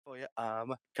for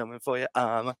you, coming for you,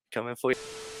 coming for you.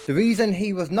 The reason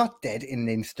he was not dead in an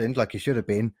instant, like he should have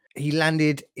been, he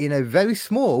landed in a very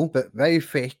small but very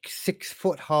thick 6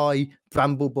 foot high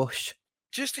bramble bush.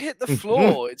 Just hit the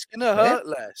floor. It's gonna hurt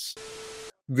less.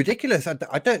 Ridiculous.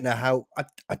 I don't know how.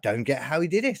 I don't get how he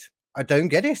did it. I don't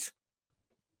get it.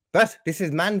 But this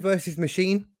is man versus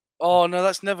machine. Oh no,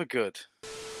 that's never good.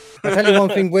 I tell you one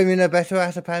thing women are better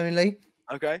at, apparently.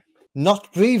 Okay.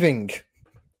 Not breathing.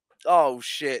 Oh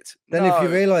shit. Then if you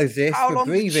realise this, how for long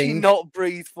breathing, did she not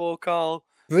breathe for, Carl?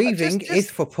 breathing is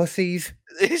for pussies.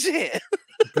 Is it?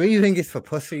 Breathing is for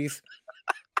pussies.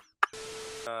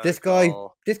 This guy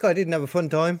didn't have a fun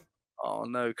time. Oh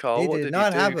no, Carl. He What did did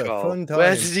not he have do, a Carl? fun time.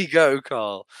 Where did he go,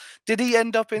 Carl? Did he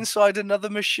end up inside another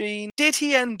machine? Did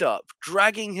he end up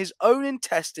dragging his own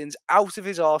intestines out of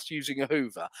his arse using a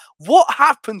Hoover? What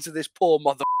happened to this poor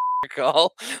mother,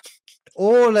 Carl?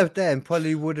 All of them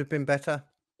probably would have been better.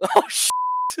 Oh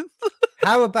shit.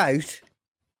 How about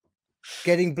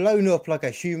getting blown up like a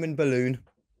human balloon?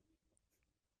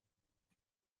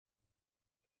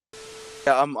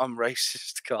 Yeah, I'm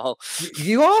racist, Carl.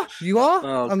 You are? You are?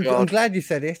 Oh, I'm God. glad you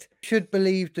said it. Should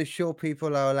believe that short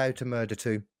people are allowed to murder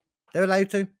too. They're allowed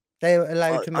to. They're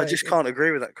allowed to murder. I just can't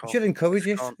agree with that, You Carl. should encourage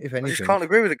it, if anything. I just can't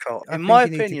agree with it, Carl. I In think my you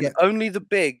need to opinion, get- only the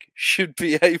big should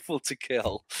be able to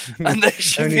kill. And they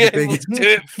should Only be the able big. to do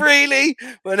it freely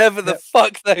whenever the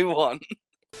fuck they want.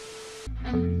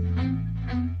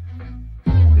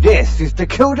 This is the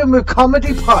Kill Them With Comedy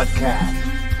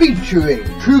podcast, featuring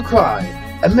true crime,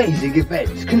 amazing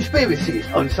events, conspiracies,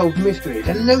 unsolved mysteries,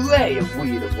 and an array of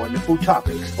weird and wonderful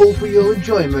topics, all for your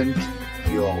enjoyment.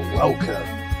 You're welcome.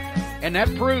 And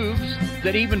that proves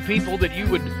that even people that you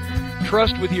would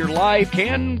trust with your life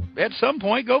can, at some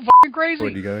point, go fucking crazy.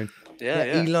 Where are you going?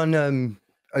 Yeah. Elon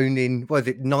owning, what is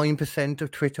it, 9%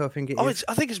 of Twitter, I think it is.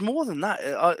 I think it's more than that.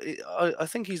 I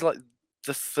think he's like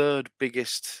the third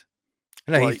biggest.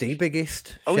 No, like- he's the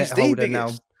biggest Oh, he's the shareholder now.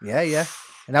 biggest? Yeah.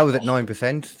 And that was at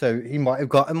 9%, so he might have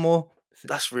gotten more.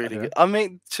 That's I really don't good. I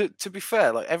mean, to be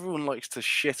fair, like everyone likes to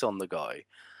shit on the guy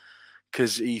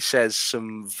because he says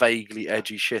some vaguely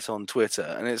edgy shit on Twitter,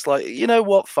 and it's like, you know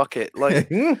what? Fuck it. Like,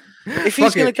 if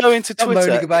he's going to go into Stop moaning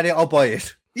Twitter, about it, I'll buy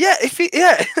it. yeah, if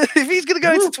he's going to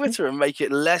go into Twitter and make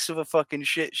it less of a fucking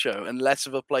shit show and less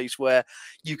of a place where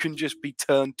you can just be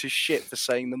turned to shit for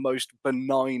saying the most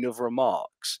benign of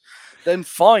remarks, then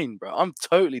fine, bro. I'm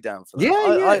totally down for that.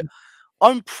 Yeah.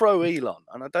 I'm pro Elon,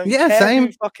 and I don't Yeah, care same.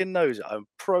 who fucking knows it. I'm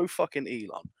pro fucking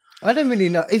Elon. I don't really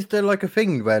know. Is there like a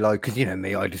thing where, like, because you know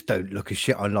me, I just don't look at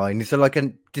shit online. Is there like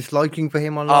a disliking for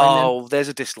him online? Oh, there's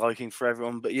a disliking for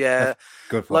everyone, but yeah,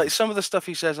 Good for like him. some of the stuff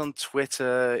he says on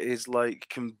Twitter is like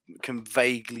can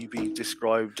vaguely be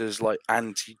described as like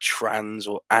anti-trans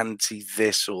or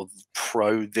anti-this or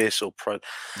pro-this or pro.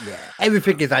 Yeah,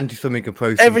 everything is anti something and pro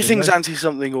something. Everything's right? anti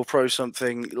something or pro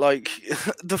something. Like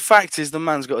the fact is, the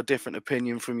man's got a different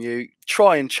opinion from you.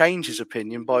 Try and change his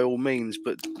opinion by all means,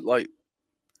 but like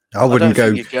I wouldn't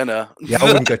don't go. think you're gonna. Yeah, I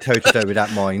wouldn't go toe to toe with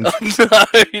that mind. No,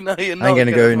 you're not. I ain't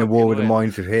gonna go in the war with the fucking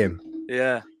minds with him. win.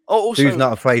 Yeah. Oh, also, Who's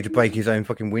not afraid to break his own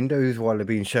fucking windows while they're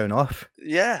being shown off?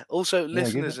 yeah. Also, Yeah,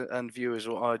 give listeners and viewers,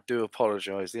 I do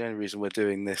apologise. The only reason we're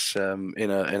doing this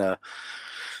in a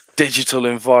digital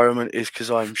environment is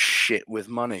because I'm shit with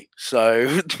money.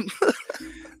 So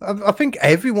I think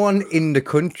everyone in the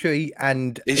country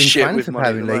and Is in shit France with money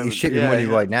at the apparently is moment. shit with Yeah, money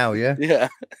yeah. right now. Yeah, yeah.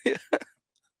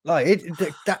 like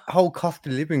that whole cost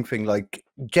of living thing. Like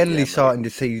generally Yeah, mate. starting to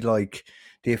see like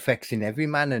the effects in every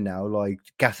manner now. Like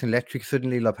gas and electric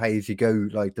suddenly like pay as you go.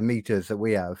 Like the meters that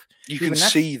we have. You Even can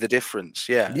that's- see the difference.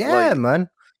 Yeah. Yeah, Like, man.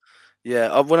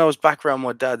 yeah. When I was back around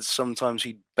my dad's, sometimes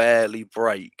he'd barely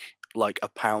break like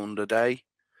 £1 a day.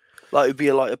 Like it'd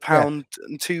be like £1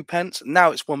 and 2 pence. Now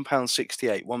it's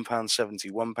 £1.68,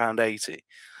 £1.70, £1.80.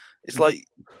 It's like,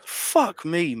 fuck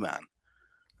me, man.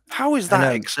 How is I that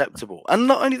know. acceptable? And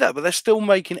not only that, but they're still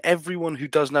making everyone who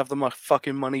doesn't have the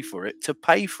fucking money for it to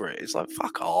pay for it. It's like,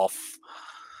 fuck off.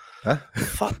 Huh?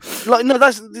 Fuck. Like, no,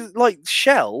 that's like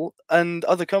Shell and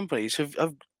other companies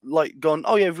have like gone,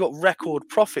 oh yeah, we've got record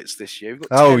profits this year. We've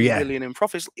got 10 Oh, yeah. million in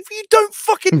profits. If you don't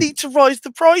fucking need to rise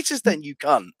the prices, then you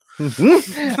cunt.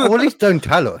 Well, at least don't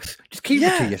tell us. Just keep it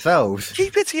Yeah. to yourselves.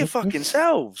 Keep it to your fucking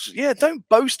selves. Yeah, don't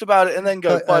boast about it and then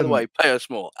go, But, by the way, pay us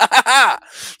more. If I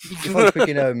was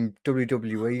thinking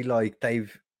WWE, like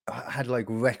they've had like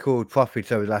record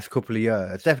profits over the last couple of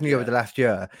years. Definitely over Yeah. the last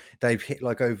year, they've hit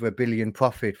like over $1 billion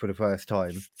profit for the first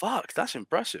time. Fuck, that's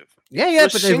impressive. Yeah, For a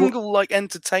but they've single like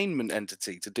entertainment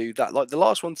entity to do that, like the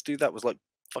last one to do that was like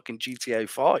fucking GTA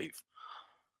 5.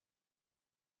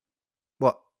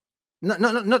 what? Not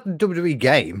the WWE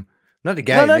game. Not the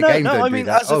game. No, The game no. don't I do mean,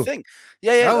 that. as a thing.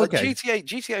 Yeah. Oh, Like okay.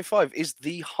 GTA 5 is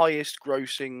the highest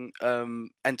grossing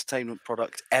entertainment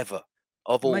product ever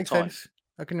of all Makes time. sense.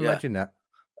 I can Yeah. imagine that.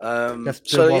 That's the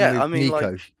So one yeah, with I mean,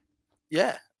 Nico. like,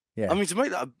 yeah. Yeah. I mean, to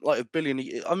make that like $1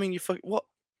 billion. I mean, what?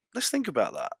 Let's think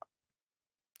about that.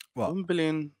 What? 1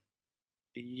 billion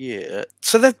a year.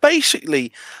 So they've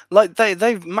basically like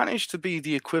they've managed to be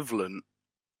the equivalent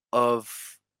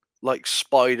of like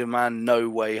Spider-Man No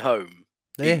Way Home.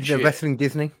 Yeah, each they're year. wrestling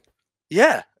Disney.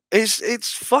 Yeah,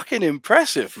 it's fucking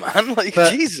impressive, man. Like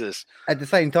But- Jesus. At the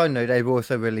same time, though, they've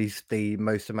also released the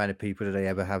most amount of people that they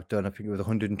ever have done. I think it was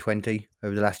 120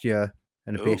 over the last year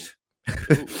and a Ooh. bit.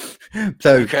 Ooh.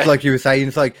 So, Okay. like you were saying,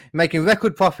 it's like making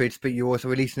record profits, but you're also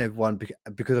releasing everyone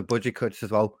because of budget cuts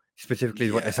as well. Specifically,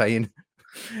 is what they're Yeah. saying.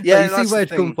 Yeah, you see that's where the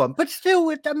it's come thing. from, but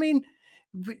still, I mean,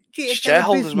 they're a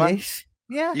Shareholders, man. business.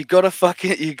 Yeah, You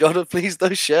gotta please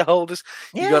those shareholders.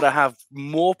 You yeah. gotta have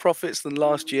more profits than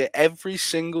last year every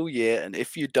single year, and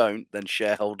if you don't, then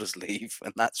shareholders leave,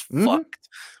 and that's Mhm. fucked.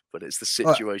 But it's the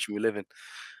situation we live in.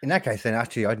 In that case, then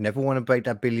actually, I'd never want to break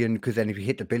that billion because then if you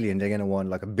hit the billion, they're going to want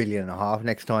like $1.5 billion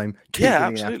next time. 2 Yeah,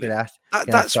 billion absolutely. after that.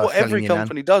 Gonna That's start what every selling your nan.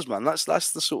 company does, man. That's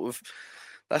the sort of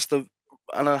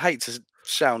and I hate to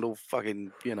sound all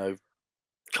fucking,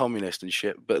 communist and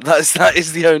shit, but that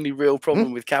is the only real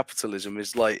problem with capitalism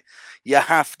is like you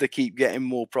have to keep getting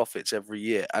more profits every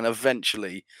year, and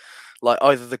eventually, like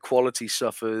either the quality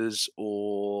suffers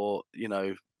or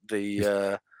the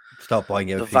Start buying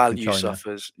the everything from value China.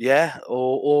 suffers,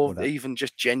 or All that. even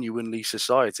just genuinely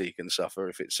society can suffer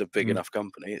if it's a big Mm. enough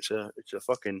company. It's a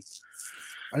fucking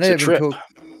I know it's a trip.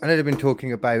 I know they've been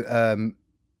talking about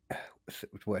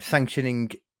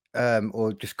sanctioning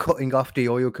or just cutting off the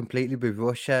oil completely with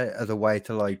Russia as a way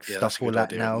to like Yeah, that's stop a all good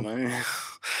that idea. now. mate.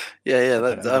 Yeah.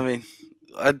 don't know. I mean,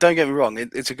 don't get me wrong.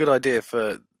 It's a good idea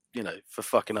for for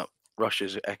fucking up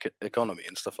Russia's economy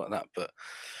and stuff like that. But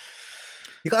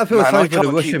You gotta feel man, I sorry for the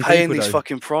can't Russian keep paying people these though.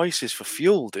 fucking prices for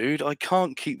fuel, dude. I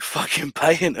can't keep fucking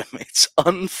paying them. It's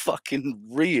unfucking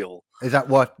real. Is that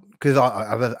what? Because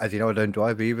I, as you know, I don't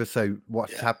drive either. So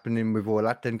what's Yeah. happening with all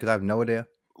that then? Because I have no idea.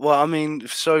 Well, I mean,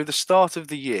 so the start of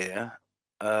the year,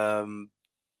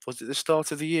 was it the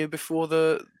start of the year before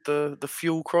the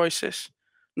fuel crisis?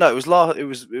 No, it was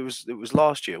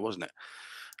last year, wasn't it?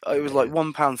 It was like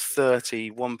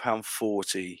 £1.30,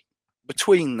 £1.40,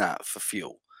 between that for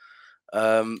fuel.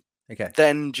 Okay.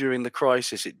 Then during the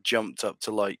crisis, it jumped up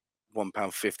to like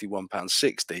 £1.50,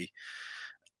 £1.60,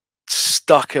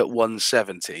 stuck at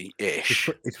 170-ish.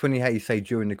 It's funny how you say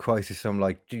during the crisis. I'm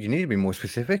like, do you need to be more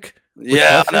specific?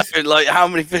 Yeah, I know. crisis? Like how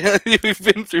many? We've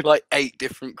been through like 8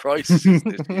 different crises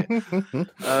this year.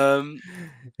 It only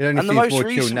And the seems most more chill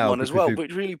recent now one as because well, we've-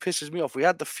 which really pisses me off. We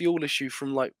had the fuel issue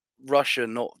from like Russia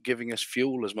not giving us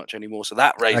fuel as much anymore, so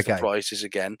that raised the Okay. prices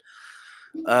again.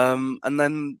 And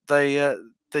then they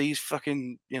these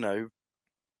fucking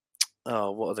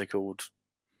what are they called?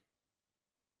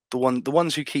 The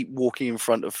ones who keep walking in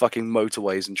front of fucking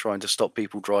motorways and trying to stop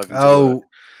people driving. To work. Oh,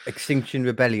 Extinction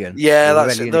Rebellion. Yeah, Or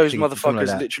that's it. Rebellion Those Extinction, something like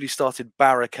motherfuckers that. literally started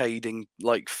barricading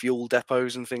like fuel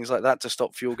depots and things like that to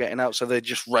stop fuel getting out. So they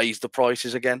just raised the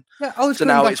prices again. Yeah, I was So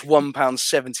going now back- it's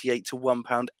 £1.78 to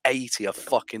 £1.80 a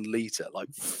fucking litre. Like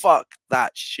fuck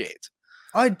that shit.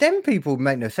 Them people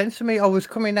make no sense to me. I was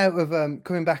coming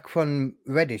back from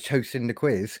Reddit hosting the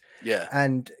quiz Yeah.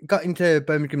 and got into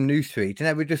Birmingham New Street, and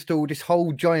they were just all this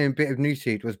whole giant bit of New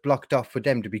Street was blocked off for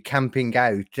them to be camping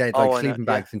out. They had Oh, I like know, sleeping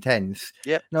yeah. bags and tents.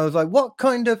 Yep. And I was like, what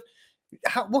kind of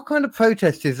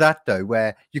protest is that though?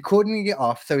 Where you're calling it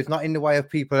off, so it's not in the way of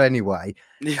people anyway,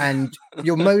 and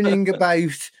you're moaning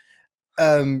about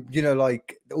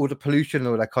like all the pollution and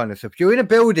all that kind of stuff. You're in a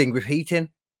building with heating.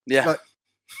 Yeah. Like-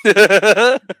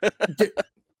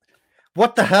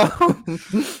 What the hell? The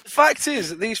fact is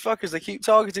that these fuckers, they keep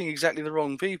targeting exactly the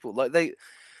wrong people. Like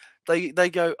they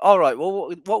go, all right, well,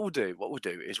 what we'll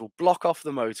do is we'll block off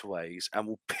the motorways and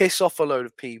we'll piss off a load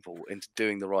of people into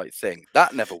doing the right thing.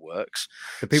 That never works.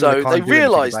 The people that So can't they do anything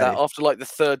realised about that after like the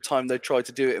 3rd time they tried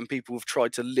to do it, and people have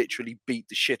tried to literally beat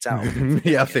the shit out of them. it.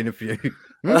 Yeah, I've seen a few.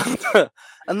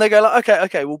 And they go like,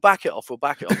 okay, we'll back it off.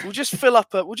 We'll just fill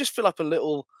up a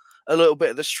little bit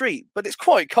of the street, but it's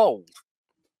quite cold.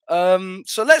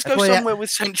 So let's go That's why- somewhere with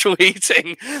central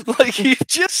heating. Like you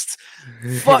just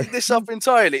fucked this up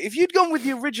entirely. If you'd gone with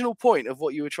the original point of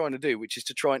what you were trying to do, which is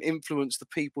to try and influence the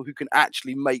people who can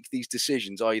actually make these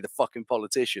decisions, i.e. the fucking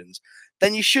politicians,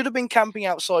 then you should have been camping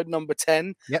outside number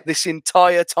 10 Yep. this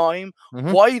entire time.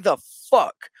 Mhm. Why the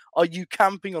fuck are you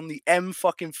camping on the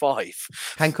M5?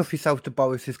 Handcuff yourself to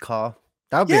Boris's car.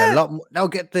 That'll be Yeah. a lot more. They'll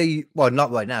get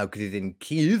not right now because he's in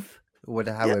Kyiv. or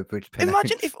however it's pronounced.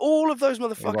 Imagine if all of those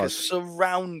was. motherfuckers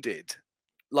surrounded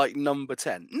like number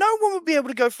 10. No one would be able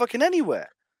to go fucking anywhere.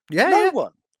 Yeah, No yeah.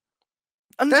 one.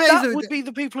 And That is that would be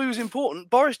the people who's important.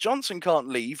 Boris Johnson can't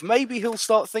leave. Maybe he'll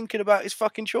start thinking about his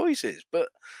fucking choices. But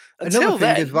until Another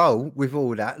thing then, as well with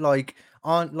all that, like,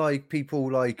 aren't like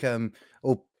people like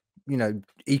or you know,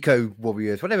 eco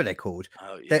warriors, whatever they're called.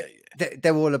 oh yeah,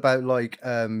 They're all about like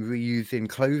reusing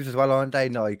clothes as well, aren't they?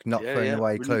 Like not yeah, throwing yeah.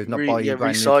 away clothes, not Re- buying yeah,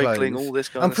 brand new recycling, clothes. all this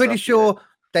kind I'm of pretty stuff, yeah. sure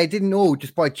they didn't all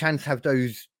just by chance have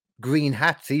those green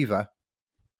hats either.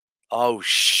 Oh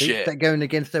See, shit. they're going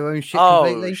against their own shit Oh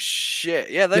completely. shit.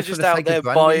 Yeah, they're Just for just the out sake of there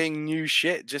branding. buying new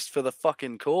shit just for the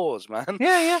fucking cause, man.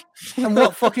 Yeah, yeah. And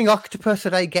what fucking octopus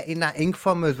are they getting that ink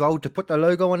from as well to put the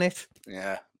logo on it?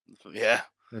 Yeah. Yeah.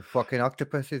 The fucking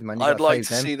octopuses, man. You I'd gotta like save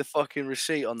to them. see the fucking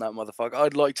receipt on that motherfucker.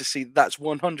 I'd like to see that's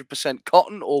 100%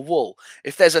 cotton or wool.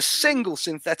 If there's a single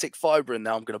synthetic fibre in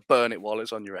there, I'm going to burn it while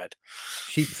it's on your head.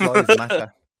 Sheep's lives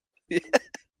matter. Yeah.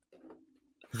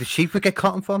 The sheep we get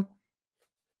cotton from?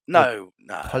 No,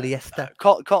 no. Polyester.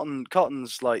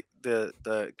 Cotton's like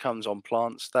the comes on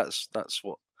plants. That's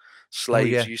what slaves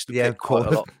yeah. used to Yeah, pick of quite a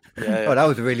course. lot. Yeah, Oh, that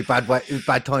was a really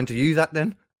bad time to use that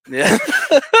then. yeah.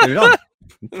 Moving on.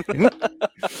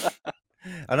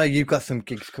 I know you've got some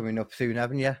gigs coming up soon,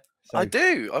 haven't you? I So,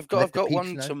 do. I've let the got peeps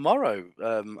one know. tomorrow.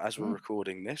 As we're Oh.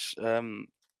 recording this,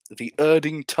 the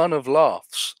Erding Ton of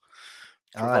Laughs,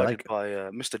 Oh, I provided like it. by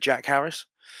Mr. Jack Harris.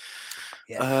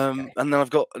 Yes, okay. And then I've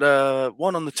got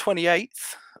one on the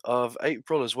 28th of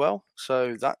April as well.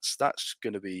 So that's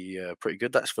going to be pretty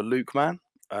good. That's for Luke Man.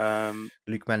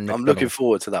 Luke Man. I'm looking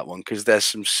forward to that one because there's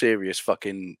some serious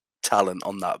fucking talent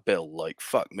on that bill. Like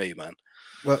fuck me, man.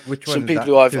 Well, which one? Some people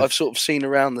who I've sort of seen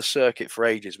around the circuit for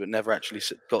ages, but never actually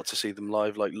got to see them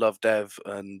live, like Love Dev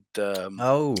and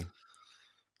Oh,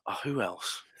 who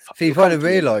else? Fuck, see, if it'll I'd have come to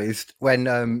me. realised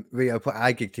when Rio put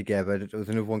our gig together that there was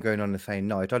another one going on the same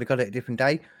night, I'd have got it a different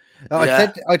day.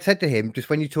 Yeah. I'd said to him, just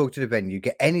when you talk to the venue,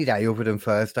 get any day other than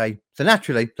Thursday. So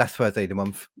naturally, last Thursday of the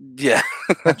month. Yeah,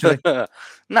 Naturally.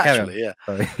 naturally, yeah.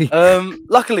 Sorry.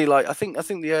 Luckily, like I think the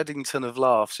Erdington of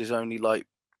Laughs is only like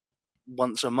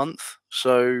once a month.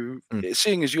 So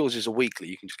seeing as yours is a weekly,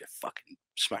 you can just get fucking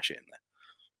smash it in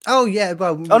there. Oh yeah,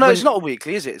 well. Oh no, it's not a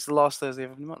weekly, is it? It's the last Thursday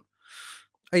of every month.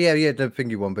 Oh yeah, the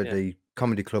thingy one, but Yeah. the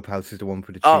Comedy Clubhouse is the one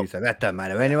for the Oh. Tuesday. That don't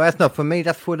matter anyway. That's not for me.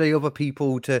 That's for the other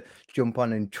people to jump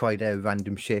on and try their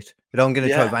random shit. But I'm gonna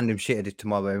try Yeah. random shit at it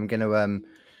tomorrow. I'm gonna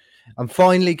I'm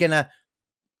finally gonna.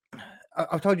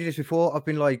 I've told you this before. I've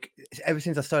been like, ever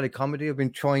since I started comedy, I've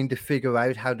been trying to figure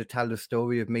out how to tell the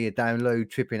story of me a download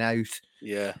tripping out.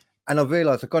 Yeah. And I've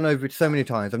realised I've gone over it so many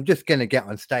times. I'm just gonna get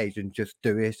on stage and just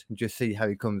do it and just see how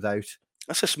it comes out.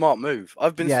 That's a smart move.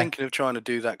 I've been Yeah. thinking of trying to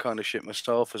do that kind of shit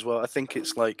myself as well. I think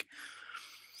it's like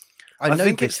I know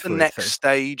think bits it's the for it, next so-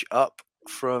 stage up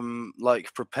from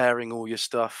like preparing all your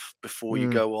stuff before you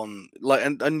go on. Like,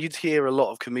 and you'd hear a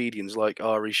lot of comedians like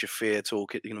Ari Shafir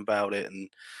talking about it, and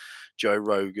Joe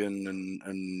Rogan,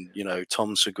 and you know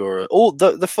Tom Segura, all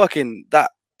the fucking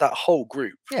that whole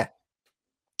group. Yeah.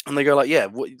 And they go like, yeah,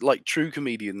 like true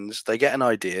comedians, they get an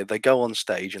idea, they go on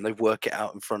stage, and they work it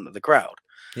out in front of the crowd.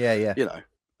 Yeah, yeah. You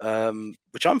know,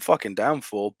 which I'm fucking down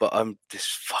for, but I'm this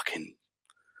fucking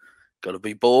got to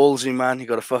be ballsy, man. You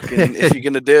got to fucking if you're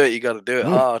gonna do it, you got to do it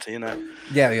hard, you know.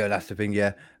 Yeah, that's the thing.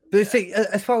 Yeah, but see,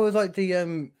 as far as like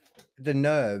the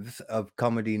nerves of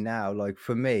comedy now, like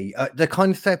for me, the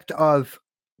concept of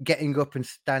getting up and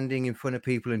standing in front of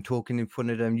people and talking in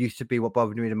front of them used to be what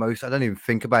bothered me the most. I don't even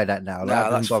think about that now. Like, Nah, that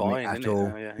that's doesn't bother fine me at isn't it, all.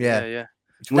 now? Yeah, Yeah. yeah.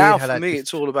 It's weird Now how for that me, just-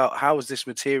 it's all about how is this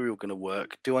material going to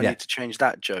work? Do I Yeah. need to change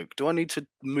that joke? Do I need to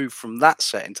move from that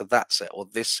set into that set, or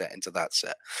this set into that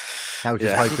set? how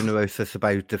just Yeah. hyper neurosis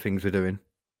about the things we're doing.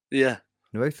 Yeah,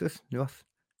 Neurosis.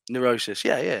 neurosis.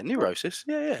 Yeah, neurosis.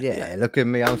 Yeah, look at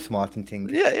me, I'm smart and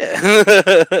things.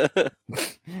 Yeah.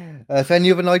 So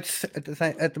any other nights at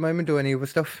the moment, or any other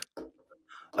stuff?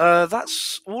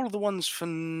 That's all of the ones for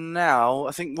now.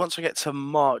 I think once I get to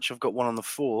March, I've got one on the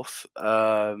 4th.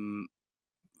 I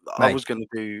Right. was going to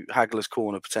do Haggler's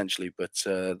Corner potentially, but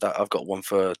that I've got one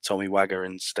for Tommy Wagger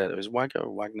instead. It was Wagger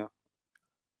or Wagner?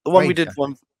 The one we did Wagner.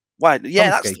 one. Wagner. Yeah,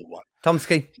 that's Tomsky. the one.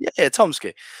 Tomsky. Yeah,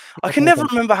 Tomsky. I I can call never him-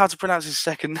 remember how to pronounce his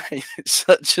second name. It's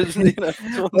such a, you know, That's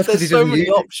 'cause there's he so doesn't many use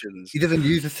it. options. He doesn't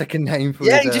use a second name for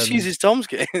Yeah, his, he just uses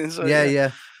Tomsky. So,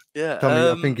 yeah. yeah. Tommy,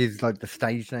 I think he's like the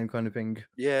stage name kind of thing.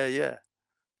 Yeah.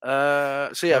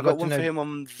 So yeah, I'd I've got like to one for know- him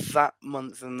on that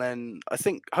month, and then I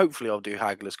think hopefully I'll do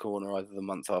Haggler's Corner either the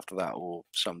month after that or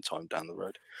sometime down the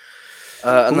road.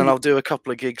 And then Cool. I'll do a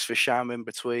couple of gigs for Sham in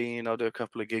between. I'll do a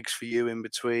couple of gigs for you in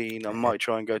between. I might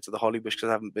try and go to the Hollybush because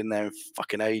I haven't been there in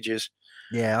fucking ages.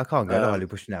 Yeah, I can't go to Um,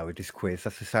 Hollybush now with this quiz.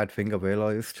 That's the sad thing I've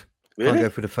realised. Can't Really? go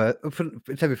for the first.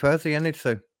 It's every Thursday, isn't it?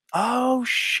 So Oh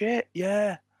shit!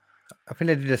 Yeah. I think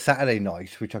they did a Saturday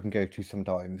night, which I can go to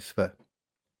sometimes. But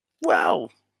Well,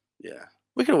 yeah.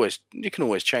 You can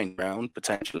always change around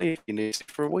potentially if you need it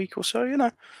for a week or so. You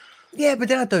know. yeah, but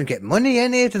then I don't get money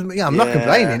in it. Yeah, I'm not Yeah.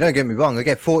 complaining. Don't get me wrong. I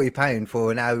get £40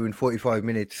 for an hour and 45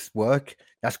 minutes work.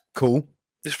 That's cool,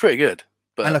 It's pretty good.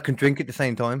 and I But can drink at the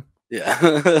same time. yeah,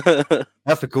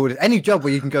 That's the coolest. Any job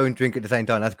where you can go and drink at the same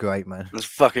time, that's great, man. it's a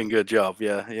fucking good job.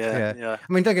 Yeah. I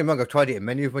mean, don't get me wrong. I've tried it in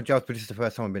many of my jobs, but this is the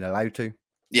first time I've been allowed to.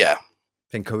 Yeah.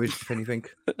 It's encouraged, if anything.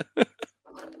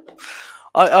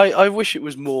 I wish it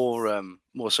was more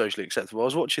socially acceptable. I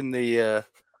was watching the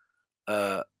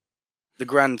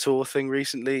Grand Tour thing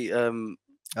recently. Oh,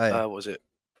 yeah. What was it?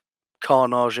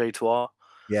 Carnage à Trois.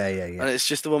 Yeah. And it's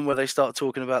just the one where they start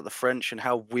talking about the French and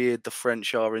how weird the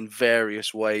French are in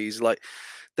various ways. Like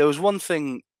there was one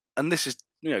thing, and this is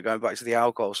going back to the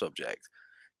alcohol subject.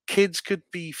 Kids could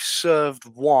be served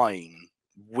wine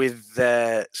with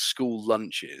their school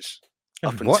lunches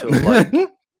up What? until like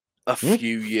a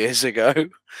few years ago.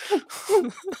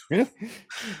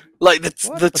 Like the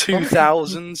What the fuck?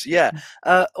 2000s. Yeah.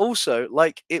 Also,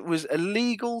 like it was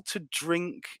illegal to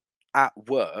drink at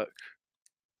work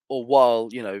or while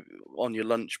on your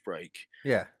lunch break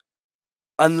Yeah.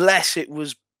 unless it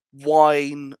was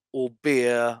wine or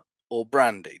beer or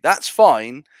brandy. That's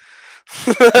fine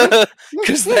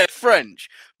because they're French.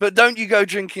 But don't you go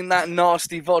drinking that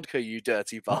nasty vodka, you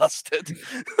dirty bastard.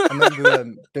 I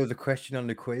remember there was a question on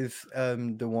the quiz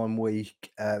the one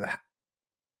week.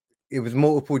 It was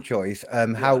multiple choice.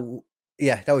 How?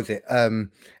 Yeah, that was it.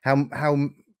 How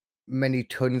many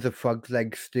tons of frog's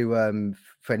legs do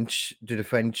the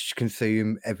French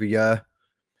consume every year?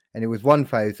 And it was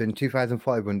 1,000,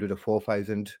 2,500, or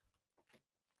 4,000.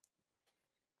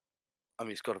 I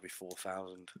mean, it's got to be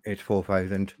 4,000. It's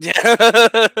 4,000. Yeah.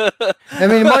 I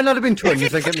mean, it might not have been tons.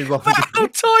 Don't get me wrong. How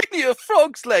tiny a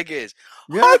frog's leg is.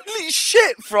 Yeah. Holy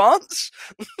shit, France.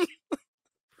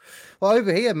 Well,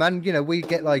 over here, man, we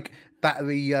get like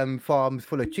battery farms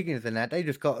full of chickens and that. They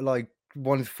just got like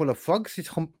ones full of frogs just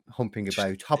hopping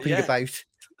about. Yeah.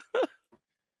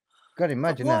 God,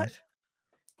 imagine what? that.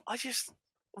 I just...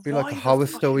 Be like why a the horror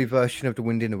fuck- story version of The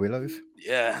Wind in the Willows.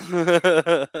 Yeah.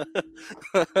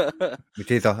 Which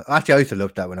is, actually, I used to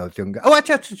love that when I was younger. Oh,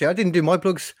 actually, I didn't do my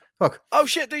plugs. Fuck. Oh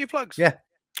shit, do your plugs. Yeah.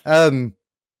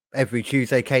 Every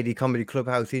Tuesday, KD Comedy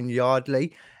Clubhouse in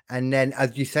Yardley. And then,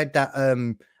 as you said, that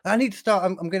I need to start.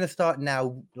 I'm going to start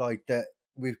now, like that,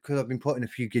 because I've been putting a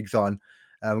few gigs on.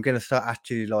 I'm going to start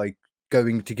actually like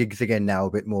going to gigs again now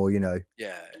a bit more. Yeah.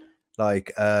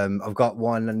 Like I've got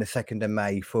one on the 2nd of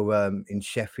May for in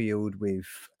Sheffield with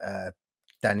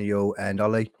Daniel and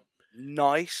Ollie.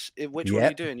 Nice. Which one are you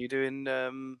Yep. doing? You're doing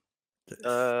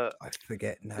I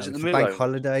forget now. is it the It's a bank Milo?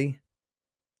 holiday.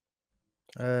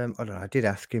 I don't know. I did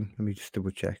ask him. Let me just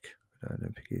double check. I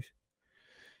don't think he's.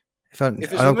 It's on.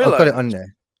 If it's I've got it Willow, on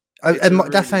there. it's a That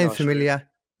really sounds nice room. familiar.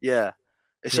 Yeah.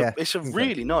 It's Yeah, a okay.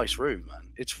 really nice room, man.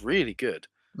 It's really good.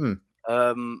 Hmm.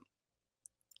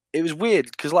 It was weird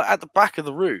because like at the back of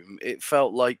the room, it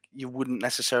felt like you wouldn't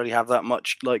necessarily have that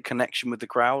much like connection with the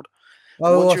crowd.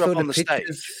 Oh, once I you're saw up on the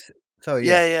pictures. stage, Sorry,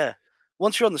 yeah.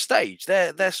 Once you're on the stage,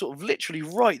 they're sort of literally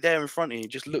right there in front of you. You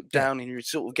just look Yeah. down and you're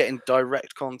sort of getting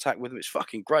direct contact with them. It's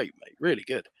fucking great, mate. Really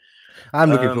good. I'm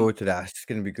looking forward to that. It's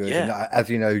going to be good. yeah. And as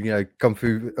you know, gone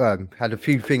through, had a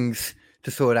few things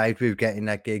to sort out with getting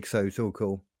that gig, so it's all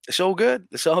cool. It's all good.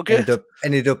 It's all good.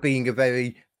 Ended up being a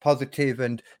very positive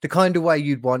and the kind of way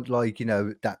you'd want, like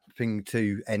that thing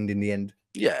to end in the end.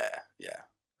 Yeah.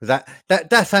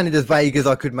 That sounded as vague as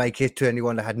I could make it to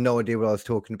anyone that had no idea what I was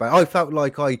talking about. I felt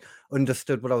like I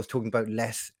understood what I was talking about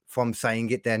less from saying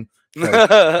it then. So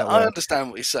I understand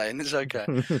what you're saying. It's okay.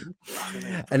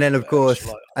 And then, of course,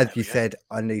 Right, as there you we go. said,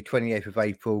 on the 28th of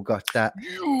April, got that gig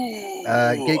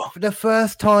Yeah. for the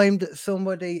first time that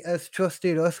somebody has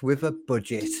trusted us with a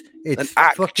budget. An It's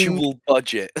actual fucking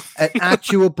budget. an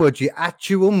actual budget,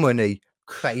 actual money.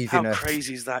 How Craziness.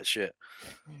 crazy is that shit?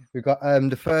 We've got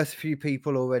the first few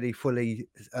people already fully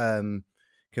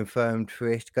confirmed for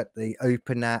it. Got the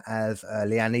opener as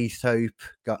Leanne Easthope.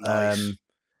 Got Nice.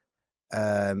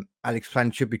 Alex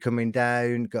Plant should be coming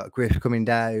down. Got Griff coming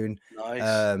down.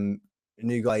 Nice.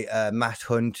 New guy Matt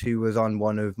Hunt, who was on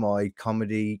one of my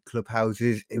comedy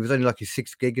clubhouses. It was only like his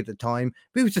 6th gig at the time,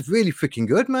 but it was just really freaking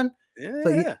good, man. Yeah.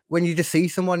 Like, when you just see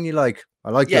someone, you're like, I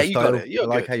like Yeah, your you style. got it. You're I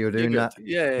like good. how you're doing good. that.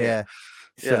 Yeah.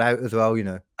 Stood out as well,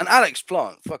 And Alex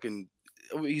Plant, fucking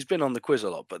he's been on the quiz a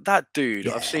lot, but that dude,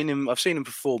 Yeah. I've seen him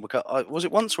perform. Was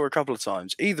it once or a couple of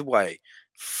times? Either way,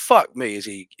 fuck me, is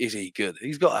he good?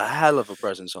 He's got a hell of a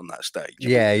presence on that stage.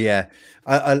 Yeah.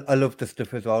 I love the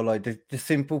stuff as well. Like the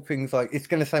simple things. Like it's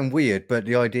going to sound weird, but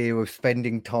the idea of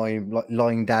spending time like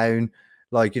lying down,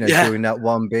 like Yeah. doing that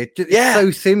one bit. It's Yeah.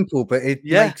 so simple, but it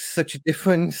Yeah. makes such a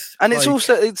difference. And it's like,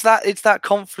 also it's that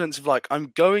confidence of like,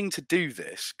 I'm going to do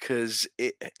this because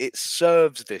it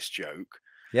serves this joke.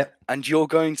 Yep. And you're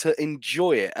going to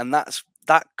enjoy it, and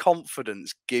that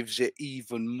confidence gives it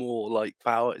even more like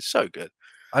power. It's so good.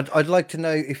 I'd like to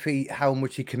know how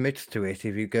much he commits to it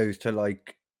if he goes to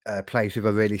like a place with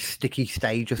a really sticky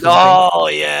stage or something. Oh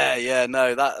yeah,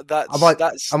 no, I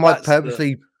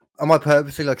might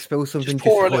purposely like spill something just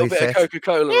pour a before little he bit of says.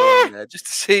 Coca-Cola in there just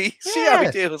to see how he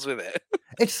Yeah. deals with it.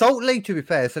 It's salty, to be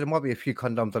fair, so there might be a few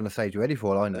condoms on the stage already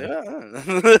for all I know.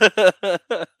 Yeah.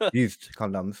 Used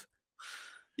condoms.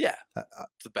 Yeah,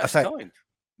 the best say- kind.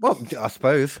 Well, I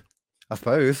suppose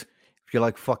if you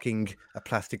like fucking a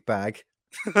plastic bag,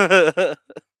 and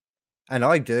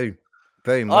I do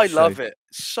very I much. love it.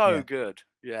 So Yeah. good.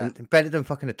 Yeah, Better than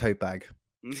fucking a tote bag.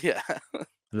 yeah. A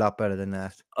lot better than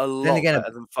that. A lot again,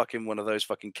 better than fucking one of those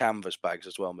fucking canvas bags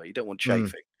as well, mate. You don't want Mm.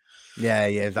 chafing. Yeah,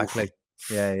 exactly.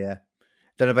 Yeah.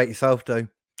 Don't know about yourself though.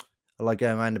 I like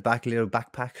going around the back, a little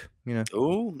backpack,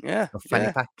 Oh, yeah. a fanny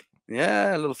Yeah. pack.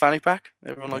 Yeah, a little fanny pack.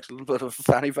 Everyone likes a little bit of a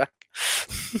fanny pack.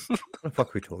 What the fuck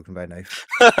are we talking about now?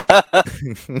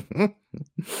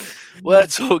 we're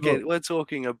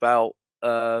talking about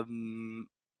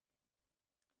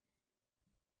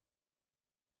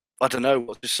I don't know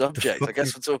what's the subject. I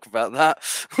guess we'll talk about that.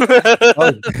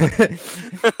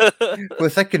 For a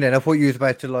second then I thought you was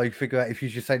about to like figure out if you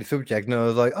should say the subject, and I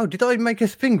was like, oh, did I make a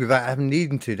spin without having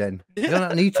needing to then? I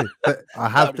don't need to, but I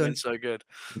have That'd done. been so good.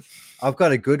 I've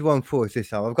got a good one for us this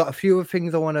time. I've got a few other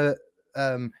things I want to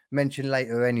mention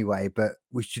later anyway, but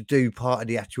we should do part of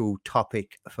the actual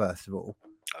topic first of all.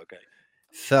 Okay.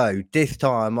 So this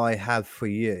time I have for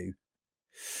you,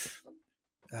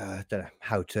 I don't know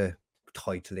how to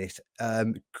title it,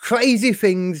 crazy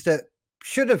things that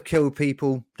should have killed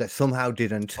people that somehow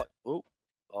didn't.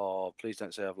 Oh, please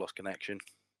don't say I've lost connection.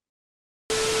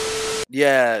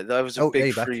 Yeah, that was a there big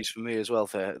you're back. freeze for me as well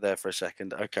there for a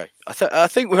second. Okay. I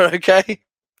think we're okay.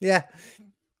 Yeah.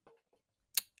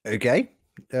 Okay.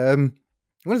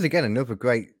 Once again, another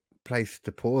great place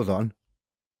to pause on.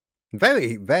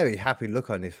 Very, very happy look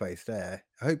on his face there.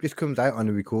 I hope this comes out on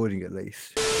the recording at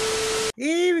least.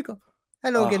 Here we go.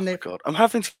 Hello again, Oh my Nick. god. I'm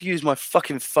having to use my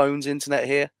fucking phone's internet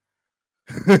here.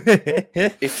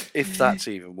 If that's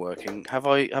even working. Have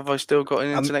I still got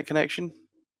an internet connection?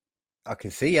 I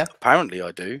can see you. Apparently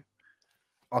I do.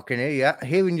 I can hear you.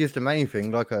 Hearing is the main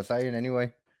thing, like I was saying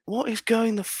anyway. What is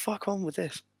going the fuck on with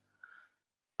this?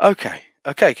 Okay.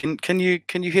 Can you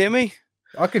hear me?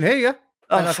 I can hear you.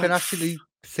 And I thank can actually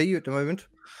see you at the moment.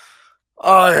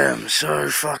 I am so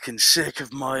fucking sick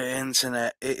of my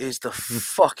internet. It is the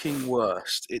fucking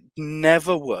worst. It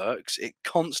never works. It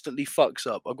constantly fucks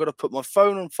up. I've got to put my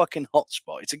phone on fucking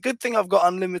hotspot. It's a good thing I've got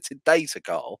unlimited data,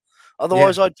 Carl.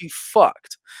 Otherwise, I'd be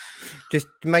fucked. Just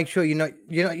make sure you're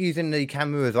not using the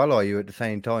camera as well, are you, at the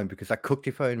same time? Because I cooked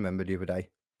your phone, remember, the other day.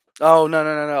 Oh, no.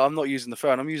 I'm not using the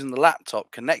phone. I'm using the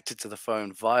laptop connected to the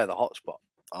phone via the hotspot.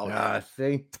 Oh, yeah.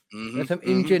 See? Mhm, There's some mhm.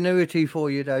 ingenuity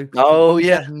for you, though. Oh,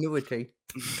 yeah. Ingenuity.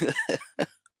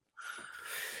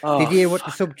 Oh, Did you hear what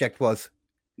the subject was?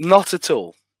 Not at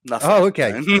all. Nothing. Oh,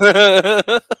 okay.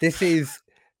 This is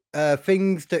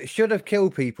things that should have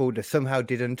killed people that somehow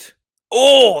didn't.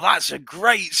 Oh, that's a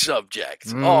great subject.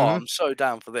 Oh, Mhm. I'm so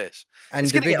down for this. And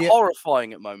It's the going to get video.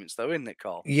 horrifying at moments, though, isn't it,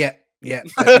 Carl? Yeah. At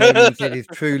moments it is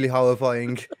truly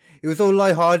horrifying. It was all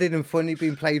lighthearted and funny,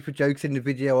 being played for jokes in the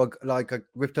video. I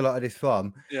ripped a lot of this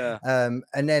from. Yeah.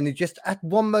 And then it just at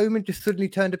one moment just suddenly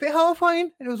turned a bit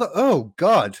horrifying, and it was like, oh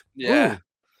god. Yeah. Ooh.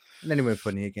 And then it went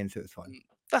funny again, so it was fine.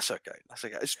 That's okay.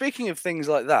 Speaking of things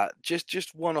like that,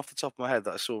 just one off the top of my head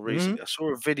that I saw recently. I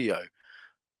saw a video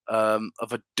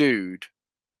of a dude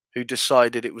who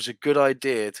decided it was a good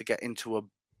idea to get into a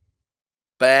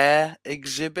bear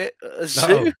exhibit at a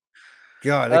zoo.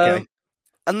 God, okay.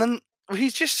 And then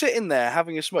he's just sitting there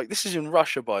having a smoke. This is in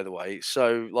Russia, by the way.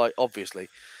 So, like, obviously,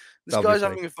 this guy's Obviously.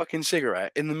 having a fucking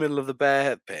cigarette in the middle of the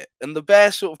bear pit. And the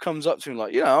bear sort of comes up to him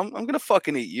like, I'm going to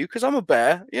fucking eat you because I'm a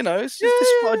bear. It's just, this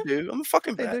is what I do. I'm a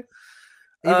fucking They bear.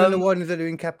 do. Even the ones that are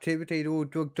in captivity, they're all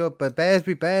drugged up, but bears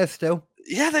be bears still.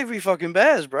 Yeah, they be fucking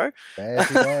bears, bro. Bears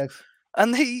be bears.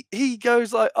 And he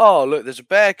goes like, oh, look, there's a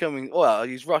bear coming. Well,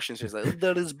 he's Russian, so he's like,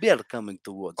 there is a bear coming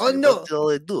towards Oh, you. no. What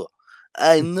shall I do?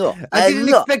 I know. I didn't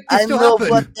expect this I to know happen.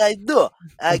 what I do.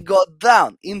 I go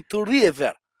down into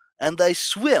river and I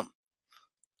swim.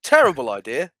 Terrible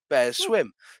idea. Bears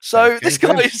swim. So Bears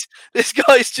can swim. this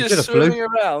guy's could just have flew. swimming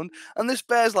around, and this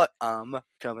bear's like, I'm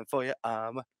coming for you.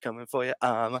 I'm coming for you.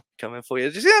 I'm coming for you.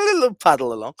 Just a little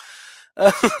paddle along.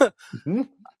 Mhm. And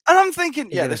I'm thinking,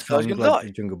 They yeah, get a this guy's song gonna like die.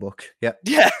 the Jungle Book. Yeah.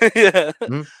 Yeah, yeah.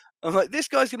 Mhm. I'm like, this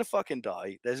guy's gonna fucking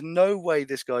die. There's no way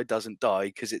this guy doesn't die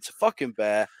because it's a fucking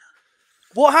bear.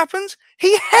 What happens?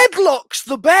 He headlocks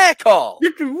the bear, Carl. He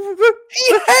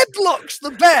headlocks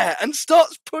the bear and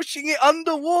starts pushing it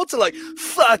underwater like,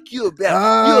 fuck you, bear.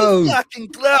 Oh. You fucking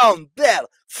clown, bear.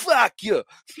 Fuck you.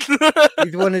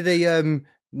 He's one of the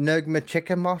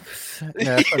Nurmagomedovs. No,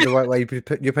 that's not the right way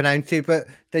you pronounce it, but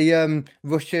the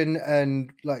Russian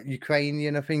and like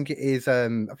Ukrainian, I think it is. I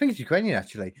think it's Ukrainian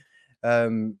actually.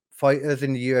 Fighters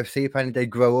in the UFC, apparently they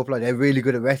grow up like they're really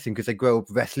good at wrestling because they grow up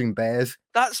wrestling bears.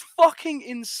 That's fucking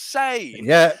insane.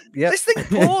 Yeah, yeah. This thing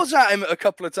paws at him a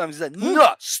couple of times. He's like,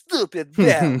 no, stupid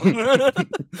bear.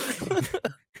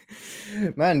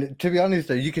 Man, to be honest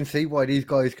though, you can see why these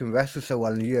guys can wrestle so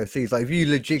well in the UFC. It's like if you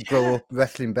legit grow up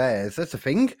wrestling bears, that's a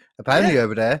thing apparently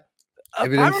over there.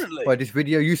 Evidenced Apparently. by this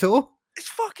video you saw. It's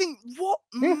fucking, what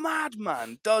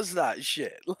madman does that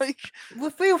shit? Like, Well,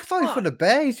 feel sorry for the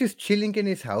bear. He's just chilling in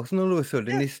his house, and all of a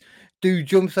sudden, this dude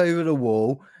jumps over the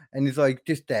wall, and he's like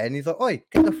just there, and he's like, "Oi,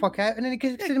 get the fuck out!" And then he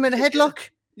gets him in a headlock.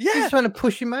 yeah. He's trying to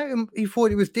push him out, and he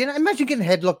thought it was dinner. Imagine getting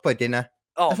headlocked by dinner.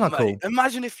 Oh, That's not mate, cool.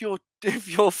 imagine if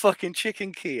your fucking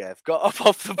chicken Kiev got up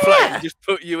off the plate and just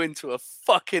put you into a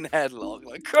fucking headlock.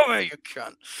 Like, come here, you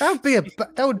cunt.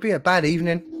 That would be a bad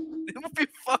evening, It would be a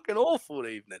fucking awful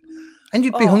evening. and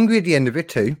you'd be hungry at the end of it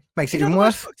too. Makes it You know even the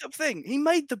most worse. fucked up thing? He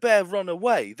made the bear run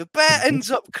away. The bear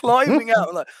ends up climbing out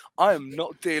and like, I am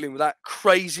not dealing with that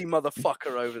crazy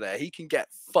motherfucker over there. He can get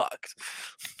fucked.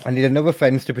 I need another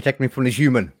fence to protect me from this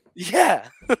human. Yeah.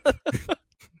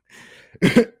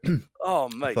 Oh,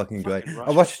 mate. Fucking great. I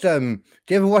Russia. watched. Do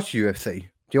you ever watch UFC? Do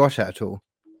you watch that at all?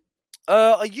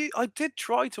 I did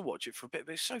try to watch it for a bit,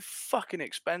 but it's so fucking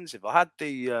expensive. I had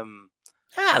the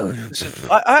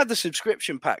I had the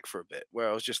subscription pack for a bit, where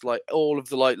I was just like all of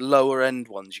the like lower end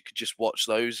ones. You could just watch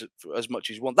those for as much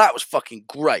as you want. That was fucking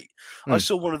great. I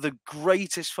saw one of the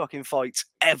greatest fucking fights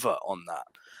ever on that.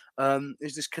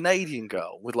 There's this Canadian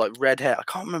girl with like red hair. I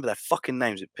can't remember their fucking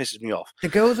names. It pisses me off. The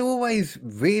girls are always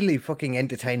really fucking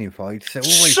entertaining fights. They're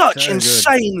always Such so good.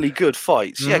 insanely good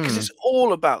fights. Yeah, because it's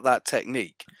all about that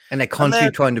technique. And they're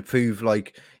constantly trying to prove,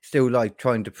 like, still like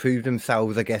trying to prove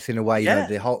themselves, I guess, in a way. Yeah.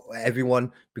 The whole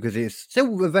everyone, because it's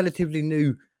still a relatively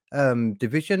new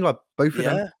division, like both of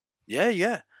them.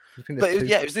 Yeah. I think But there's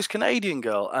two. it was this Canadian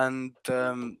girl and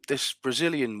this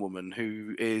Brazilian woman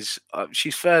who is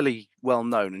she's fairly well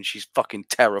known and she's fucking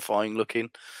terrifying looking,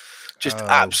 just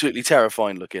absolutely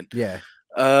terrifying looking. Yeah.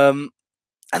 And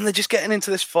they're just getting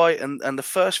into this fight, and the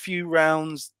first few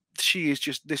rounds,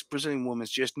 this Brazilian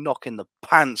woman's just knocking the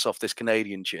pants off this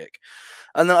Canadian chick.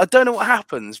 And then I don't know what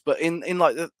happens, but in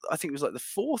like I think it was like the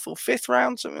fourth or fifth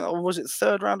round, something, or was it the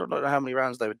third round? I don't know how many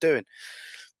rounds they were doing.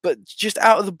 But just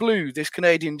out of the blue, this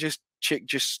Canadian chick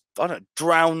just I don't know,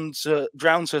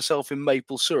 drowns herself in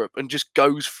maple syrup and just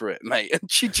goes for it, mate. And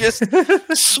she just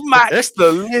smacks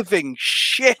the living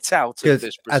shit out of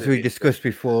this as we Brazilian. discussed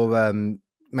before,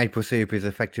 maple syrup is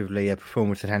effectively a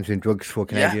performance-enhancing drugs for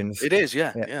Canadians. It is,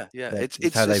 yeah. That's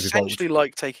It's how they've essentially evolved.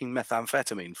 like taking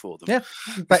methamphetamine for them. Yeah,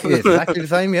 but it's exactly the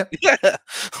same. Yeah. Yeah.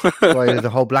 Why there's a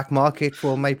whole black market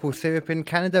for maple syrup in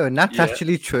Canada, and that's Yeah.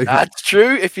 actually true. That's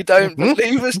true. If you don't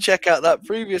believe us, check out that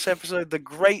previous episode, the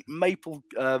Great Maple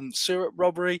Syrup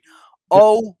Robbery.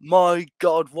 Oh my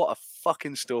God, what a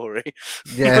fucking story.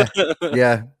 Yeah.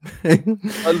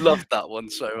 I loved that one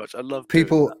so much. I love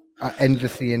People are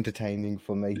endlessly entertaining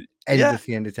for me. Yeah.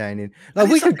 Endlessly entertaining. Like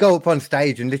And we it's could go up on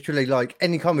stage and literally, like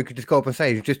any comic could just go up on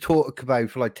stage and just talk about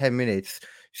for like 10 minutes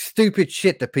stupid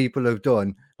shit that people have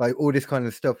done, like all this kind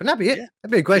of stuff, and that'd be it. Yeah.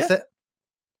 That'd be a great Yeah. set.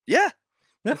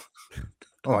 Yeah.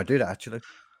 Oh, I do that actually.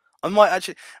 I might have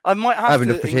I have to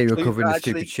enough material include covering the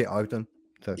actually- stupid shit I've done.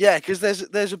 So. Yeah, because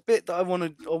there's a bit that I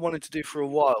wanted to do for a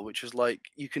while, which is like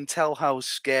you can tell how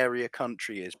scary a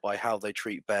country is by how they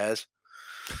treat bears.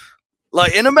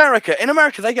 Like in America,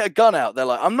 they get a gun out. They're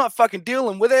like, I'm not fucking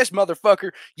dealing with this,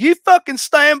 motherfucker. You fucking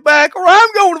stand back or I'm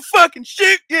going to fucking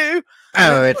shoot you.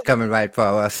 Oh, it's coming right for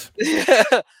us. Yeah.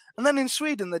 And then in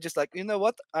Sweden, they're just like, you know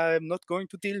what? I'm not going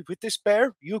to deal with this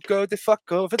bear. You go the fuck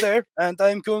over there, and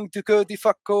I'm going to go the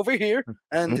fuck over here,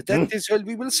 and that is all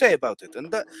we will say about it.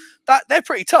 And that they're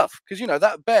pretty tough because you know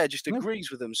that bear just agrees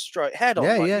with them straight head on.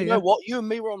 Yeah, Like, yeah, you yeah. know what? You and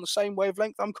me were on the same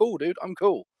wavelength. I'm cool, dude. I'm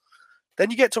cool.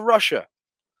 Then you get to Russia.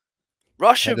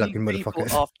 Russian Head-locking people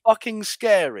motherfuckers. are fucking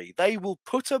scary. They will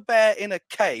put a bear in a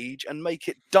cage and make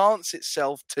it dance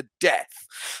itself to death.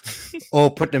 Or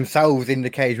put themselves in the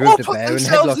cage Or with the put bear and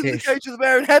themselves headlock in the it. cage of the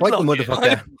bear and Like the headlock it.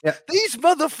 motherfucker. Yeah. These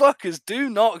motherfuckers do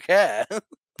not care.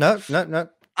 No.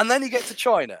 And then you get to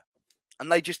China,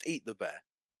 and they just eat the bear.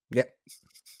 Yeah.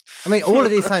 I mean, all of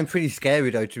these sound pretty scary,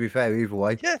 though, to be fair, either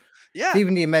way. Yeah.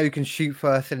 Even the Americans shoot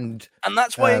first and And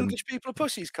that's why Um, English people are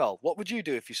pussies, Carl. What would you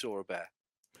do if you saw a bear?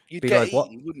 You'd Be get like, what?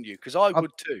 eaten, wouldn't you? Because I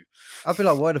would too. I'd be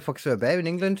like, why the fuck's there a bear in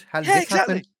England? How did Yeah, this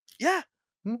exactly. happen?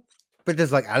 Yeah. But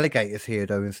there's like alligators here,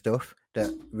 though, and stuff that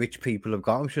rich people have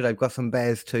got. I'm sure they've got some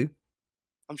bears too.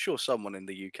 I'm sure someone in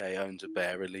the UK owns a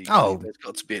bear illegally. Oh. There's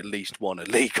got to be at least one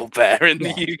illegal bear in the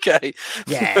UK.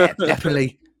 Yeah,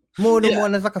 definitely. More than Yeah.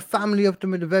 one. There's like a family of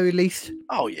them at the very least.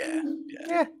 Oh, yeah.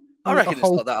 Yeah. I Like a reckon it's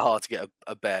whole- not that hard to get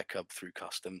a bear cub through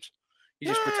customs. You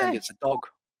just pretend Yeah. it's a dog.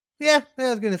 Yeah, I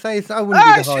was going to say, I wouldn't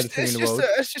be the It's hardest thing in the world.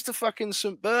 just a fucking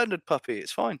St. Bernard puppy.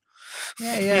 It's fine.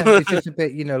 Yeah. It's just a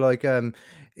bit, like,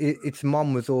 its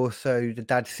mom was also the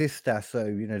dad's sister. So,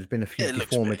 there's been a few It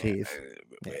looks a bit, deformities. bit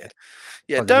Yeah. weird.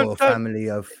 Yeah, Like a don't royal family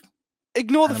of.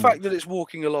 ignore the animals. fact that it's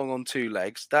walking along on two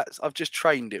legs. I've just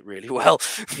trained it really well.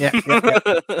 Yeah.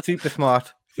 Super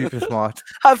smart. Super smart.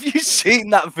 Have you seen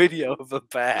that video of a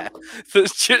bear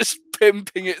that's just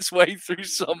pimping its way through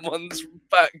someone's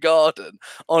back garden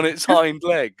on its hind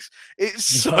legs? It's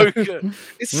so good.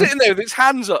 It's sitting there with its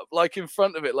hands up, like in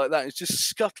front of it, like that. It's just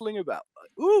scuttling about.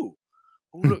 Like, ooh,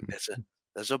 look,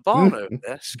 there's a barn over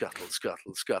there. Scuttle,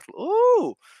 scuttle,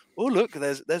 scuttle. Ooh, look,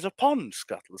 there's a pond.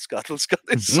 Scuttle, scuttle, scuttle.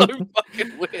 It's so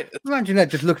fucking weird. Imagine that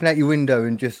just looking out your window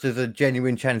and just there's a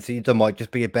genuine chance that there might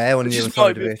just be a bear on It the other just might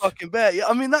side of be a it. fucking bear. Yeah,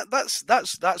 I mean that's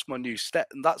my new set,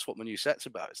 and that's what my new set's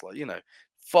about. It's like,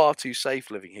 far too safe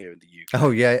living here in the UK.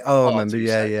 Oh yeah. Oh, I Far remember. too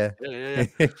Yeah.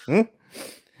 safe. Yeah.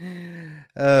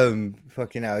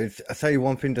 Fucking hell. I'll tell you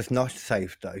one thing that's not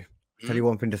safe though. Tell you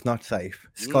one thing that's not safe.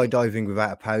 Mm. Skydiving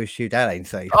without a parachute, that ain't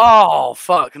safe. Oh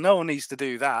fuck! No one needs to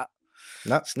do that.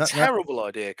 No. Terrible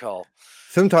idea, Carl.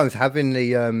 Sometimes having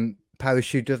the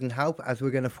parachute doesn't help, as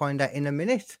we're going to find out in a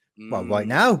minute. Well, right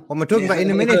now. What am I talking about in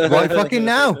a minute? Right fucking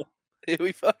now. Here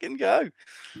we fucking go.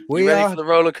 We You ready are. for the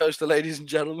roller coaster, ladies and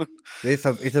gentlemen? It's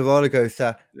a roller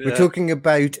coaster. We're Yeah. talking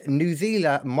about New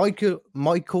Zealand,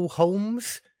 Michael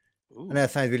Holmes. Ooh. I know it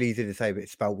sounds really easy to say, but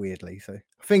it's spelled weirdly. So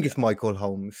I think it's Michael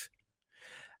Holmes.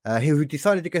 Who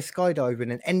decided to go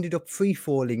skydiving and ended up free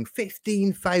falling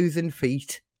 15,000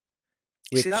 feet.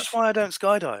 See, that's why I don't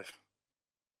skydive.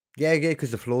 Yeah,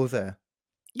 because the floor's there.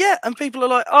 Yeah, and people are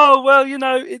like, oh, well,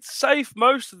 it's safe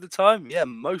most of the time. Yeah,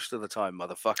 most of the time,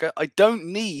 motherfucker. I don't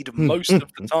need most of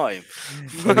the time.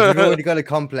 Well, you've already got a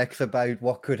complex about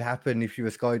what could happen if you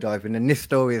were skydiving, and this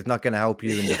story is not going to help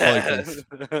you in the slightest.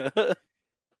 Yeah.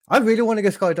 I really want to go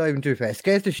skydiving, to be fair. It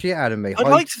scares the shit out of me. I'd like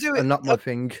to Heights do it- are not my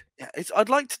thing. Yeah, I'd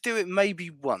like to do it maybe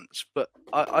once, but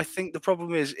I think the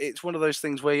problem is it's one of those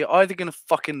things where you're either going to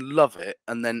fucking love it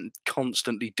and then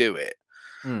constantly do it,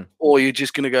 or you're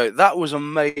just going to go, that was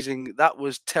amazing, that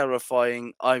was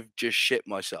terrifying, I've just shit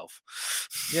myself.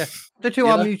 Yeah. The two You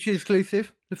are know? mutually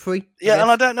exclusive, the three. Yeah,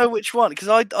 and I don't know which one, because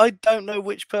I don't know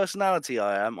which personality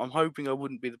I am. I'm hoping I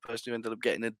wouldn't be the person who ended up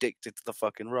getting addicted to the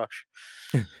fucking rush.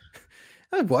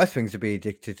 There's worse things to be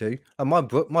addicted to. And my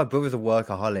brother's a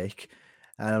workaholic,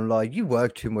 and I'm like, you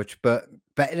work too much, but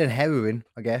better than heroin,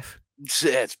 I guess.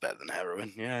 It's better than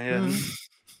heroin. Yeah.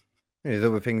 There's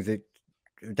other things that.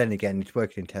 Then again, it's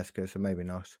working in Tesco, so maybe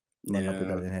not. Might not be Yeah.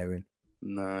 better than heroin.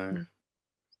 No.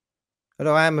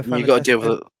 Although I am a fan You of got to deal Tesco.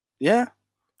 with it. Yeah.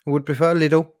 I would prefer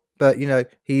Lidl, but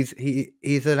he's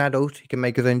an adult. He can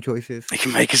make his own choices. He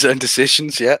can make his own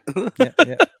decisions, yeah.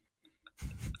 Yeah.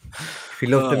 If you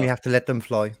love them, you have to let them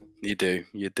fly. You do.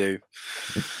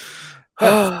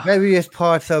 Various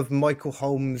parts of Michael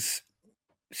Holmes'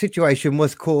 situation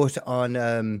was caught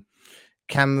on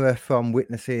camera from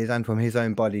witnesses and from his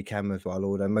own body camera as well,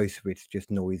 although most of it's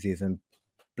just noises and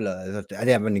blurs. I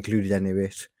haven't included any of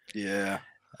it, Yeah.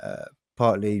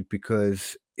 partly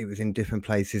because it was in different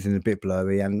places and a bit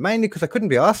blurry, and mainly because I couldn't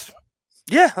be asked.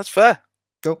 Yeah, that's fair.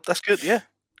 Cool. That's good, yeah.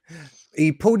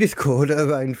 He pulled his cord at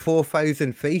around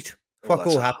 4,000 feet. Well, Fuck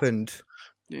that's all a- happened.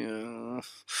 Yeah.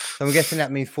 So I'm guessing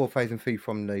that means 4,000 feet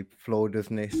from the floor,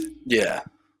 doesn't it? Yeah.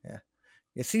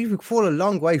 Yeah, so you fall a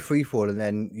long way free fall and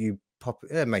then you pop.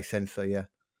 That makes sense, though, yeah.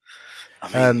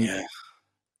 I mean, yeah.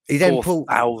 He then pulled.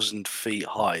 4,000 feet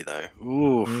high, though.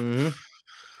 Ooh.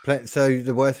 Mhm. So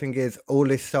the worst thing is, all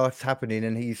this starts happening,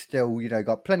 and he's still,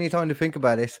 got plenty of time to think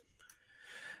about it.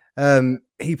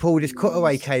 He pulled his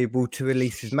cutaway cable to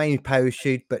release his main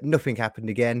parachute, but nothing happened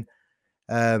again.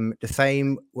 The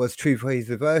same was true for his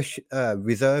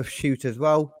reserve shoot as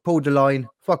well. Pulled the line.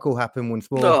 Fuck all happened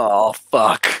once more. Oh,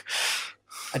 fuck.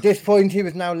 At this point, he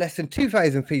was now less than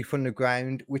 2,000 feet from the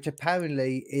ground, which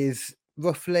apparently is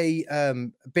roughly a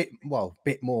bit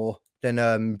more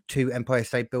than 2 Empire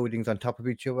State Buildings on top of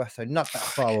each other. So not that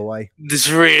far away. It's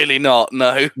really not,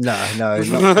 no. No,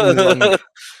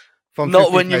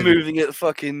 Not when you're moving at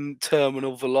fucking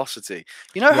terminal velocity.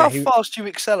 You know how fast you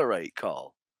accelerate,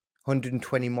 Carl?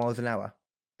 120 miles an hour.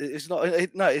 It's not.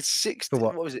 No, it's 60.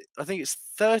 What was it? I think it's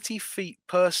 30 feet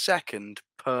per second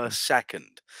per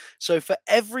second. So for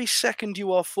every second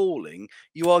you are falling,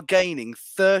 you are gaining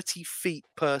 30 feet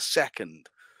per second.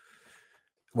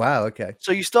 Wow. Okay.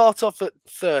 So you start off at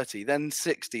 30, then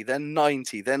 60, then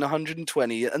 90, then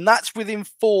 120, and that's within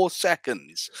 4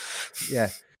 seconds. Yeah.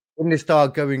 Wouldn't it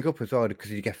start going up as well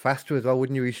because you get faster as well,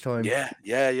 wouldn't you, each time?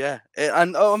 Yeah.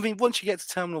 And I mean, once you get to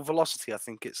terminal velocity, I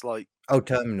think it's like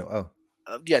terminal.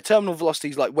 Terminal velocity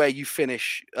is like where you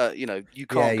finish. You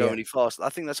can't go any faster. I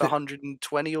think that's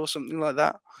 120 or something like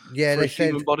that. Yeah, for they a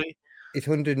human body. It's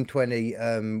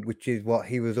 120, which is what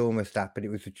he was almost at, but it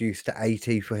was reduced to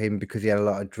 80 for him because he had a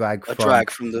lot of drag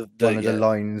from one of the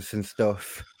lines and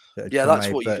stuff. Yeah, that's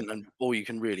what all you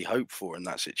can really hope for in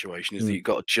that situation is that you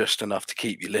got just enough to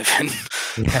keep you living.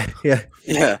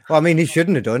 Yeah. Well, I mean, he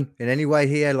shouldn't have done in any way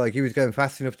here. Like he was going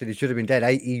fast enough that he should have been dead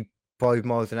 85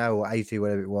 miles an hour or 80,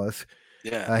 whatever it was.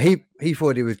 Yeah. He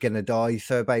thought he was going to die.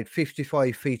 So about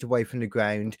 55 feet away from the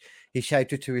ground, he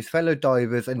shouted to his fellow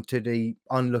divers and to the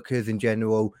onlookers in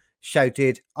general,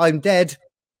 shouted, "I'm dead.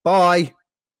 Bye."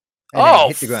 And then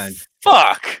hit the ground.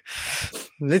 Fuck.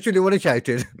 Literally what he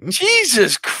shouted.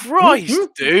 Jesus Christ,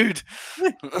 dude.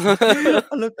 I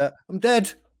love that. I'm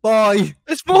dead. Bye.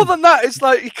 It's more than that. It's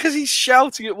like because he's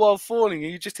shouting it while falling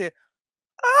and you just hear,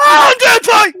 "I'm dead,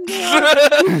 bye."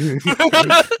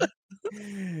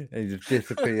 And he just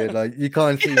disappeared. Like you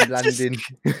can't see him landing.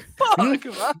 Fuck,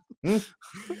 man.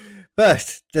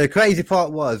 But the crazy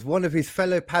part was one of his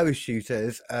fellow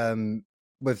parachuters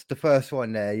was the first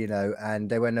one there, and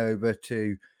they went over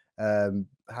to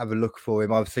have a look for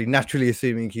him, obviously naturally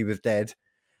assuming he was dead.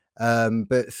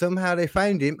 But somehow they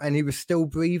found him and he was still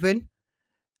breathing.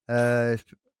 When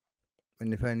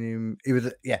they found him, he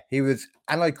was,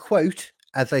 and I quote,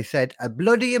 as they said, "a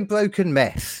bloody and broken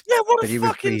mess." Yeah, what a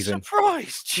fucking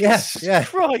surprise. Jesus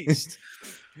Christ.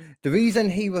 The reason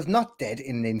he was not dead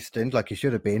in an instant, like he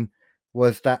should have been,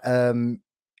 was that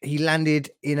he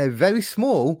landed in a very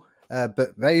small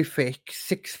but very thick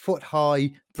 6-foot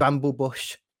high bramble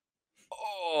bush.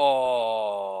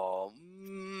 Oh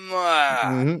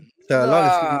man! Mm-hmm. So a lot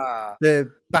of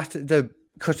the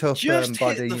cut up just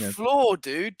body. Hit the floor,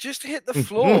 dude. Just hit the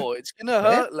floor. It's gonna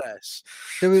hurt less.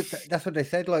 That's what they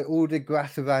said. Like all the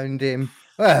grass around him.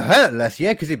 Well, hurt less,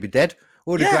 because he'd be dead.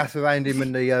 All the grass around him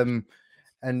and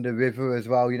the river as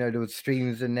well. There was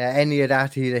streams in there. Any of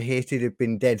that he'd have hit, he'd have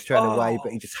been dead straight away.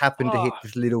 But he just happened to hit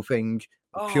this little thing.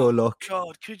 Pure luck.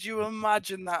 God, could you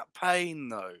imagine that pain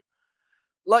though?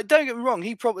 Like, don't get me wrong.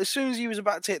 He probably, as soon as he was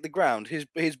about to hit the ground,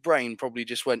 his brain probably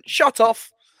just went shut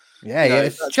off. Yeah,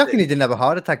 It's shocking he didn't have a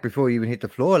heart attack before he even hit the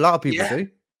floor. A lot of people do.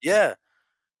 Yeah,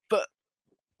 but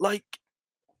like,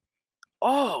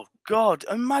 oh God,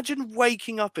 imagine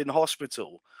waking up in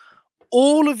hospital.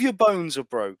 All of your bones are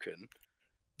broken.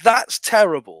 That's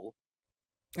terrible.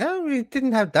 No, he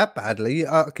didn't have that badly.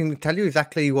 I can tell you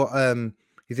exactly what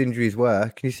his injuries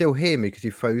were. Can you still hear me because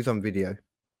you froze on video?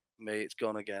 Me, it's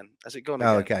gone again. Has it gone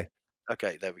again? Oh, okay.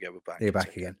 Okay, there we go. We're back. You're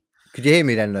back again. Could you hear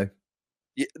me then, though?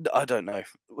 Yeah, I don't know.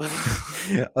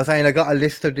 I was saying I got a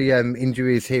list of the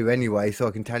injuries here anyway, so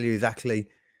I can tell you exactly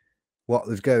what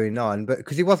was going on. But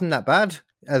because it wasn't that bad,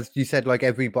 as you said, like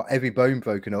every bone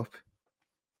broken up.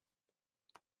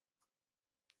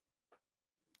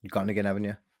 You've gone again, haven't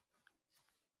you?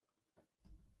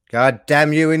 God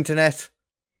damn you, Internet.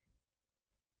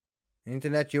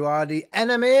 Internet, you are the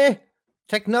enemy.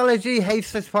 Technology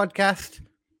hates this podcast.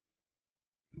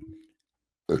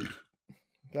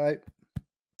 Right.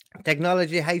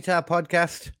 Technology hates our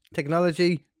podcast.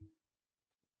 Technology.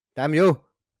 Damn you.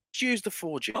 Just use the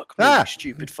 4G.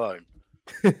 Stupid phone.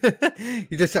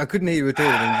 I couldn't hear you at all,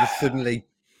 and you just suddenly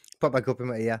pop back up in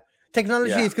my ear.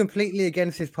 Technology is completely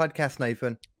against this podcast,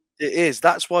 Nathan. It is.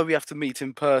 That's why we have to meet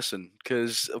in person,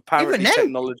 because apparently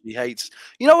technology hates.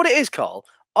 You know what it is, Carl?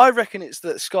 I reckon it's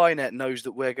that Skynet knows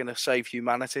that we're going to save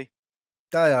humanity.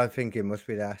 I think it must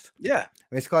be that. Yeah.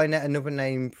 I mean, Skynet another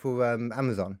name for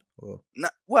Amazon? Or no,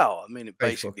 well, I mean, it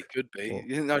basically could be. Or...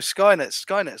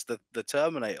 Skynet's the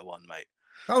Terminator one, mate.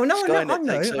 Oh, no,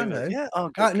 Skynet I know. Yeah. Oh,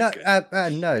 good,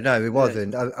 no, it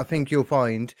wasn't. I think you'll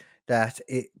find that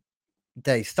it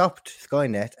they stopped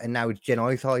Skynet, and now it's Gen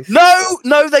Ice.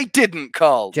 No, they didn't,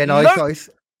 Carl. Gen Nope, Ice.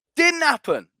 didn't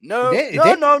happen. No, It no,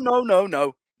 did.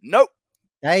 no. Nope.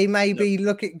 They may be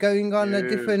going on a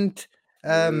different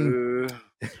No.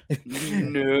 a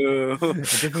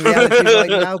different reality right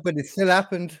now, but it still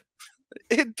happened.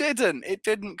 It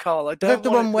didn't, Carl. I Was don't that the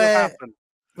want one it to where? happen.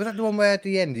 Was that the one where at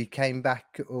the end he came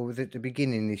back, or was it the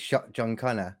beginning he shot John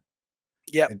Connor?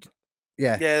 Yep.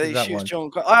 Yeah, Yeah, they that shoot one.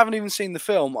 John. I haven't even seen the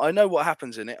film. I know what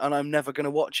happens in it, and I'm never going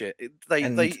to watch it.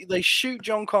 They shoot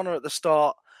John Connor at the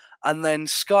start, and then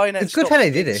Skynet. It's good how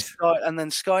they did it. And then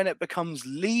Skynet becomes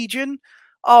Legion.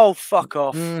 Oh, fuck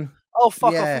off! Oh,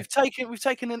 fuck yeah. off! We've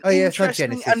taken an it's not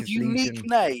interesting Genesis, and it's unique Legion.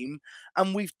 name,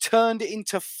 and we've turned it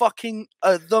into fucking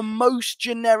the most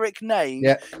generic name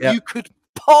Yeah. you could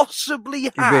possibly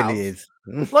It have. really is.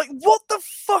 Like, what the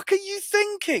fuck are you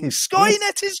thinking?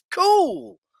 Skynet is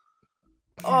cool.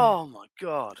 Oh my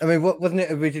god! I mean, what wasn't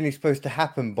it originally supposed to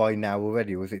happen by now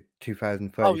already? Was it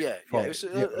 2005? Oh yeah. It was,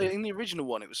 in the original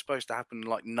one, it was supposed to happen in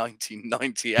like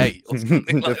 1998 or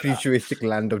something the like futuristic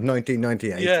land of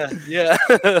 1998. Yeah.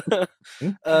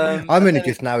 I'm only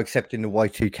just now accepting the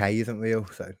Y2K isn't real,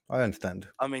 so I understand.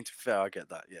 I mean, to be fair, I get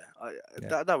that.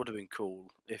 Yeah, that would have been cool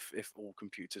if all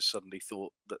computers suddenly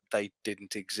thought that they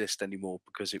didn't exist anymore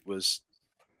because it was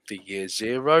the year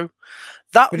zero.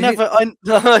 That never,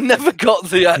 I never got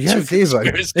the actual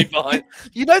conspiracy behind.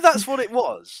 You know, that's what it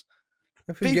was.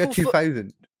 I think year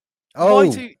 2000.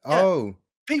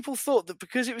 People thought that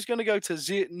because it was going to go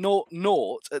to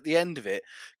naught at the end of it,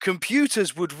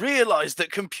 computers would realize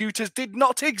that computers did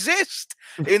not exist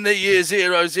in the year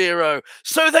 00.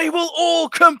 So they will all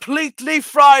completely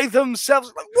fry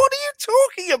themselves. Like, what are you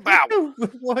talking about?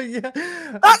 Well, yeah.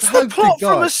 That's the plot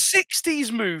from a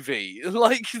 60s movie.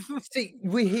 Like, see,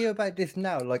 we hear about this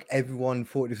now. Like, everyone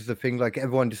thought this was a thing. Like,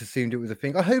 everyone just assumed it was a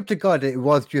thing. I hope to God it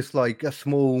was just like a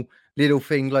small little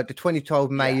thing, like the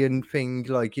 2012 Mayan thing.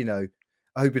 Like, you know.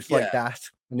 I hope it's like that,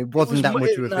 and it wasn't that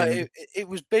much of a thing. It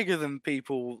was bigger than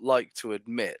people like to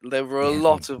admit. There were a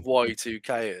lot of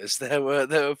Y2Kers. There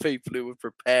were people who were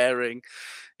preparing.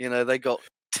 You know, they got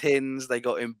tins, they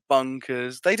got in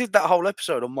bunkers. They did that whole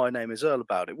episode on My Name Is Earl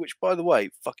about it, which, by the way,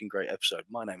 fucking great episode.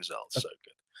 My Name Is Earl, so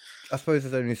good. I suppose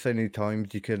there's only so many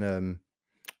times you can,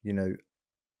 you know,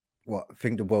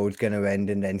 think the world's going to end,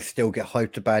 and then still get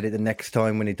hyped about it the next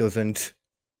time when it doesn't.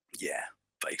 Yeah.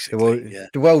 Basically,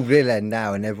 the world will end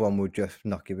now, and everyone will just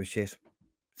not give a shit.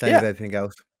 Same with everything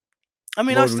else. I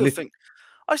mean, I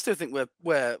still think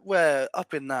we're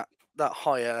up in that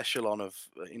high echelon of,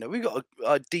 you know, we've got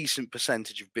a decent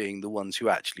percentage of being the ones who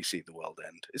actually see the world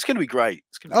end. It's going to be great.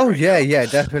 Yeah,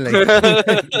 definitely.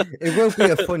 It will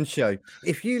be a fun show.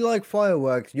 If you like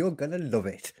fireworks, you're gonna love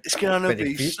it. It's gonna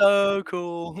be so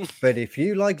cool. But if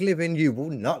you like living, you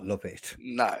will not love it.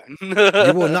 No,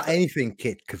 you will not anything,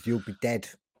 kid, because you'll be dead.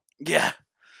 Yeah,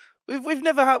 we've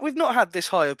not had this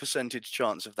higher percentage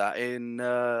chance of that in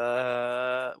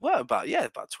about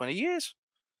 20 years.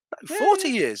 40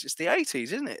 years. It's the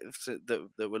 80s, isn't it? That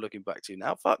we're looking back to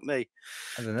now. Fuck me.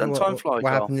 I don't know. What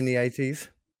happened in the 80s?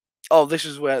 Oh, this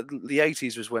is where the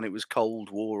 80s was, when it was Cold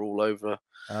War all over,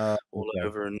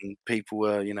 over, and people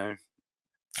were, you know,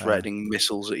 threatening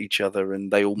missiles at each other,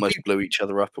 and they almost blew each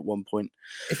other up at one point.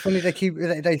 It's funny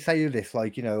they say this,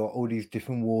 like, you know, all these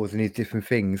different wars and these different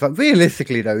things. Like,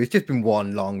 realistically though, it's just been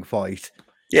one long fight.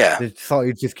 Yeah, the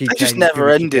sides just keep. They just never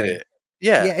ended it.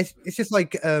 Yeah, it's just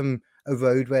like a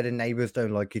road where the neighbors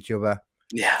don't like each other.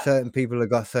 Yeah, certain people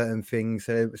have got certain things.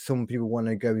 So some people want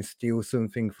to go and steal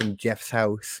something from Jeff's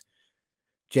house.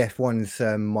 Jeff wants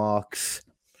Mark's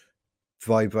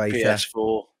vibrator.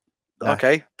 PS4.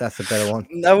 Okay, that's a better one.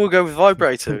 No, we'll go with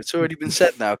vibrator. It's already been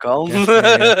said now, Carl.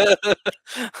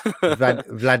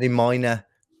 Vladimir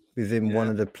is in one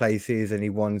of the places, and he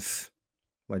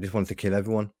just wants to kill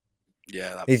everyone.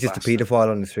 Yeah, he's just a paedophile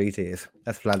on the street. He is.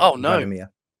 That's Vladimir.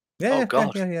 Yeah. Oh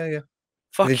God. Yeah.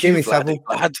 Fuck you, Jimmy Savile.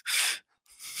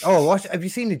 Oh, what? Have you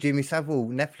seen the Jimmy Savile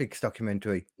Netflix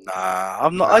documentary? Nah,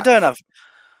 I'm not.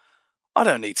 I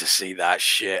don't need to see that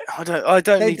shit. I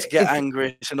don't need to get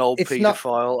angry. It's an old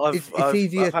paedophile. It's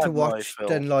easier to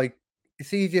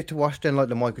watch than like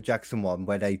the Michael Jackson one,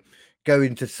 where they go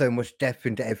into so much depth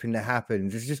into everything that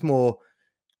happens. It's just more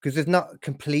because there's not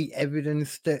complete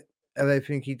evidence of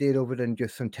everything he did, other than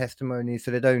just some testimony.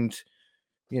 So they don't,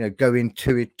 you know, go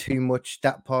into it too much.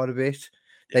 That part of it,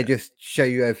 they just show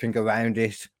you everything around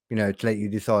it, you know, to let you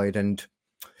decide. And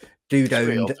dude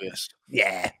owned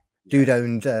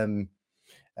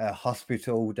a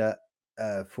hospital that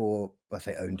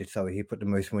owned it. Sorry, he put the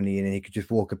most money in, and he could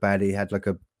just walk about it. He had like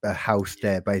a house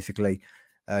there, basically.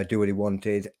 do what he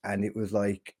wanted, and it was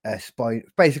like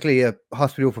basically a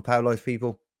hospital for paralyzed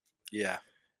people. Yeah.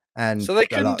 And So they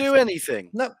couldn't do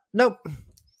anything. Nope.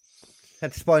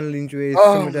 Had spinal injuries.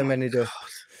 Oh Some of them ended up,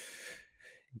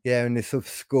 in this sort of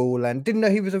school, and didn't know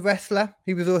he was a wrestler.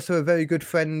 He was also a very good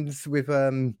friends with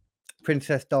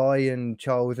Princess Di and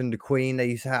Charles and the Queen. They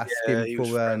used to ask him he for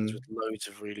was friends with loads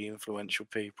of really influential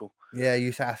people. Yeah, they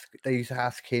used to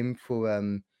ask him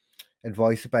for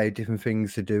advice about different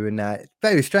things to do and that.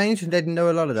 Very strange, and they didn't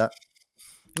know a lot of that.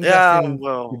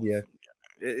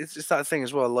 It's that thing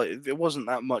as well. Like, it wasn't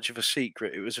that much of a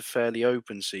secret. It was a fairly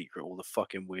open secret. All the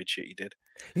fucking weird shit he did.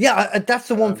 Yeah, that's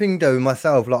the one thing though.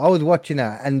 Myself, like I was watching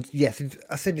that, and yes,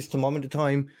 I said this to Mom at the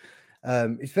time.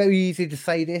 It's very easy to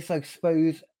say this, I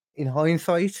suppose, in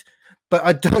hindsight, but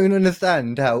I don't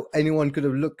understand how anyone could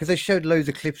have looked, because they showed loads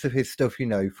of clips of his stuff,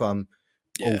 from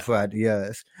all throughout the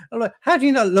years. I'm like, how do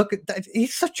you not look at that?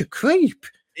 He's such a creep.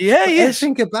 Yeah, he is.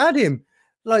 Think about him.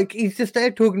 Like, he's just there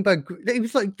talking about. He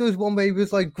was like, there was one where he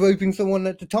was like groping someone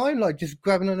at the time, like just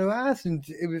grabbing on her ass, and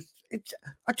it was.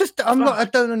 I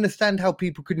don't understand how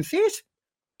people couldn't see it.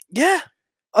 Yeah,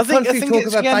 I think talk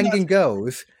about banging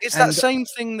girls. It's that same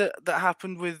thing that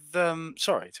happened with.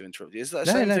 Sorry to interrupt you. It's that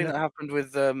same thing that happened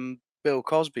with Bill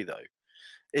Cosby though.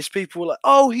 It's people like,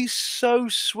 oh, he's so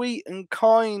sweet and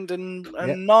kind and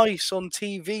nice on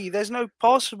TV. There's no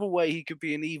possible way he could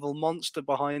be an evil monster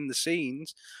behind the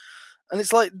scenes. And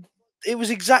it's like, it was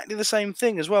exactly the same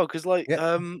thing as well, because like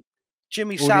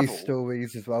Jimmy Savile these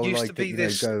stories as well, used like to be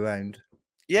that, go around.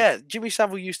 Yeah, Jimmy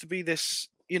Savile used to be this,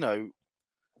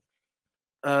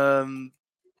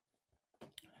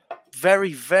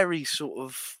 very, very sort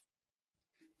of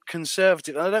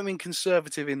conservative. And I don't mean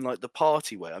conservative in like the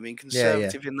party way. I mean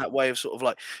conservative in that way of sort of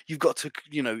like, you've got to,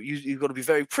 you've got to be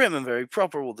very prim and very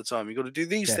proper all the time. You've got to do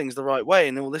these things the right way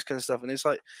and all this kind of stuff. And it's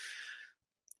like,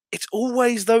 it's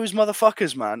always those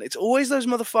motherfuckers, man. It's always those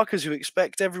motherfuckers who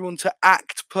expect everyone to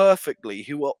act perfectly,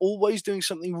 who are always doing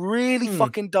something really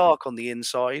fucking dark on the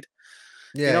inside.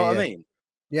 Yeah, you know what I mean?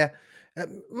 Yeah.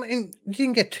 You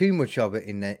didn't get too much of it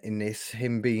in this,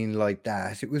 him being like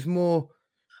that. It was more.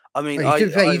 I mean, you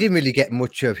didn't really get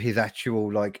much of his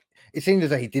actual, like, it seemed as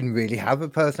though he didn't really have a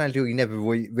personality, or he never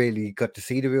really got to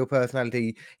see the real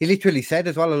personality. He literally said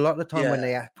as well, a lot of the time when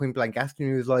they point blank asked him,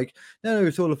 he was like, no,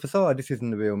 it's all a facade. This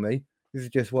isn't the real me. This is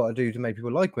just what I do to make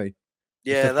people like me.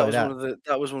 Yeah,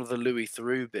 that was one of the Louis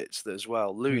Theroux bits as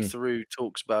well. Louis Theroux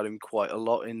talks about him quite a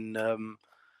lot in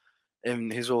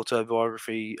his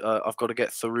autobiography. I've got to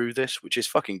get through this, which is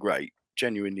fucking great.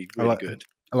 Genuinely really good.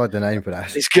 I like the name for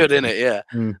that. It's good, isn't it? Yeah.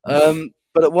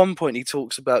 But at one point he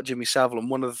talks about Jimmy Savile, and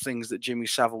one of the things that Jimmy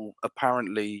Savile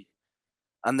apparently,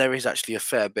 and there is actually a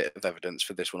fair bit of evidence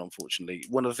for this one, unfortunately,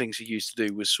 one of the things he used to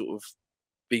do was sort of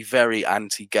be very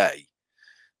anti-gay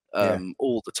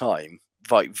all the time,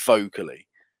 like vocally.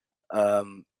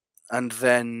 And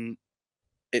then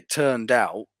it turned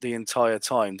out the entire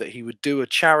time that he would do a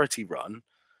charity run,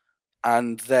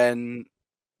 and then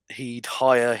he'd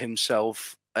hire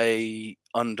himself a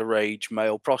underage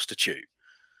male prostitute.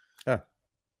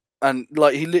 And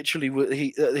like he literally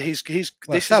this is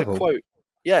a quote.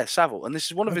 Yeah, Savile, and this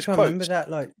is one of his quotes. I remember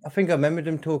that. Like, I think I remember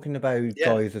them talking about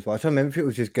guys as well. I don't remember if it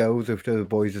was just girls or if there were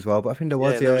boys as well, but I think there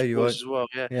was. You're right. As well.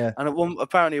 Yeah. And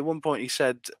apparently at one point he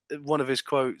said, one of his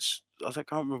quotes, I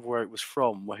can't remember where it was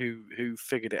from, who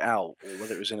figured it out, or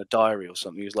whether it was in a diary or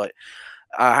something. He was like,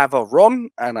 "I have a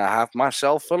run and I have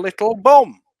myself a little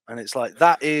bomb." And it's like,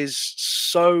 that is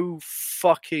so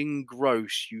fucking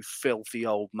gross, you filthy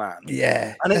old man.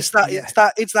 Yeah. And it's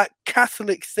that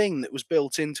Catholic thing that was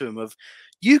built into him of,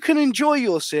 you can enjoy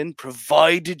your sin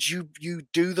provided you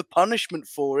do the punishment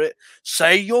for it.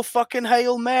 Say your fucking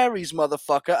Hail Marys,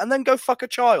 motherfucker, and then go fuck a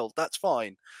child. That's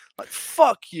fine. Like,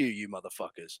 fuck you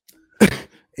motherfuckers.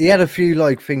 He had a few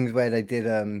like things where they did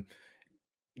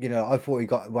I thought he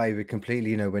got away with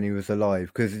completely, when he was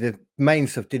alive, because the main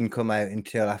stuff didn't come out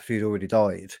until after he'd already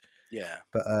died. Yeah.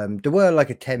 But there were like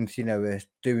attempts,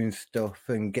 doing stuff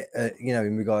and get,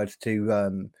 in regards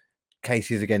to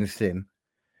cases against him.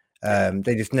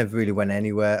 They just never really went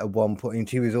anywhere at one point.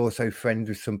 He was also friends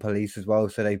with some police as well,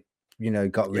 so they,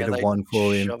 got rid of one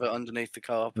for him. Shove it underneath the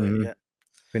carpet. Mm-hmm. Yeah.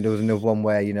 I think there was another one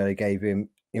where they gave him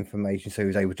information, so he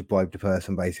was able to bribe the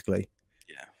person, basically.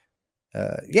 Yeah.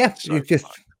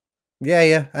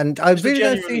 And I really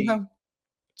don't see how.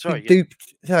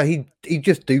 He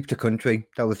just duped the country.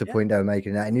 That was the point they were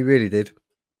making, that, and he really did.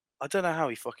 I don't know how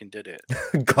he fucking did it.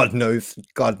 God knows.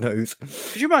 Could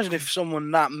you imagine if someone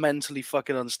that mentally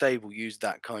fucking unstable used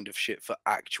that kind of shit for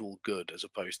actual good, as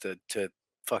opposed to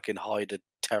fucking hide a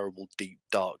terrible, deep,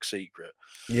 dark secret.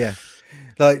 Yeah,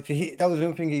 like that was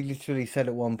one thing he literally said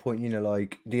at one point. You know,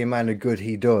 like the amount of good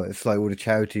he does, like all the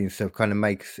charity and stuff, kind of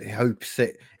hopes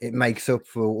it makes up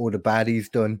for all the bad he's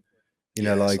done. You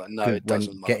know, Yeah, it's like no, it when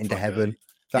doesn't, getting to motherfucker. heaven.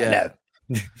 It's like, Yeah.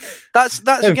 no. That's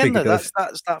Don't again think it though. does.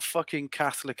 That's that fucking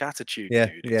Catholic attitude, Yeah,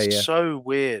 dude. yeah, It's yeah. so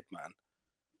weird, man.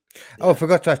 Oh, I Yeah.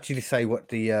 forgot to actually say what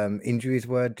the injuries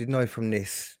were, didn't I, from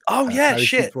this Oh yeah, parachute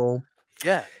shit. fall?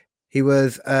 Yeah. He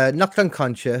was knocked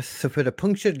unconscious, suffered a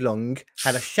punctured lung,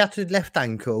 had a shattered left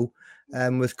ankle,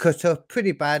 was cut up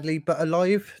pretty badly, but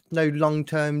alive. No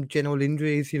long-term general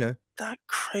injuries, you know. That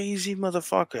crazy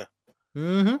motherfucker.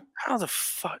 Mm-hmm. How the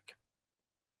fuck?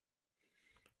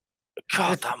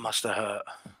 God, This- that must have hurt.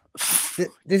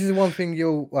 This is one thing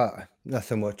you'll... Well, not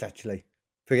so much, actually.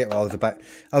 Forget what I was about...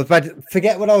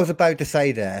 Forget what I was about to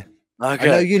say there. Okay. I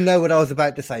know you know what I was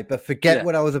about to say, but forget Yeah.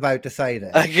 what I was about to say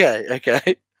there.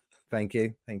 Okay. Thank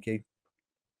you. You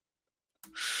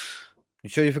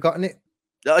sure you've forgotten it?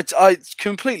 It's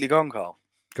completely gone, Carl.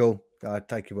 Cool. I'll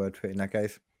take your word for it in that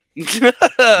case. Yeah,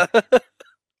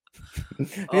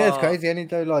 Yeah, it's crazy, ain't it,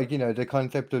 though? Like, you know, the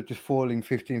concept of just falling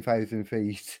 15,000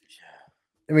 feet.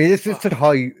 I mean, it's just so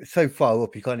high, so far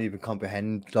up, you can't even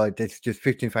comprehend. Like, it's just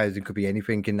 15,000 could be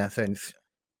anything in that sense.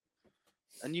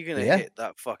 And you're gonna Yeah. hit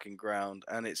that fucking ground,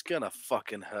 and it's gonna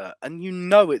fucking hurt, and you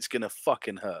know it's gonna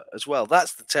fucking hurt as well.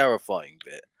 That's the terrifying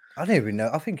bit. I don't even know.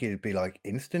 I think it'd be like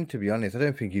instant, to be honest. I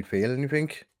don't think you'd feel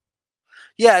anything.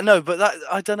 Yeah, no, but that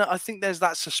I don't know. I think there's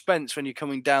that suspense when you're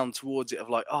coming down towards it of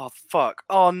like, oh fuck,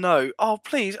 oh no, oh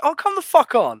please, oh come the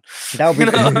fuck on. That'll be.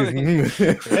 You know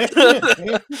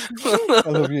what I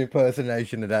love your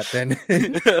impersonation of that. Then,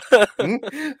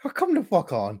 oh, come the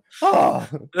fuck on. Oh,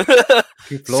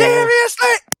 good lord.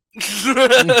 Seriously?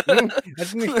 I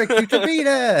didn't expect you to be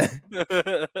there.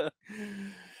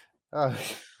 Oh,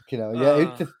 you know, yeah.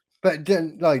 It's just, but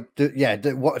then, like,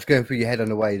 what's going through your head on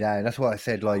the way down? That's why I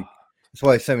said, like, that's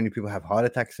why so many people have heart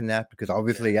attacks in that, because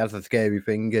obviously that's a scary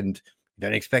thing, and you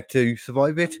don't expect to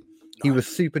survive it. He No. was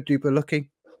super duper lucky.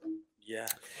 Yeah.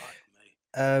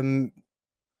 Fuck me.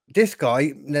 This guy,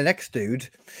 the next dude,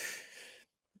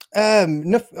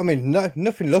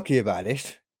 nothing lucky about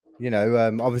it. You know,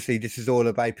 obviously this is all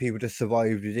about people to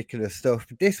survive ridiculous stuff.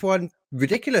 But this one,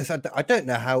 ridiculous. I don't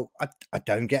know how. I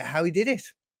don't get how he did it.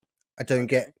 I don't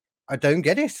get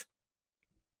it.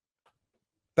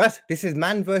 But this is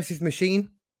man versus machine.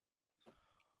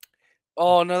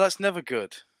 Oh no, that's never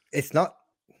good. It's not.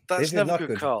 This That's is never not good,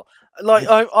 good. Carl. Like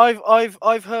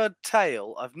I've heard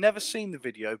tale. I've never seen the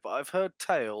video, but I've heard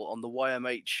tale on the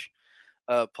YMH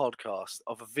podcast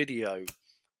of a video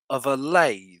of a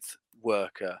lathe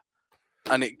worker,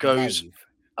 and it goes Live.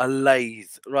 a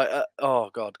lathe, right? Oh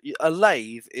god, a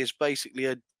lathe is basically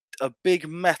a big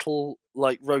metal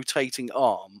like rotating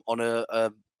arm on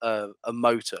a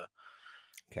motor,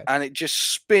 Okay. and it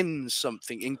just spins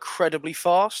something incredibly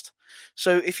fast.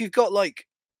 So if you've got like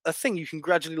a thing, you can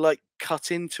gradually like cut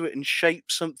into it and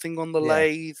shape something on the Yeah.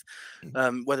 lathe,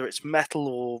 whether it's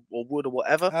metal or wood or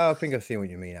whatever. Oh, I think I've seen what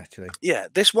you mean, actually. Yeah,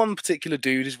 this one particular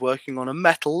dude is working on a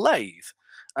metal lathe,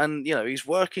 and you know he's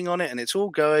working on it, and it's all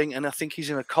going. And I think he's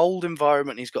in a cold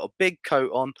environment. He's got a big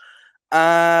coat on,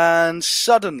 and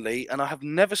suddenly, and I have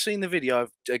never seen the video.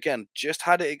 I've again just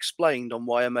had it explained on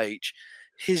YMH.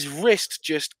 His wrist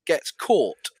just gets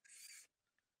caught.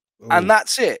 And Ooh.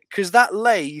 that's it, because that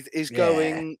lathe is Yeah.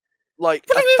 going like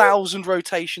 1,000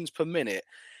 rotations per minute.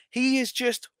 He is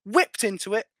just whipped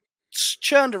into it,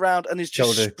 churned around, and is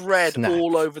just Shoulder spread all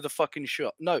snapped. over the fucking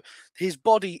shop. No, his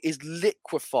body is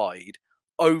liquefied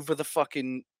over the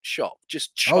fucking shop.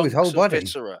 Just Oh, his chunks whole of body.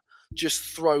 viscera just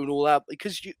thrown all out,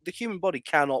 because the human body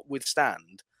cannot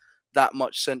withstand that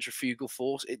much centrifugal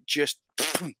force. It just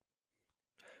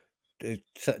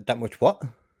That much what?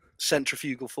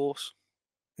 centrifugal force.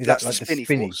 Is That's that like the the spinny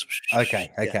spinning? force. Okay,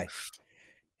 Yeah. okay.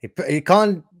 He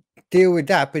can't deal with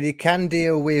that, but he can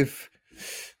deal with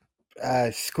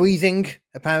squeezing,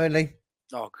 apparently.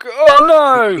 Oh,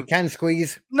 no! He can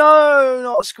squeeze. No,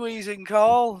 not squeezing,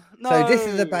 Carl. No. So this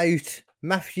is about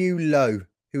Matthew Lowe,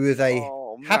 who is a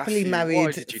Oh, happily Matthew, why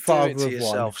married did you father do it to of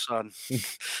yourself, son?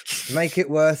 To make it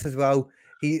worse as well.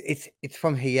 It's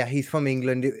from here. He's from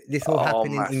England. This all Oh,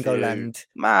 happened Matthew. in England.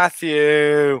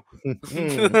 Matthew.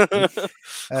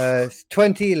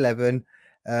 2011.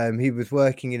 He was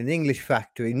working in an English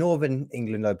factory, Northern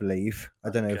England, I believe. I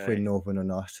don't know if we're Okay. Northern or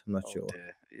not. I'm not Oh, sure.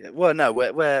 dear. Yeah. Well, no,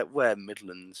 we're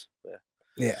Midlands.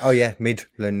 Yeah. Oh, yeah.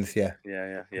 Midlands. Yeah.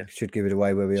 Yeah. Should give it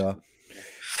away where we are.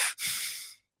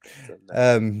 Don't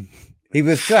know. He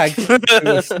was dragged through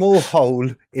a small hole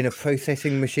in a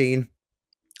processing machine.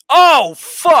 Oh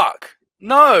fuck!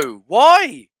 No,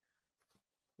 why?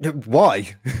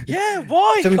 Why? Yeah,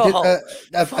 why, Something Carl?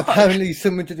 apparently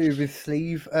something to do with his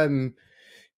sleeve.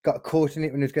 Got caught in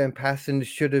it when he was going past, and there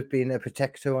should have been a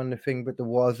protector on the thing, but there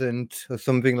wasn't, or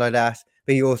something like that.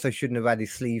 But he also shouldn't have had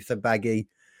his sleeves so baggy.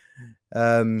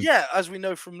 Yeah, as we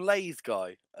know from Lathe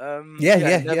Guy.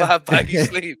 Yeah, never had baggy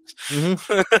sleeves. To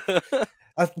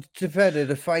be fair,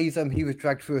 the phrase he was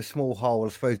dragged through a small hole, I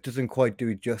suppose, doesn't quite do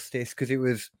it justice, because it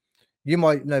was, you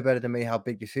might know better than me how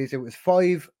big this is. It was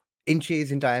 5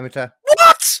 inches in diameter.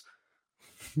 What?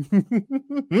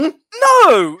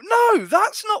 No,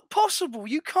 that's not possible.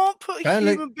 You can't put a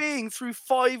human being through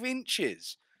 5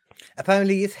 inches.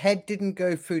 Apparently, his head didn't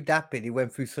go through that bit. He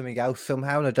went through something else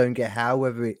somehow, and I don't get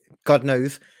how. God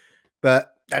knows.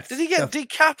 But did he get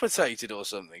decapitated or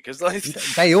something? Because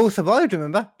they all survived.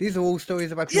 Remember, these are all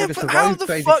stories about people that survived. How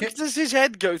the fuck does his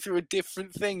head go through a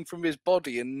different thing from his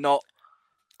body and not?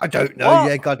 I don't know. What?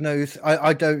 Yeah, God knows.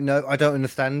 I don't know. I don't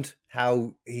understand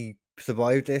how he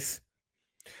survived this.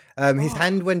 His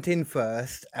hand went in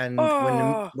first, and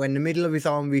when the middle of his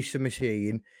arm reached the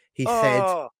machine, he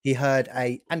said he heard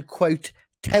and quote,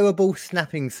 terrible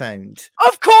snapping sound.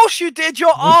 Of course you did.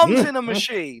 Your arm's in a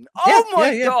machine. Oh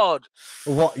my God.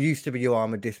 What used to be your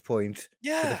arm at this point.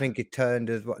 Yeah. I think it turned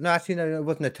as well. No, actually, no, it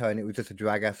wasn't a turn. It was just a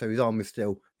dragger. So his arm was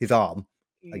still his arm,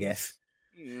 I guess.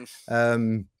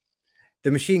 The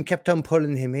machine kept on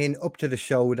pulling him in up to the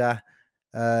shoulder.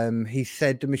 He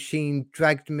said the machine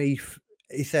dragged me.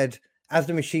 He said as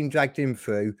the machine dragged him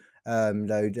through,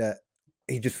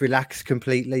 he just relaxed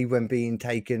completely when being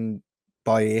taken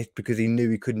by it, because he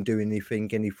knew he couldn't do anything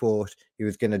and he thought he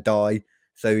was going to die.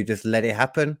 So he just let it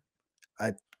happen.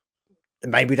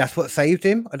 Maybe that's what saved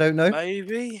him. I don't know.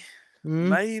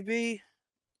 Maybe.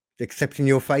 Accepting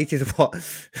your fate is what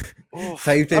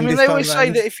saved him. I mean, they always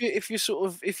say that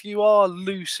if you are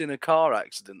loose in a car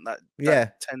accident,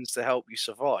 that tends to help you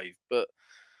survive. But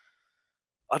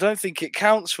I don't think it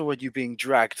counts for when you're being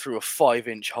dragged through a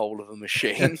 5-inch hole of a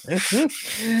machine.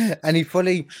 And he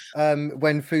fully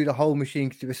went through the whole machine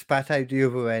because it was spat out the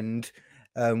other end,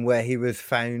 where he was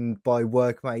found by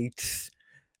workmates.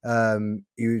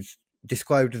 He was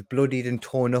described as bloodied and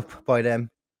torn up by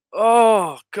them.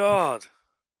 Oh, God.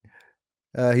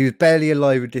 He was barely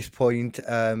alive at this point,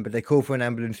 but they called for an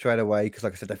ambulance straight away because,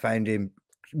 like I said, they found him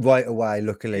right away,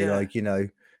 luckily.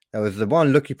 That was the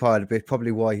one lucky part of it,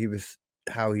 probably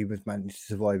how he was managed to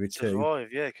survive it too.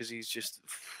 Because he's just...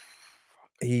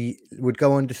 He would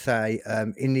go on to say,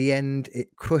 in the end,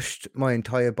 it crushed my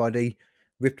entire body,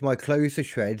 ripped my clothes to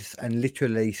shreds, and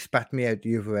literally spat me out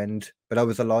the other end, but I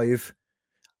was alive.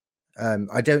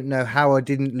 I don't know how I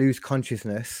didn't lose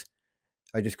consciousness.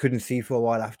 I just couldn't see for a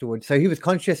while afterwards. So he was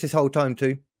conscious this whole time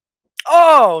too.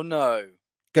 Oh, no.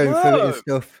 Going through it and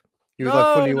stuff. He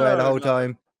was fully aware the whole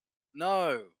time.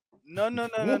 No.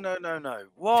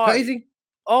 Why? It's crazy.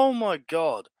 Oh, my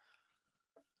God.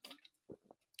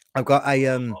 I've got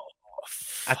a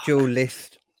actual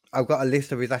list. I've got a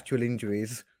list of his actual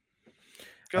injuries.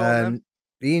 Go on,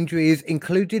 the injuries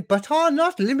included, but are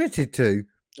not limited to.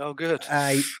 Oh, good.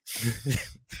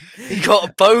 He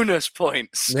got bonus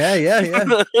points. Yeah.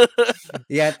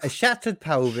 He had a shattered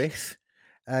pelvis,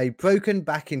 a broken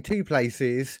back in 2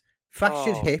 places,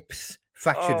 fractured hips,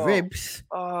 fractured ribs.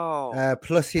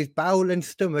 Plus his bowel and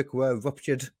stomach were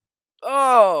ruptured.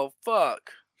 Oh, fuck.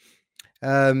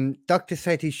 Doctor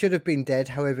said he should have been dead.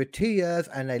 However, 2 years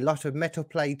and a lot of metal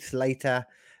plates later,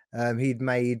 he'd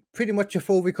made pretty much a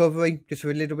full recovery, just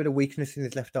with a little bit of weakness in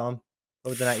his left arm.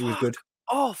 Other than that, he was good.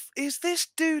 Is this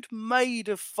dude made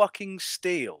of fucking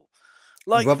steel?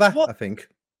 Like rubber, I think.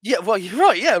 Yeah, well, you're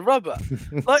right. Yeah, rubber.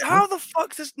 Like, how the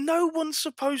fuck does no one's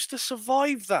supposed to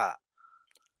survive that?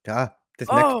 My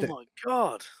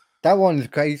God, that one's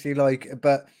crazy.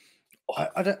 But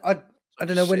I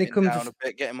don't know when it comes down a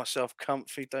bit, getting myself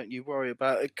comfy. Don't you worry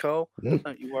about it, Cole.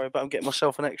 Don't you worry about. I'm getting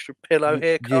myself an extra pillow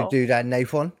here, Cole. You do that,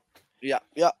 Nathan. Yeah.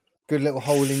 Good little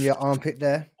hole in your armpit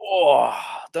there. Oh,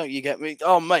 don't you get me?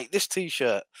 Oh, mate, this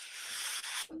t-shirt.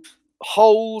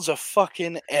 Holes are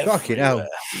fucking everywhere.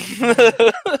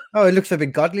 Oh, it looks a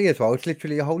bit godly as well. It's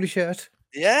literally a holy shirt.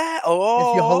 Yeah. It's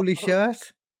your holy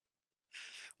shirt.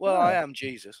 Well, I am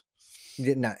Jesus.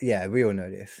 Yeah, we all know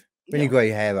this. When you grow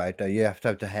your hair out, though, you have to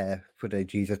have the hair for the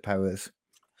Jesus powers.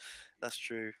 That's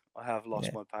true. I have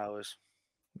lost my powers.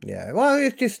 Yeah, well,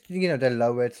 it's just, they're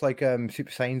lower. It's like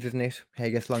Super Saiyans, isn't it?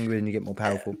 Hair gets longer and you get more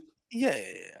powerful. Yeah.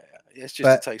 It's just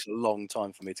it takes a long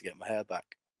time for me to get my hair back.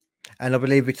 And I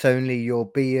believe it's only your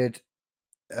beard,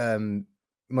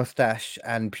 mustache,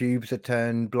 and pubes that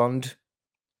turn blonde.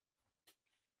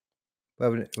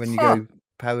 Well, when you go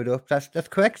powered up, that's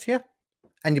correct, yeah.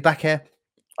 And your back hair.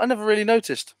 I never really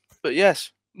noticed, but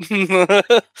yes. You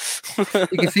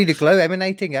can see the glow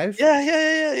emanating out. Yeah.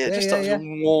 Yeah, Just yeah, starts yeah.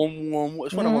 warm.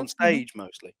 It's when I'm on Mhm, mhm. stage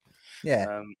mostly.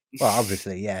 Yeah. Well,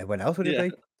 obviously, yeah. When else would it Yeah.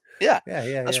 be? Yeah.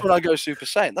 Yeah. That's when I go Super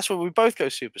Saiyan. That's when we both go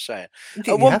Super Saiyan.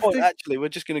 You At one have point, to. actually, we're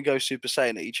just going to go Super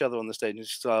Saiyan at each other on the stage and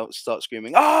start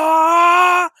screaming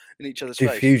 "Ah!" in each other's face.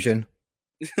 Diffusion.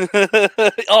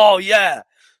 Oh yeah.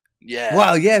 Yeah.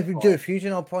 Well, yeah. If we do Oh. a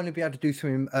fusion, I'll probably be able to do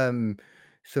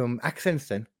some accents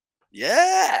then.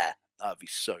 Yeah. That'd be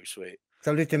so sweet.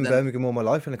 So I lived in And then- Birmingham all my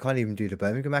life, and I can't even do the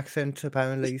Birmingham accent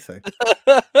apparently. So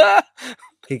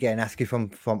keep getting asked from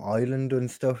Ireland and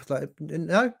stuff. Like,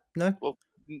 no. Well,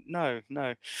 no.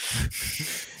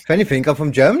 If anything, I'm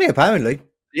from Germany apparently.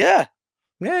 Yeah.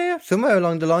 Yeah. Somewhere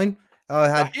along the line, I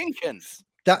had Hinkins.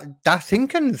 Das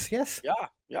Hinkens. Yes. Yeah.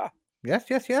 Yeah.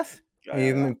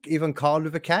 Even Carl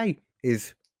with a K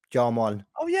is Jarmon.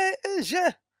 Oh yeah, it is.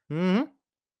 Yeah. Mm-hmm.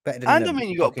 Better than And I them mean,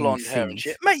 you got fucking blonde hair and Swedes.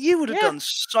 shit, mate. You would have Yeah. done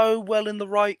so well in the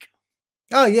Reich.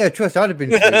 Oh yeah, trust. I'd have been.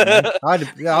 Sweet, man.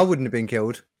 I wouldn't have been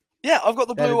killed. Yeah, I've got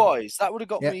the That'd- blue eyes. That would have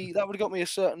got Yeah. me. That would have got me a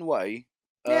certain way.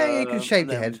 Yeah, you could shave and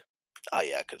the then- head. Oh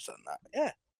yeah, I could have done that.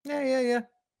 Yeah, Yeah.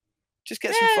 just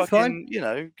get Yeah, some it's fucking,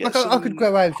 fine. Get I could some-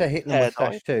 grow out a Hitler hair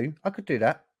mustache too. I could do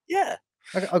that. Yeah,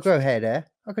 I'll grow hair there.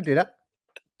 I could do that.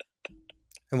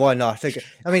 And why not?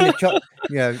 I mean, I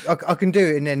can do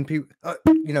it, and then people, I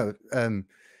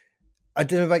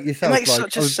don't know about it yourself. makes like,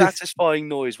 such I a was just- satisfying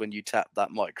noise when you tap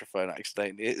that microphone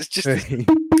accidentally. It's just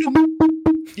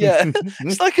yeah,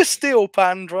 it's like a steel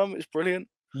pan drum. It's brilliant.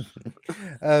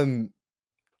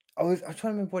 I was trying to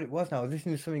remember what it was now. I was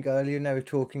listening to something earlier and they were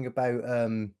talking about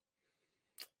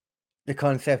the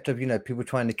concept of people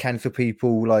trying to cancel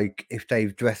people like if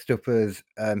they've dressed up as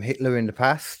Hitler in the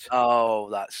past. Oh,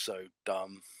 that's so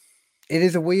dumb. It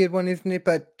is a weird one, isn't it?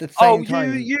 But at the same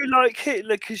time, you like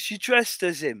Hitler because you dressed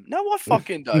as him? No, I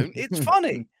fucking don't. It's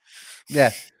funny.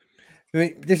 Yeah. I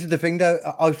mean, this is the thing, though.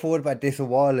 I thought about this a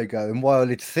while ago, and while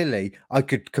it's silly, I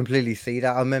could completely see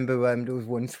that. I remember there was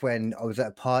once when I was at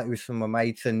a party with some of my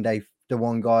mates, and the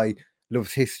one guy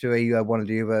loves history, one of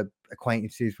the other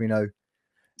acquaintances we know,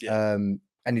 and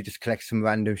he just collects some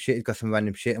random shit. He's got some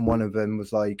random shit, and one of them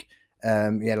was like,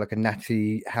 he had like a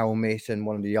Nazi helmet and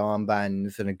one of the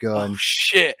armbands and a gun. Oh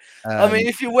shit! I mean,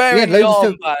 if you're wearing the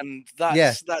armband,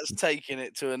 that's taking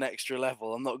it to an extra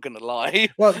level. I'm not gonna lie.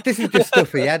 Well, this is just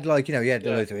stuff he had. Like he had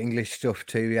loads of English stuff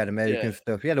too. He had American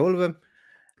stuff. He had all of them.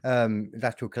 His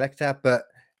actual collector, but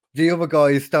the other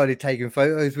guys started taking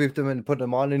photos with them and put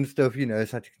them on and stuff. So I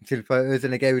had to consider photos,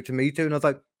 and they gave it to me too. And I was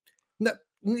like, no,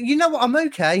 you know what? I'm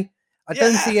okay. I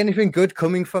don't see anything good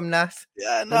coming from that.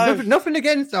 Yeah, no. Nothing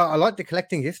against. I like the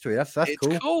collecting history. That's it's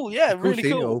cool. Cool, yeah, it's really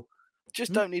cool.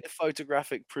 Just don't need a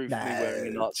photographic proof of me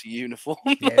wearing a Nazi uniform.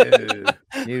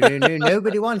 No,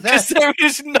 nobody wants that. Because there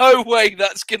is no way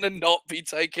that's gonna not be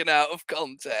taken out of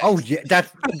context. Oh yeah,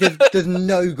 there's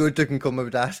no good that can come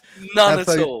of that. None at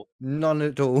all. None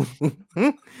at all.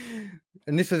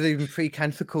 And this was even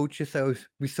pre-cancel culture, so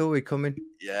we saw it coming.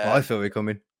 Yeah, well, I saw it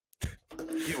coming.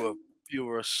 You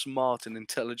were a smart and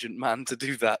intelligent man to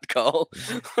do that, Carl.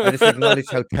 I just acknowledge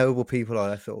how terrible people are.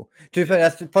 That's all. To be fair,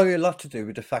 that's probably a lot to do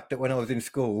with the fact that when I was in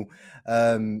school,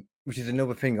 which is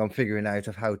another thing I'm figuring out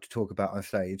of how to talk about on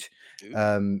stage.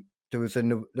 There was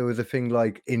a thing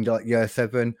like in like year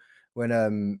 7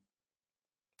 when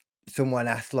someone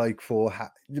asked like for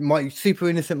my super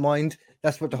innocent mind.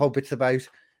 That's what the whole bit's about.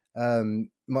 In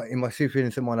my super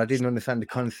innocent mind, I didn't understand the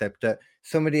concept that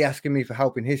somebody asking me for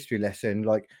help in history lesson,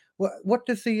 like what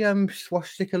does the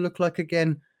swastika look like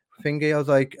again? Thingy. I was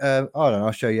like, hold on,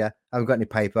 I'll show you. I haven't got any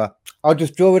paper. I'll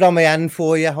just draw it on my hand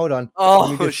for you. Hold on.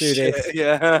 Oh shit!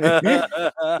 Yeah.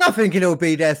 Not thinking it'll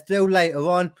be there still later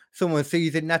on. Someone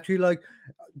sees it naturally. Like,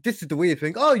 this is the weird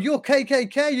thing. Oh, you're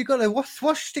KKK. You got a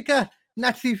swastika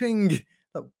Nazi thing.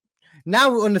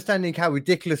 Now understanding how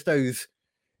ridiculous those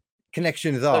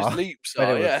connections are. Those leaps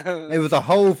are. Yeah. It was a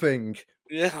whole thing.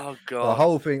 Yeah. Oh god. The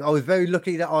whole thing. I was very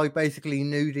lucky that I basically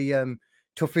knew the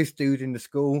toughest dude in the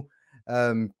school.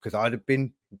 Because I'd have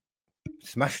been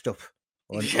smashed up.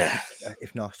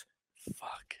 If not.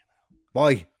 Fuck.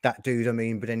 Why that dude? I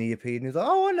mean, but then he appeared and he's like,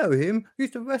 "Oh, I know him. He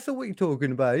used to wrestle. What are you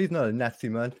talking about? He's not a Nazi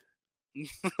man."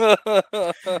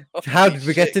 How did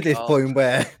we get to this point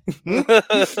where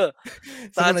that's a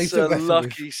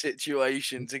lucky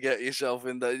situation to get yourself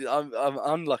in? I'm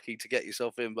unlucky to get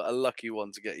yourself in, but a lucky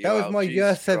one to get you that out. was my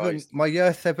year 7, my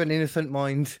year 7 innocent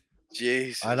mind.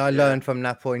 Jesus, and I learned from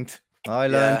that point. I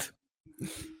learned.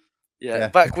 Yeah,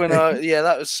 back when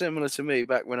that was similar to me.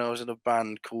 Back when I was in a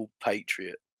band called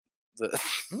Patriot, that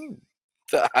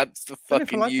had the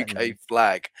fucking UK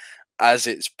flag as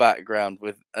its background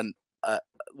with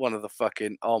one of the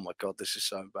fucking. Oh my god, this is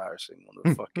so embarrassing. One of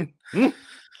the fucking.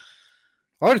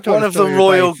 I just told One a of the story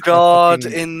royal about a guard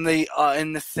fucking- in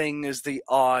the thing as the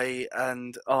eye,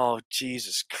 and oh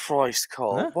Jesus Christ,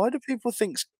 Carl! Huh? Why do people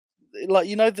think like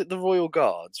that the royal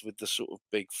guards with the sort of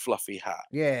big fluffy hat?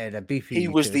 Yeah, the beefy. He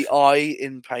was the eaters. eye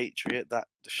in Patriot. That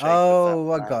the shape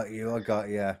Oh, of I that. got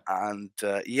you. And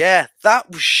yeah, that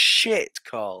was shit,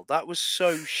 Carl. That was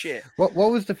so shit. What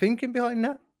was the thinking behind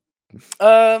that?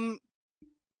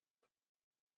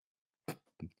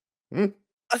 Hmm?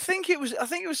 I think it was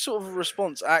sort of a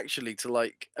response actually to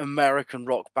like American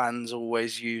rock bands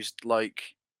always used like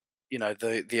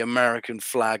the American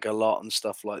flag a lot and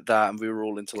stuff like that, and we were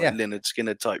all into like Yeah. Lynyrd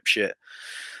Skynyrd type shit.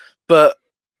 But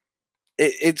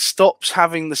it stops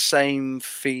having the same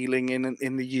feeling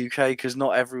in the UK because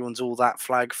not everyone's all that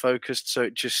flag focused. So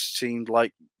it just seemed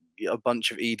like a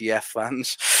bunch of EDF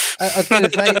fans. I was going to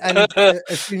say, and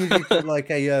as soon as you put like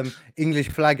a English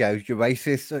flag out, you're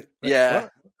racist. Like, Yeah.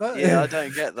 what? Yeah, I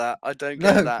don't get that. I don't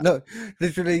get that. No,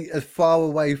 literally as far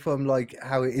away from like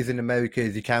how it is in America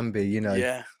as you can be.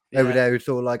 Yeah. Over there it's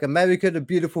all like America, the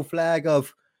beautiful flag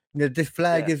of this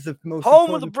flag Yeah. is the most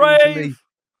Home of the important thing to me. brave.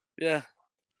 Yeah.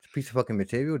 It's a piece of fucking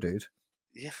material, dude.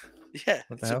 Yeah. Yeah.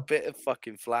 What the It's hell? a bit of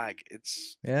fucking flag.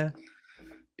 It's Yeah.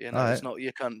 it's Alright. not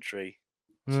your country.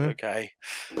 It's Mhm. okay.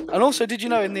 And also, did you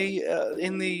know in the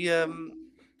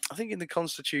I think in the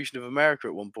Constitution of America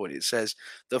at one point it says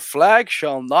the flag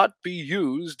shall not be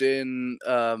used in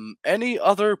any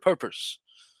other purpose.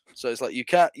 So it's like you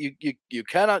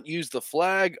cannot use the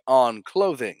flag on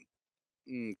clothing.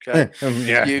 Okay.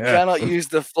 Yeah. You cannot use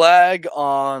the flag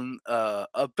on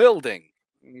a building.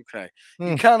 Okay. You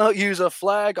Hmm. cannot use a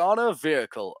flag on a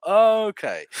vehicle.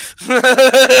 Okay.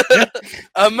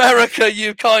 America,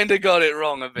 you kind of got it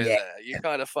wrong a bit Yeah. there. You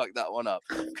kind of fucked that one up.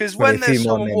 Because Well, when they there's seem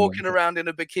more someone men walking than- around in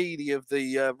a bikini of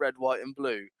the red, white, and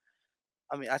blue,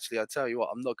 I mean, actually, I tell you what,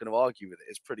 I'm not going to argue with it.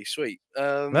 It's pretty sweet.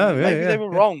 yeah, Maybe yeah, they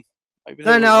were yeah. wrong. Maybe they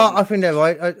No, were no, wrong. I think they're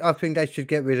right. I think they should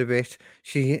get rid of it.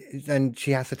 She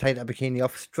has to take that bikini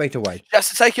off straight away. She has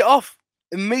to take it off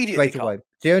immediately. Straight Carl. away.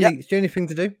 It's the only thing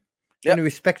to do. The Yep. only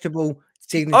respectable, the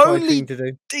dignified only thing to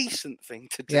do. Decent thing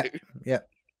to do. Yeah. Yeah.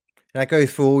 That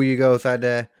goes for all you girls out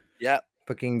there. Yeah.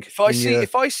 Fucking. If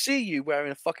I see you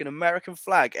wearing a fucking American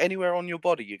flag anywhere on your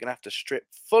body, you're gonna have to strip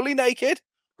fully naked,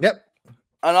 Yep.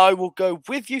 and I will go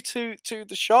with you to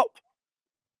the shop,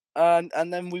 and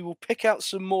then we will pick out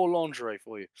some more lingerie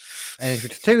for you. And if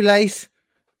it's too late,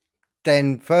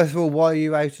 then first of all, why are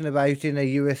you out and about in a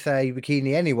USA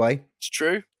bikini anyway? It's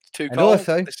true. It's too And cold.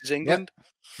 also- This is England.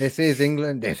 This is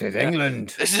England. This is Yeah.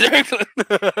 England. This is England.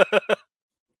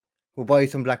 We'll buy you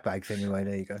some black bags anyway.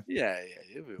 There you go. yeah.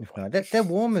 You'll be If fine. not, they're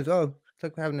warm as well. It's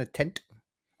like we're having a tent.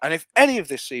 And if any of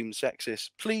this seems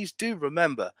sexist, please do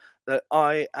remember that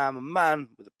I am a man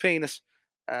with a penis,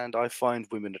 and I find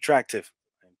women attractive.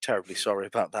 I'm terribly sorry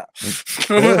about that.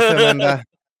 But also remember,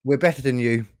 we're better than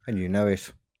you, and you know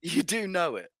it. You do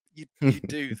know it. You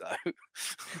do though.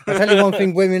 I'll tell you one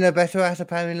thing women are better at,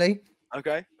 apparently.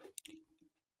 Okay.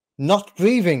 Not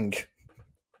breathing.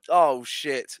 Oh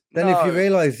shit. Then if you No.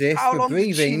 realise this, How for long did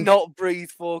she breathing, not breathe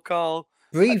for, Carl?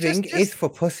 breathing just- is for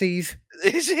pussies.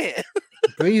 Is it?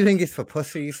 Breathing is for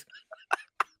pussies.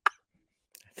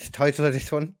 It's the title of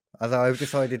this one, as I've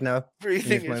decided now.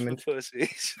 Breathing is moment. for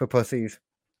pussies. For pussies.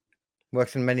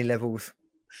 Works on many levels.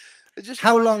 It just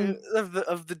How reminds me long-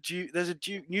 of the Duke? There's a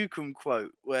Duke Nukem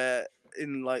quote where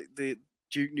in like the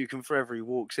Duke Nukem Forever he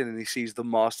walks in and he sees the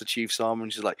Master Chief's armor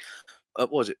and she's like,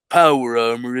 "What was it? Power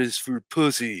armor is for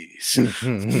pussies."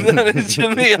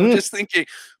 To me, I'm just thinking,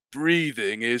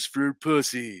 breathing is for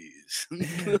pussies.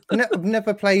 I've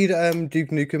never played Duke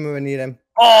Nukem or any of them.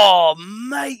 Oh,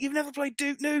 mate, you've never played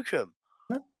Duke Nukem?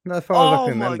 No, not as far as I Oh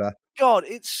can my remember. God,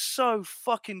 it's so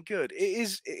fucking good.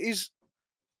 It is.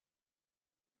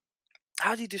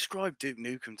 How do you describe Duke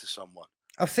Nukem to someone?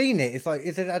 I've seen it. It's like,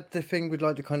 is it that the thing with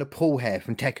like the kind of pull hair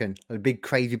from Tekken? The big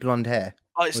crazy blonde hair?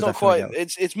 Oh, it's Was not that something quite.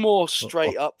 else? It's more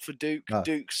straight up for Duke. Oh.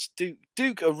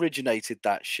 Duke originated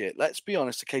that shit. Let's be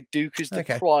honest, okay? Duke is the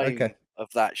Okay, prime okay. of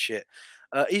that shit.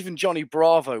 Even Johnny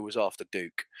Bravo was after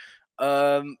Duke.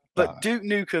 But Ah. Duke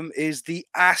Nukem is the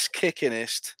ass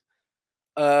kickingest,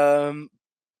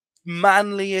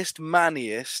 manliest,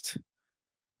 Manliest,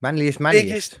 biggest,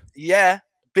 manliest.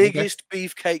 biggest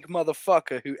beefcake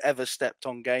motherfucker who ever stepped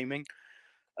on gaming.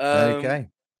 Okay.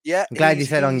 Yeah. I'm glad you he's-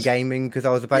 said on he's- gaming because I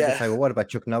was about yeah. to say, well, what about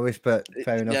Chuck Norris? But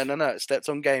fair enough. Yeah, no, stepped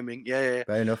on gaming. Yeah.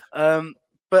 Fair enough.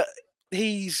 But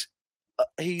he's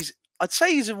I'd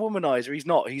say he's a womanizer. He's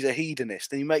not. He's a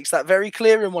hedonist, and he makes that very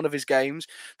clear in one of his games.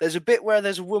 There's a bit where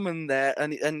there's a woman there,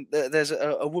 and there's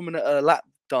a woman at a lap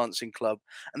dancing club,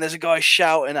 and there's a guy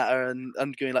shouting at her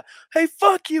and going like, "Hey,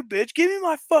 fuck you, bitch! Give me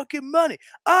my fucking money!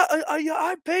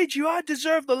 I paid you. I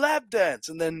deserve the lap dance."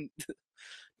 And then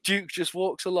Duke just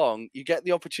walks along. You get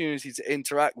the opportunity to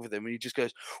interact with him, and he just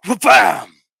goes,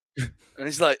 "Bam!" And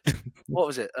he's like, "What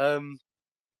was it?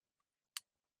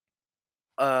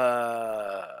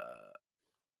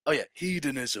 Oh yeah,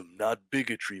 hedonism, not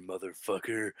bigotry,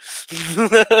 motherfucker."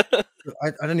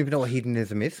 I don't even know what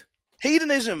hedonism is.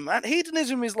 Hedonism, man.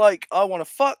 Hedonism is like, I want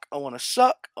to fuck, I want to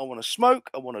suck, I want to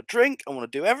smoke, I want to drink, I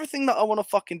want to do everything that I want to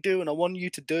fucking do, and I want you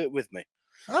to do it with me.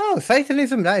 Oh,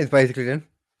 Satanism, that is basically then.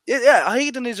 Yeah,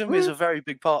 hedonism is a very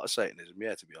big part of Satanism,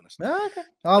 yeah, to be honest. Oh, okay.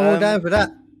 I'm all down for that.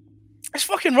 It's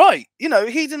fucking right. You know,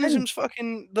 hedonism's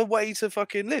fucking the way to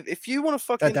fucking live. If you want to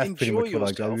fucking That's pretty enjoy much what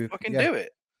I go yourself, with, fucking yeah. do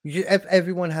it.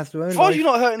 Everyone has their own As far as life. you're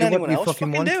not hurting Do what anyone you else, fucking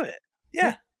fucking want. do it.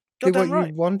 Yeah, Do what goddamn right.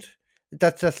 you want.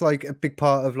 That's like a big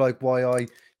part of like why I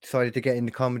decided to get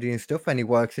into comedy and stuff, and it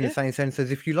works in the same sense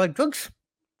as if you like drugs.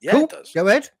 Yeah, Cool. it does. Go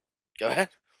ahead. Go ahead.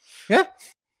 Yeah.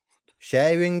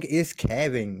 Sharing is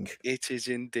caring. It is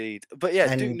indeed. But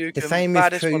yeah, And Duke the Nukem, same is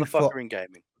baddest true motherfucker for- in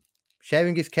gaming.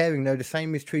 Sharing is caring. No, the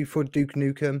same is true for Duke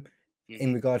Nukem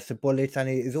in regards to bullets, and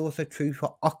it is also true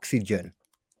for oxygen.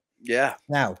 Yeah.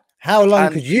 Now, how long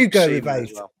And could you Duke go Seaman without?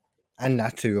 as well. And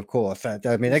that too, of course. I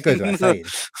mean, that goes without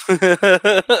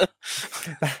saying.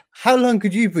 How long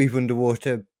could you breathe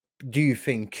underwater, do you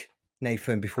think,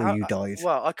 Nathan, before you died?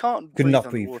 Well, I can't Could breathe not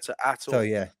breathe. underwater at all. So,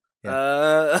 yeah.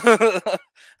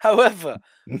 However,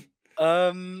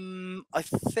 I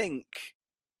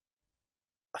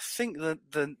think that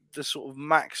the sort of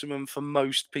maximum for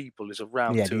most people is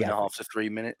around Yeah, 2.5 to 3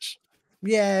 minutes.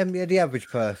 Yeah, the average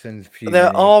person's few There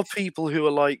minutes. are people who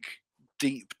are like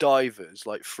deep divers,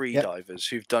 like free Yep. divers,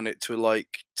 who've done it to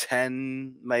like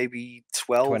 10, maybe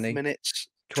 12 20. minutes.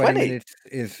 20 20? minutes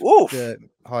is Oof. the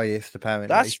highest, apparently.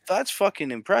 That's fucking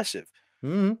impressive.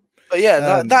 Mhm. But yeah,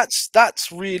 Um,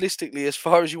 that's realistically as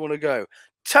far as you want to go.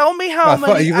 Tell me how Well, I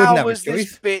thought many you wouldn't have a hours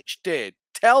this choice. bitch did.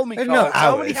 Tell me, There's Carl. no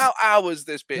Tell me hours. how hours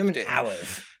this bitch How many did.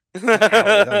 hours?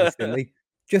 Hours, honestly.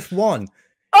 Just one.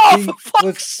 Oh, She for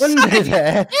was fuck's under sake!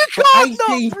 there You for can't not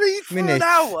 80 breathe for minutes. an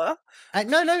hour.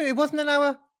 No, it wasn't an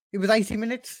hour. It was 80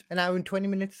 minutes, an hour and 20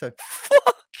 minutes. So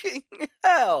Fucking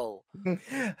hell!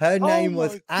 her name Oh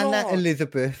was my Anna God.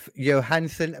 Elizabeth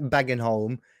Johansson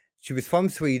Bagenholm. She was from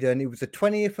Sweden. It was the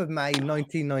 20th of May,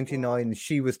 1999.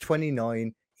 She was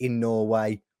 29 in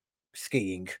Norway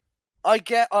skiing. I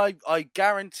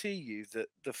guarantee you that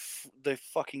the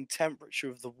fucking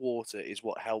temperature of the water is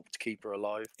what helped keep her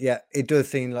alive. Yeah, it does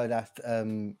seem like that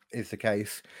is the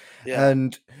case. Yeah.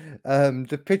 And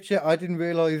the picture, I didn't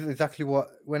realize exactly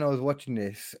when I was watching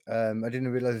this, I didn't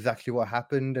realize exactly what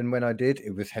happened. And when I did,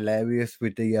 it was hilarious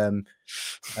with the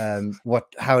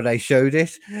how they showed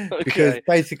it. Because Okay.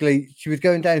 basically she was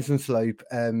going down some slope.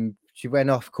 She went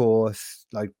off course,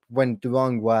 like went the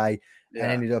wrong way, and Yeah.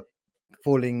 ended up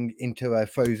falling into a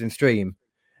frozen stream.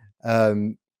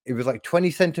 It was like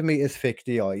 20 centimeters thick,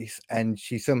 the ice, and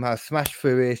she somehow smashed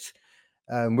through it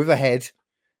with her head,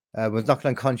 was knocked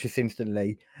unconscious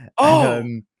instantly. Oh,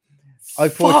 And, I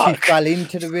thought fuck. she fell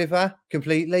into the river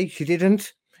completely. She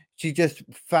didn't. She just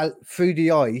fell through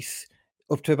the ice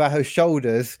up to about her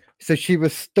shoulders. So she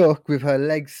was stuck with her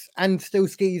legs and still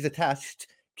skis attached,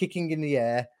 kicking in the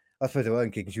air. I suppose they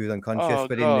weren't kicking, she was unconscious, Oh,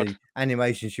 but God. in the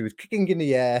animation, she was kicking in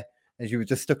the air and she was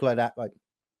just stuck like that. Like,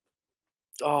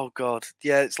 Oh god,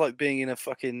 yeah, it's like being in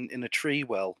a tree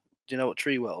well. Do you know what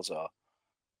tree wells are?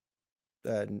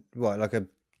 what, like a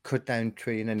cut down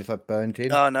tree and then it's like burnt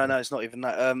in? Oh no, it's not even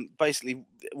that. Basically,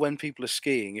 when people are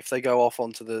skiing, if they go off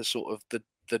onto the sort of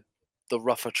the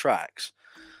rougher tracks,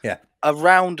 Yeah.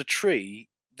 around a tree,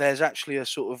 there's actually a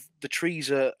sort of the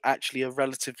trees are actually a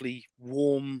relatively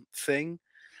warm thing,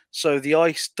 so the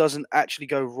ice doesn't actually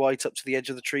go right up to the edge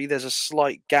of the tree. There's a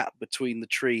slight gap between the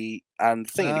tree and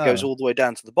the thing, and it goes Oh. all the way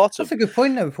down to the bottom. That's a good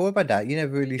point. Never thought about that. You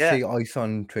never really Yeah. see ice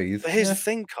on trees. But here's Yeah. the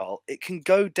thing, Carl. It can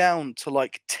go down to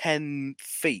like 10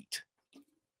 feet.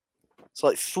 It's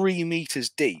like 3 meters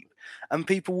deep. And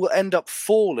people will end up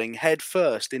falling head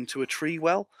first into a tree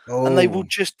well. And they will Oh.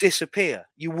 just disappear.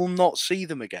 You will not see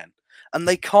them again. And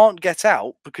they can't get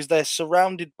out because they're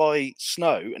surrounded by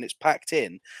snow and it's packed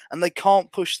in. And they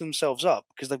can't push themselves up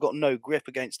because they've got no grip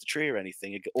against the tree or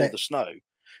anything or They- the snow.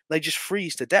 They just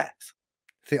freeze to death.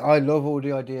 See, I love all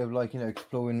the idea of like,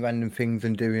 exploring random things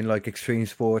and doing like extreme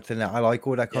sports and that. I like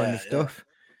all that kind of Yeah, yeah. stuff.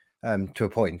 To a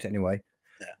point anyway.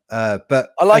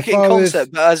 But I like as it in far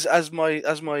concept, but as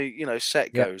my set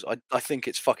Yeah. goes, I think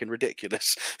it's fucking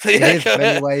ridiculous. It is go many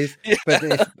ahead. ways, Yeah.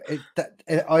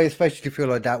 but I especially feel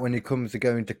like that when it comes to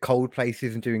going to cold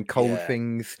places and doing cold Yeah.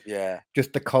 things. Yeah.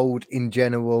 Just the cold in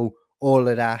general, all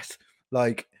of that.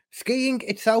 Like skiing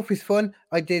itself is fun.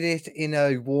 I did it in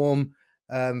a warm,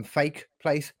 fake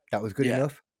place. That was good Yeah.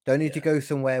 enough. Don't need to Yeah. go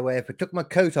somewhere where if I took my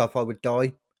coat off, I would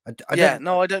die. I Yeah, don't.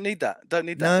 no, I don't need that. Don't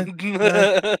need No,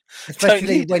 that. Don't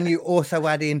Especially need when it. you also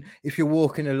add in, if you're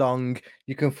walking along,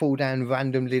 you can fall down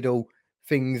random little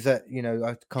things that I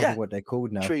can't Yeah. think what they're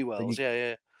called now. Tree but wells.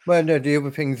 Yeah. Well, no, the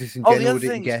other things just in Oh, the general other that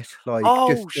you things. get, like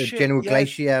just Oh a shit. general Yeah.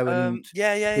 glacier and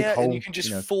Yeah. big And hole. you can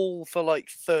just fall for like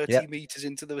 30 meters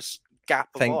into the gap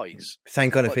of ice. Same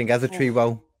kind of Like, thing as a tree oh,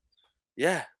 well.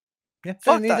 Yeah. Yeah, Fuck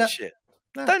don't need that that. shit.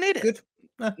 No, Don't need it. good.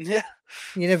 No, Yeah.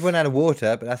 you never run out of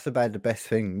water, but that's about the best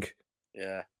thing.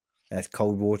 Yeah. That's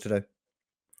cold water though.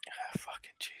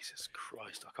 Fucking Jesus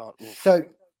Christ! I can't. Oof. So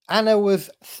Anna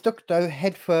was stuck though,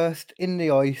 head first in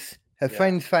the ice. Her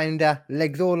friends found her,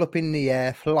 legs all up in the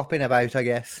air, flopping about, I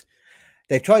guess.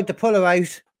 They tried to pull her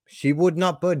out. She would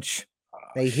not budge. Oh,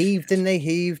 They heaved and they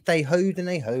heaved, they hoed and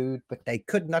they hoed, but they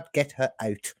could not get her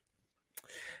out.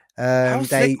 How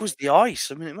thick was the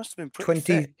ice? I mean, it must have been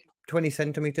pretty 20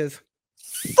 centimeters.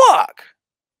 Fuck!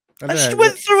 I And don't she know,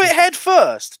 went through it head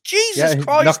first. Jesus Yeah,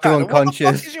 Christ! knocked her Anna, what the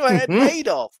unconscious. fuck is your head made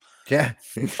of? Yeah.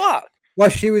 Fuck! Well,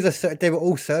 she was they were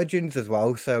all surgeons as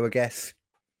well, so I guess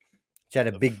she had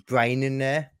a big brain in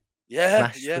there. Yeah,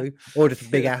 Smashed through. Or just a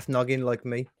big Yeah. ass noggin like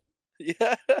me.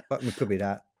 yeah. But it could be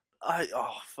that.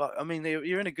 Fuck. I mean,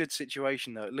 you're in a good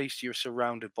situation though. At least you're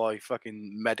surrounded by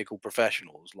fucking medical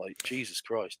professionals. Like Jesus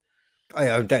Christ.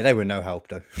 They were no help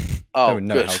though. Oh, They were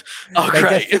no good. help. Oh, They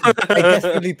great. they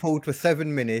desperately pulled for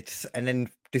 7 minutes and then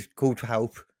just called for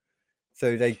help.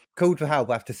 So they called for help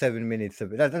after 7 minutes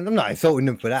of it. I'm not insulting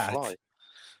them for that. Fly.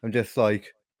 I'm just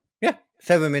like, yeah,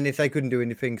 7 minutes. They couldn't do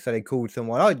anything, so they called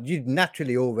someone. Oh, you'd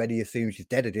naturally already assume she's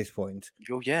dead at this point.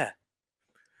 Oh yeah.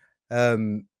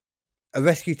 A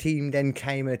rescue team then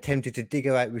came and attempted to dig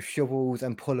her out with shovels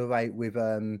and pull her out with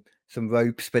some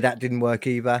ropes, but that didn't work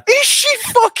either. Is she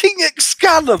fucking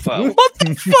Excalibur? What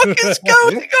the fuck is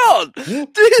going on?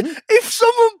 If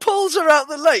someone pulls her out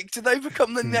the lake, do they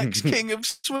become the next king of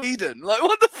Sweden? Like,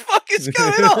 what the fuck is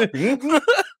going on?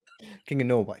 King of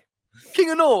Norway.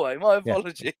 King of Norway, my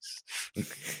apologies.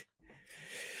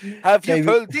 Have you David-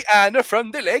 pulled the Anna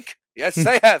from the lake? Yes,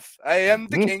 I have. I am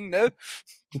the king now.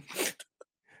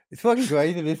 It's fucking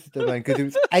crazy, this stuff, man, because it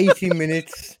was 18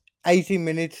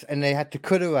 minutes, and they had to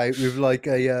cut her out with like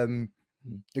a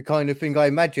the kind of thing I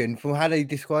imagine from how they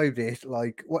described it,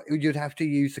 like what you'd have to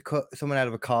use to cut someone out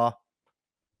of a car.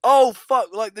 Oh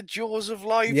fuck! Like the Jaws of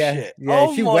Life shit. Yeah,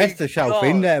 Oh she my wedged herself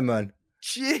in God. there, man.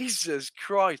 Jesus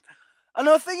Christ! And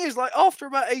the thing is, like, after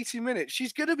about 80 minutes,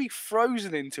 she's gonna be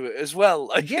frozen into it as well.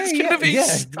 Like, Yeah, it's gonna be yeah,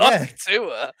 stuck yeah. to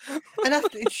her. And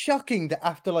it's shocking that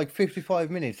after like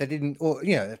 55 minutes, they didn't, or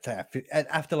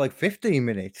after like 15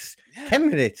 minutes, Yeah. 10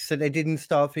 minutes, so they didn't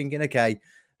start thinking, okay,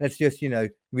 let's just,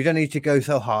 we don't need to go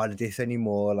so hard at this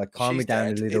anymore. Like, calm me She's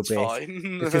down dead. a little It's bit.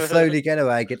 fine. Let's just slowly get her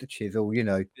out, get the chisel, But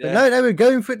Yeah. no, they were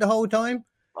going for it the whole time.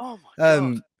 Oh my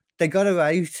God. They got her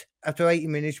out after 80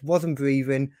 minutes, wasn't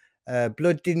breathing.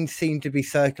 Blood didn't seem to be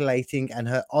circulating, and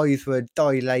her eyes were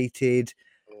dilated.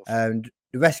 Oof. And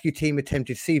the rescue team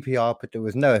attempted CPR, but there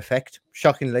was no effect,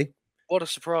 shockingly. What a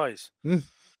surprise.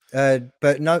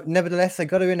 But no, nevertheless, they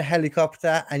got her in a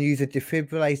helicopter and used a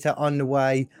defibrillator on the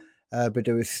way. But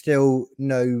there was still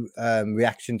no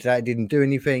reaction to that. It didn't do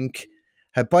anything.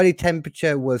 Her body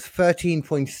temperature was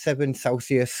 13.7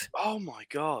 Celsius. Oh my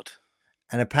God.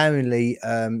 And apparently,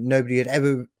 nobody had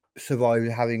ever survived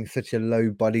having such a low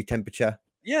body temperature.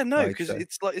 Yeah, no, Right, because so-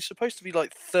 it's supposed to be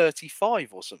like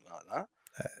 35 or something like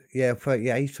that. Yeah,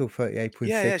 38 or 38.6.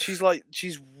 Yeah,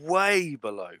 she's way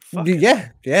below. Fuck. Yeah.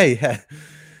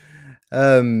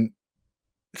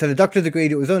 So the doctors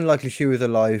agreed it was unlikely she was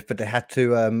alive, but they had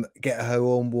to get her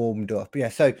all warmed up. Yeah,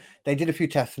 so they did a few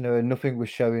tests on her, and nothing was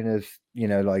showing us,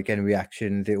 like any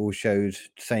reactions. It all showed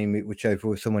the same. It would show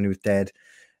for someone who was dead.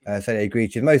 So they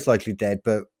agreed she's most likely dead.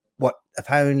 But what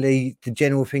apparently the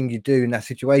general thing you do in that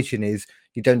situation is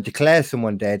you don't declare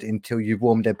someone dead until you've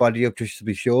warmed their body up just to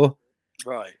be sure.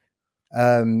 Right.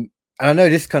 And I know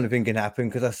this kind of thing can happen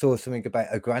because I saw something about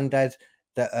a granddad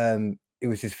that it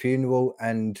was his funeral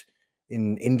and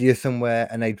in India somewhere,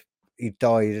 and he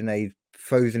died and they'd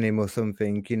frozen him or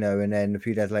something, and then a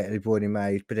few days later they brought him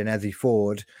out. But then as he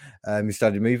thawed, he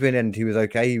started moving and he was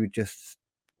okay. He would just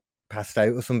passed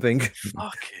out or something.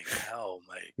 Fucking hell,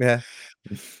 mate. Yeah.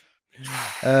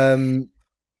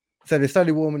 So they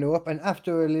started warming her up, and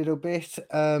after a little bit,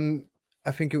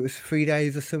 I think it was 3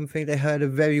 days or something, they heard a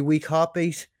very weak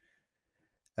heartbeat.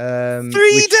 3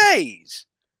 which- days.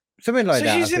 something like So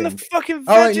that. she's I in the think. fucking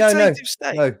Oh, wait, vegetative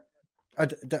state. No,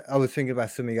 I was thinking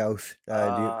about something else.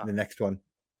 Ah. The next one,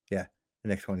 yeah, the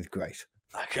next one is great.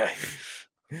 Okay.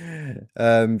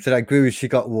 So that grew as she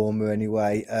got warmer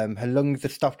anyway. Her lungs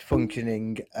had stopped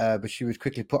functioning, but she was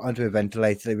quickly put onto a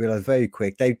ventilator. They realized very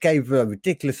quick. They gave her a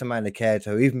ridiculous amount of care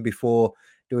to her, even before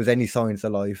there was any signs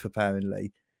of life,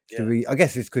 apparently. Yeah. I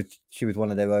guess it's because she was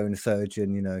one of their own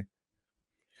surgeon, you know.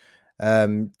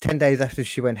 10 days after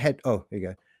she went head... Oh, here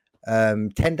you go.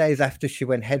 10 days after she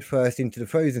went headfirst into the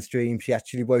frozen stream, she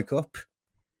actually woke up.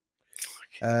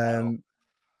 hell.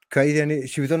 Crazy, and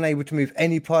she was unable to move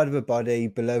any part of her body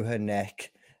below her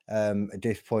neck at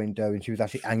this point, though, and she was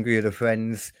actually angry at her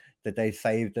friends that they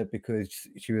saved her because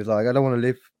she was like, I don't want to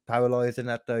live paralyzed and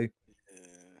that, though.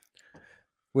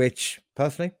 Which,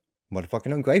 personally,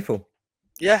 motherfucking ungrateful.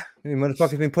 Yeah. The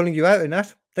motherfucker's been pulling you out in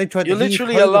that. They tried You're to heave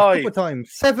literally ho a alive. couple of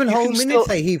times. 7 You whole can minutes still-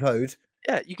 they heave hoed.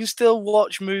 Yeah, you can still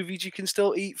watch movies, you can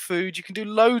still eat food, you can do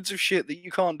loads of shit that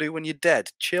you can't do when you're dead.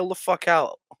 Chill the fuck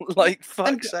out. Like,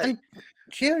 fuck's sake. And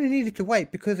she only needed to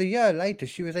wait because a year later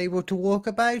she was able to walk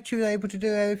about. She was able to do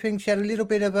everything. She had a little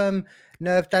bit of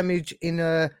nerve damage in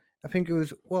her. I think it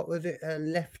was, what was it?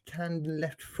 Left hand and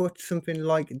left foot, something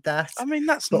like that. I mean,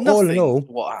 that's But nothing all in all-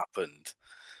 what happened.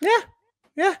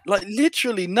 Yeah. Like,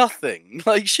 literally nothing.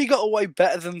 Like, she got away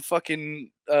better than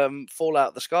fucking Fall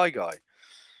Out the Sky guy.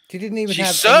 She didn't even She have.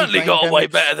 any certainly brain got away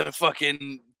damage. better than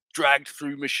fucking Dragged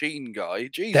Through Machine guy.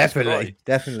 Jesus Christ.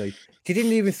 Definitely. She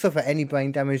didn't even suffer any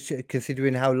brain damage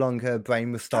considering how long her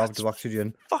brain was starved That's of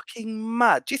oxygen. Fucking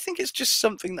mad. Do you think it's just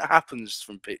something that happens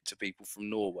to people from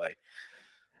Norway?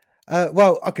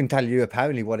 Well, I can tell you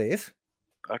apparently what it is.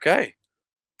 Okay.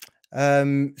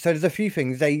 So there's a few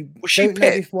things. They Was she don't know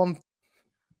pissed? this one.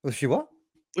 Was she what?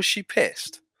 Was she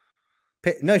pissed?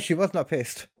 No, she was not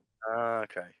pissed.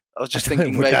 Okay. I was just don't know,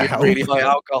 thinking would maybe that a really help? high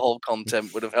alcohol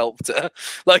content would have helped her.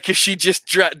 Like if she just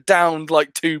downed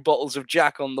like 2 bottles of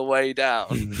Jack on the way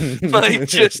down. Like,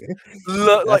 just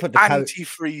Look, like what the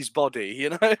antifreeze body, you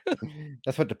know?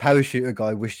 That's what the parachuter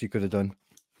guy wished he could have done.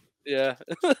 Yeah.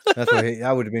 That's what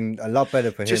that would have been a lot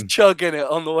better for Just him. chugging it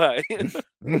on the way.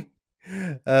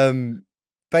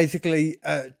 Basically,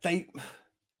 they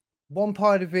one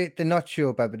part of it they're not sure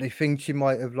about, but they think she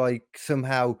might have like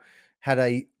somehow had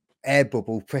a air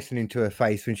bubble pressing into her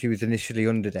face when she was initially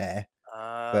under there.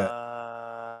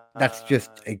 That's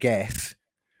just a guess.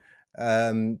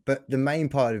 But the main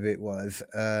part of it was,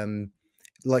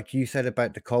 like you said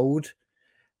about the cold.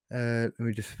 Let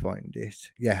me just find it.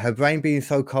 Yeah, her brain being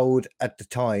so cold at the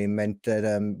time meant that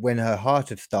when her heart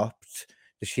had stopped,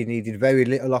 that she needed very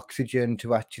little oxygen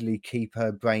to actually keep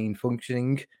her brain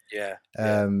functioning. yeah.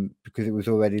 Because it was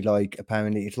already like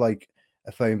apparently it's like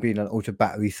a phone being on auto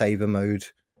battery saver mode,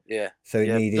 Yeah. so it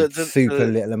Yeah, needed super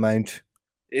little amount.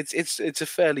 It's a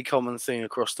fairly common thing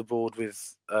across the board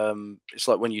with it's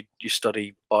like when you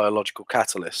study biological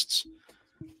catalysts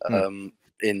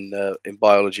in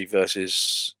biology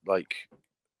versus like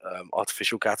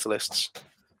artificial catalysts.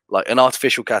 Like an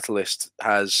artificial catalyst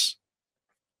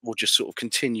will just sort of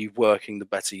continue working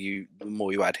the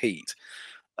more you add heat.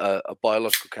 A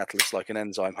biological catalyst like an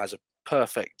enzyme has a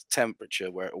perfect temperature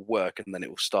where it will work and then it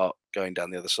will start going down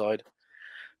the other side.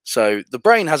 So the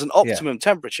brain has an optimum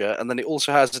temperature, and then it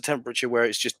also has a temperature where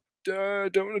it's just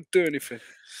don't want to do anything.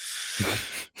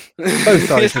 Both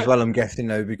sides as well, I'm guessing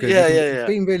though, because Yeah.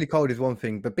 being really cold is one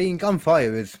thing, but being on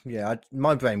fire is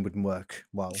my brain wouldn't work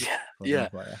well. Yeah.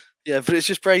 Yeah, but it's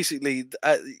just basically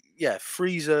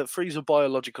freeze a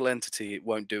biological entity. It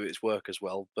won't do its work as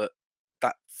well, but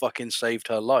that fucking saved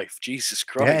her life. Jesus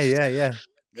Christ.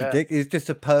 Yeah. It's just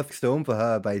a perfect storm for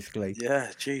her, basically.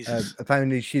 Yeah, Jesus.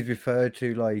 Apparently, she's referred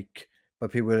to like by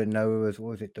people that know her as,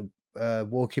 what was it, the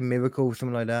walking miracle, or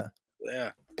something like that.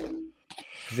 Yeah.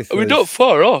 We're not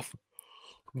far off.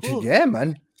 Yeah,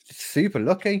 man, super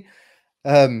lucky.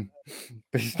 But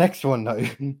this next one though,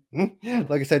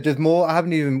 like I said, there's more. I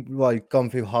haven't even like gone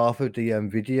through half of the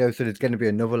video, so there's going to be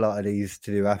another lot of these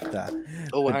to do after.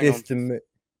 Oh, But hang on.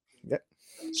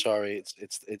 Sorry,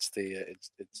 it's the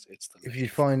if you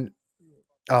find,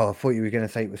 I thought you were going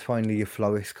to say it was finally your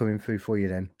florist coming through for you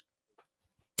then.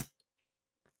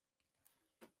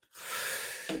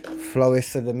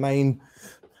 Florists are the main,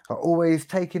 are always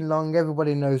taking long.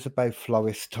 Everybody knows about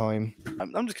florist time.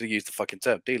 I'm just going to use the fucking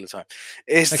term dealer time.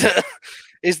 Is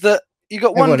that you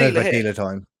got one Everyone knows dealer about here? dealer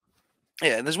time.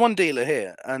 Yeah, there's one dealer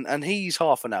here, and he's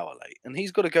half an hour late, and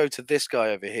he's got to go to this guy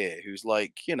over here who's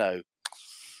like,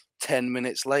 10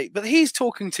 minutes late, but he's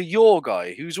talking to your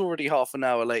guy who's already half an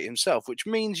hour late himself, which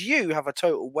means you have a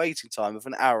total waiting time of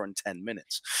 1 hour and 10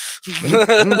 minutes.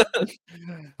 I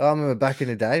remember back in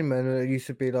the day, man, it used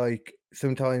to be like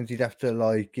sometimes you'd have to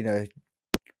like,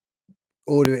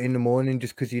 order it in the morning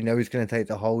just because it's going to take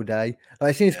the whole day.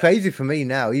 Like, it seems crazy for me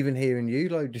now, even hearing you,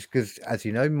 like, just because, as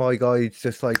you know, my guy's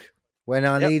just like, when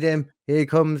I need him, here he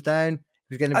comes down.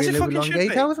 He's going to be a little bit longer. He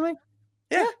tells me.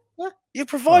 Yeah. You're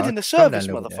providing the service,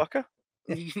 motherfucker.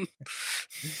 We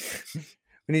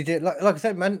need to, like I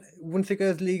said, man, once it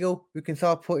goes legal, we can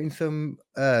start putting some,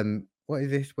 what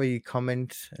is this, where you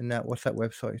comment and that, what's that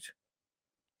website?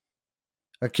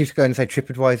 I keep going to say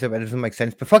TripAdvisor, but it doesn't make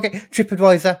sense. But fuck it,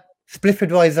 TripAdvisor,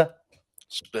 SpliffAdvisor.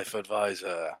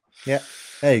 SpliffAdvisor. Yeah,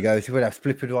 there you go. So we'll have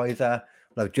SpliffAdvisor,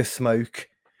 we'll have Just Smoke.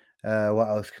 What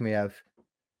else can we have?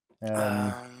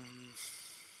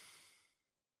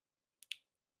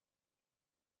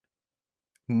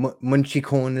 Munchie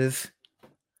Corners.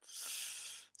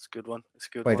 It's a good one. It's a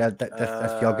good Wait, one.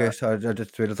 that's yogurt. I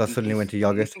just realized I suddenly went to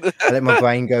yogurt. I let my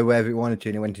brain go wherever it wanted to,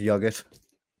 and it went to yogurt.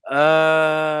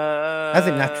 As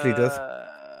it naturally does.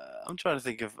 I'm trying to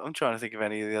think of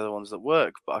any of the other ones that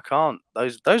work, but I can't.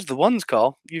 Those are the ones,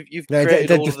 Carl. You've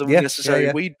created all of the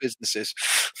necessary weed businesses.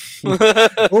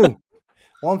 Oh,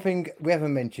 one thing we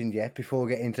haven't mentioned yet before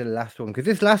we get into the last one, because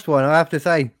this last one, I have to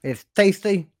say, it's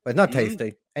tasty, but not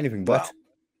tasty. Anything but. Well,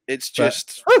 it's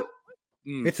just.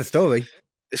 It's a story.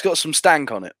 It's got some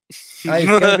stank on it. It's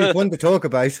going to be fun to talk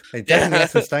about. It definitely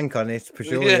has some stank on it, for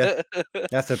sure. Yeah.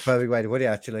 That's a perfect way to put it,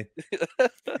 actually.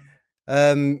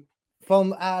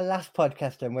 From our last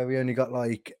podcast, then, where we only got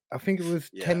like, I think it was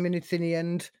 10 minutes in the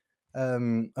end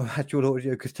of actual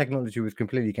audio, because technology was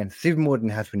completely against. It's even more than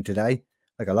it has been today.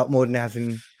 Like a lot more than it has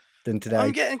been done today.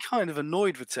 I'm getting kind of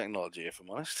annoyed with technology, if I'm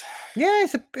honest. Yeah,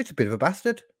 it's a bit of a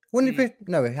bastard. Wouldn't it?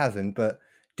 No, it hasn't. But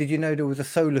did you know there was a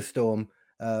solar storm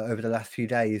over the last few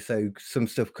days? So some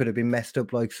stuff could have been messed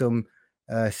up, like some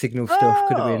signal stuff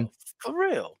could have been. For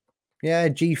real? Yeah,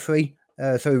 G3.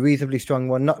 So a reasonably strong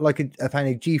one. Not like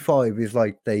apparently G5 is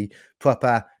like the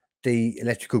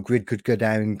electrical grid could go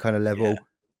down kind of level. Yeah.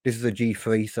 This is a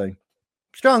G3, so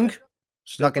strong. Yeah.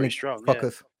 Not going to fuck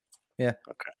us. Yeah.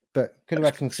 Okay. But could have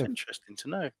had some stuff. Interesting to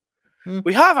know.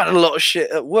 We have had a lot of shit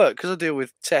at work because I deal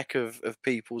with tech of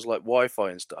people's like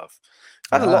Wi-Fi and stuff.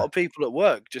 I had a lot of people at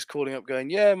work just calling up going,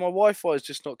 yeah, my Wi-Fi is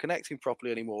just not connecting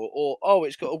properly anymore. Or, oh,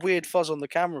 it's got a weird fuzz on the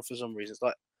camera for some reason. It's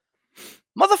like,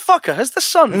 motherfucker, has the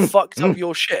sun fucked up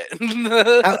your shit?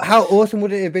 How awesome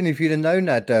would it have been if you'd have known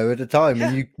that, though, at the time?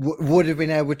 And you would have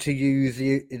been able to use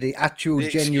the actual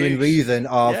genuine reason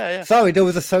of, sorry, there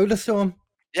was a solar storm.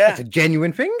 Yeah. It's a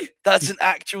genuine thing. That's an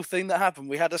actual thing that happened.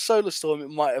 We had a solar storm. It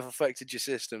might have affected your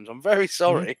systems. I'm very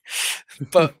sorry.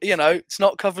 But, it's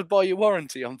not covered by your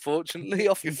warranty, unfortunately.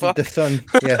 Off your fuck. The sun,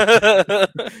 yeah.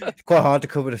 It's quite hard to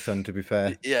cover the sun, to be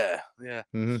fair. Yeah.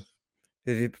 Mm-hmm.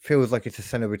 It feels like it's a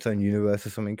center of its own universe or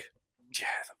something. Yeah,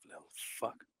 that little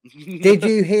fuck. Did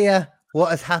you hear what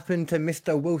has happened to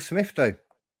Mr. Will Smith, though?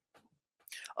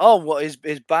 Oh, what is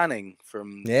banning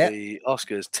from the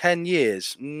Oscars? 10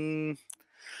 years.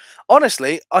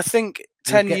 Honestly, I think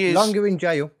 10 years longer in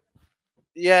jail.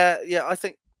 Yeah. I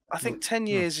think 10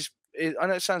 years is. I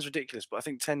know it sounds ridiculous, but I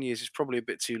think 10 years is probably a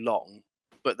bit too long.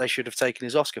 But they should have taken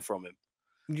his Oscar from him.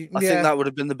 I think that would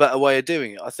have been the better way of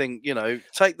doing it. I think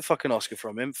take the fucking Oscar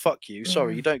from him. Fuck you.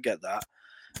 Sorry, you don't get that,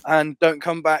 and don't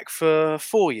come back for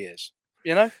 4 years.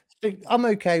 I'm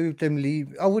okay with them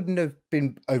leave. I wouldn't have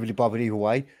been overly bothered either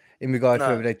way. In regard to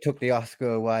whether they took the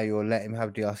Oscar away or let him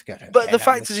have the Oscar. But the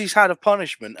fact is he's had a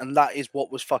punishment, and that is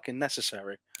what was fucking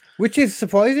necessary. Which is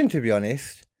surprising, to be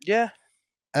honest. Yeah.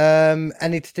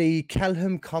 And it's the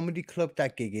Kelham Comedy Club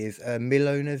that gig is. Mill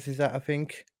Owners, is that, I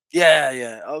think? Yeah.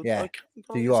 Yeah.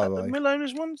 So you are right. The Mill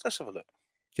Owners ones? Let's have a look.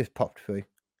 Just popped through.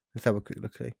 Let's have a quick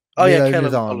look. See. Oh, yeah,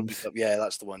 Kelham Comedy Club. Yeah,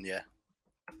 that's the one, yeah.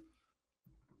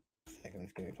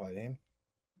 Let's get it right in.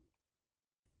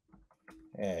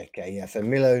 Okay, yeah, so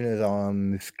Mill Owners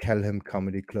Arms, Kelham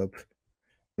Comedy Club.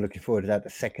 I'm looking forward to that. The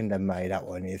 2nd of May, that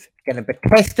one is. Getting a bit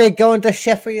tested, going to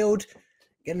Sheffield.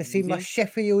 Getting to see my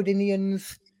Sheffield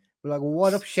Indians. We're like,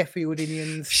 what up, Sheffield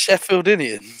Indians? Sheffield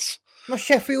Indians? My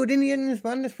Sheffield Indians,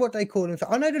 man. That's what they call them.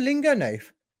 I know the lingo,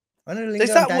 Nath. I know the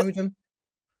lingo.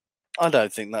 I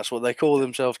don't think that's what they call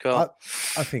themselves, Carl.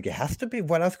 I think it has to be.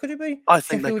 What else could it be? I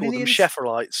think Sheffield they call them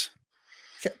Shefferites.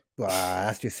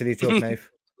 That's just silly talk, Nath.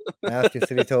 That's just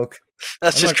silly talk.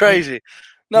 That's just crazy.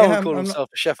 No one calls himself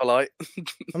a Shefferite.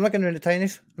 I'm not going to entertain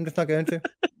it. I'm just not going to.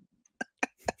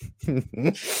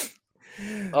 It's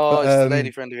the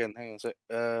lady friend again. Hang on a sec.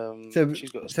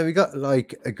 So we got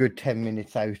like a good 10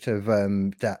 minutes out of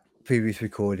that previous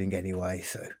recording anyway,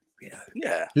 so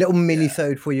Yeah. little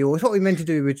mini-sode for you. It's what we meant to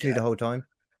do originally Yeah. the whole time.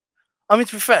 I mean,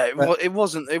 to be fair, But- it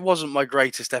wasn't my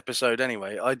greatest episode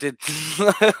anyway. I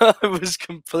was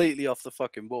completely off the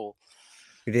fucking ball.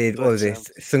 We did what But, was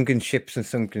this? Sunken Ships and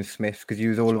Sunken Smiths, because you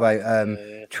was all That's about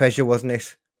right, treasure, wasn't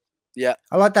it? Yeah.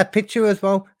 I like that picture as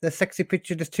well. The sexy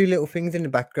picture. There's two little things in the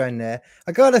background there.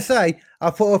 I gotta say, I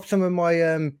put up some of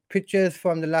my pictures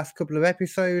from the last couple of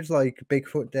episodes, like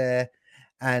Bigfoot there,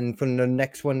 and from the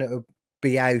next one that'll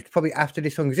be out probably after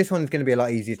this one, because this one's going to be a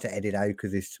lot easier to edit out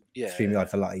because it's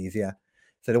StreamYard's a lot easier.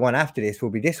 So the one after this will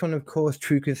be this one, of course,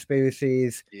 True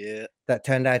Conspiracies. Yeah. That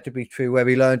turned out to be true, where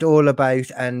we learned all about,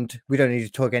 and we don't need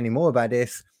to talk any more about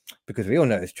this because we all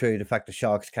know it's true. The fact that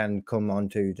sharks can come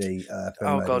onto the earth.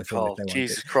 Oh God, Carl!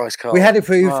 Jesus Christ, Carl! We had it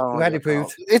proved. Oh, we had it Carl.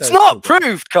 proved. It's so not all good.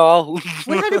 proved, Carl.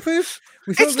 We had it proved.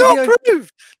 We saw It's a video. not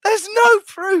proved. There's no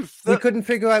proof. We That... couldn't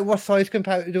figure out what size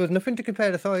compare. There was nothing to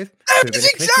compare the size. There's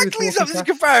exactly something to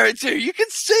compare it to. You can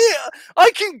see it.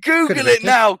 I can Google it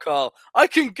now, Carl. I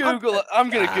can Google it. I'm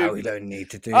going to Google. We don't need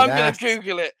to do I'm that. going to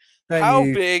Google it. Don't How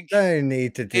you- big Don't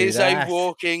need to do is that. a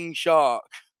walking shark?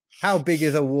 How big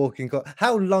is a walking?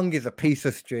 How long is a piece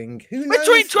of string? Who knows?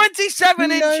 Between 27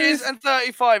 Who inches knows? and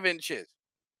 35 inches.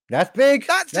 That's big.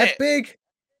 That's it. big.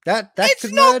 That It's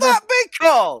could not murder. that big,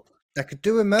 Carl. That could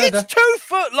do a murder. It's 2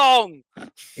 foot long.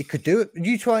 It could do it.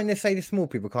 You trying to say the small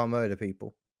people can't murder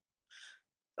people?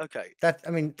 Okay. That's a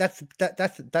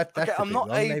Okay, I'm bit not wrong,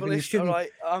 Nathan. You ableist, all shouldn't. right?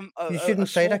 you shouldn't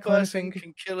say that small kind of person thing.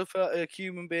 Can kill a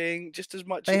human being just as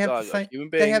much They as have the a same- human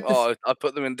they being. have the Oh, I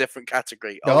put them in a different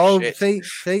category. Oh, Oh, shit.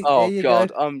 see, Oh there you God.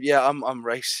 go. I'm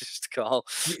racist, Carl.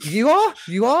 You are.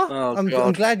 Oh, I'm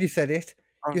God. glad you said it.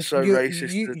 I'm You- so you-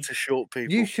 racist you- to short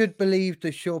people. You should believe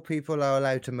that short people are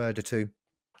allowed to murder too.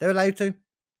 They're allowed to.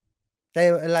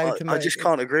 They're allowed to murder. I just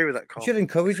can't agree with that, You Carl. should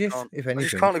encourage it, can't- if I anything.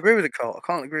 just can't agree with it, Carl. I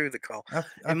can't agree with it, Carl. I In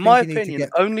think my you need to opinion, get-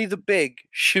 only the big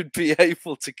should be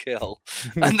able to kill,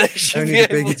 and they should Only be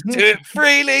the able big. to do it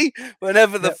freely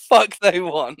whenever the Yep. fuck they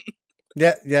want.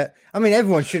 Yeah. I mean,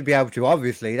 everyone should be able to.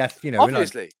 Obviously, that's we're not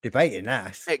Obviously, debating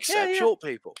that. except yeah. short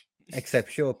people Except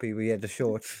short people. Yeah, the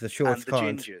shorts and can't. the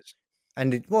gingers.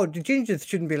 And the gingers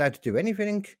shouldn't be allowed to do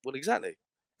anything. Well, exactly.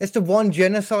 It's the one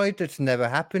genocide that's never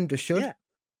happened. That should. Yeah.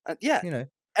 And yeah, You know.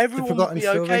 everyone would forgotten be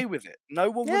story. okay with it. No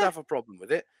one would Yeah. have a problem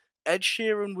with it. Ed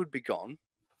Sheeran would be gone.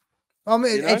 I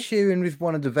mean, You know? Ed Sheeran was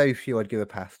one of the very few I'd give a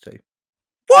pass to.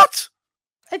 What?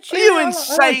 Ed Are you I like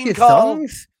insane, his Carl?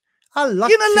 songs. I like.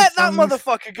 You're gonna his let that songs.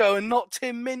 motherfucker go and not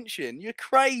Tim Minchin? You're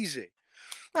crazy.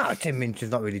 No, Tim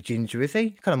Minchin's not really ginger, is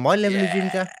he? Kind of my level of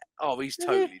ginger. Oh, he's Yeah.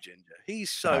 totally ginger.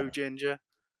 He's so Oh. ginger.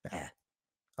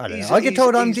 I don't He's know. a- I get he's-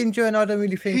 told I'm he's- ginger, and I don't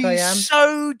really think He's I am.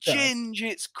 so ginger,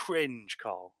 it's cringe,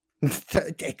 Carl.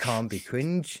 It can't be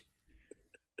cringe,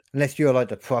 unless you're like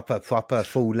the proper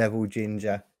full level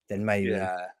ginger. Then maybe.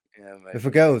 Yeah, But maybe. for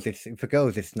girls,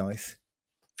 it's nice.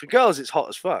 For girls, it's hot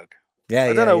as fuck. Yeah,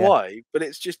 I don't know why, but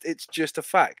it's just a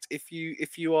fact. If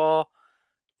you are,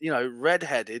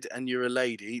 redheaded and you're a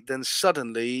lady, then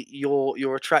suddenly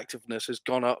your attractiveness has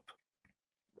gone up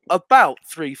about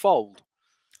threefold.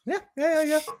 Yeah.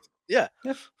 Yeah.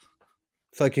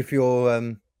 It's like if you're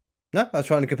no, I was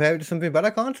trying to compare it to something, but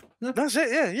I can't. No. That's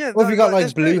it. Yeah. Or if you got like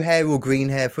that's blue great. hair or green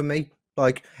hair for me,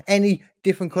 like any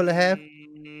different color hair.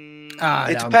 Mm, Ah,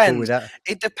 it no, I'm cool depends. with that.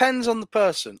 It depends on the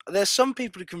person. There's some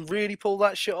people who can really pull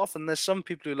that shit off, and there's some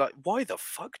people who are like, why the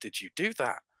fuck did you do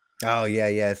that? Oh yeah.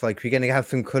 It's like if you're gonna have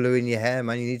some color in your hair,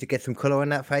 man, you need to get some color on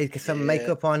that face, get some Yeah.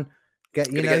 makeup on, get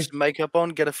Get some makeup on,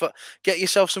 get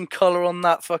yourself some color on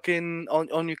that fucking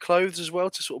on your clothes as well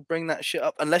to sort of bring that shit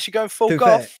up. Unless you're going full To be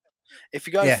fair, goth. If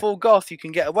you're going yeah. full goth, you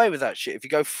can get away with that shit. If you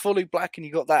go fully black and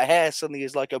you got that hair, suddenly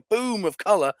is like a boom of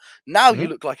color. Now you Mhm.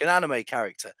 look like an anime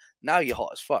character. Now you're hot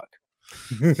as fuck.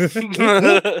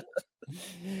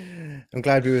 I'm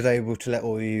glad we was able to let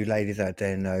all you ladies out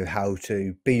there know how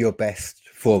to be your best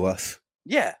for us.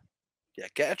 Yeah.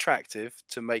 Get attractive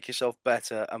to make yourself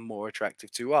better and more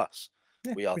attractive to us.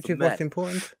 Yeah, We are which the is what's men.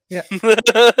 important. Yeah,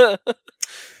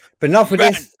 but not for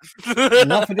Men. this.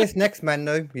 Not for this next man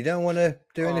though. You don't want to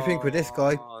do anything with this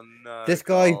guy. Oh, no, This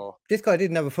guy Carl.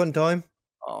 didn't have a fun time.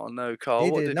 Oh no, Carl! He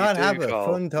What did did not he do, have a Carl?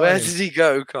 fun Where time. did he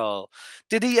go, Carl?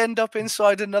 Did he end up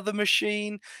inside another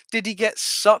machine? Did he get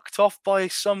sucked off by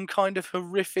some kind of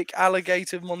horrific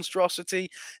alligator monstrosity?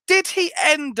 Did he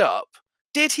end up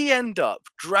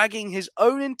dragging his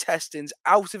own intestines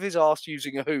out of his arse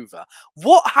using a Hoover?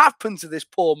 What happened to this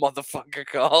poor motherfucker,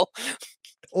 Carl?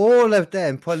 All of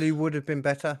them probably would have been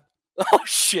better. Oh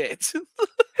shit!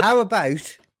 How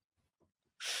about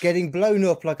getting blown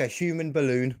up like a human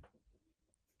balloon?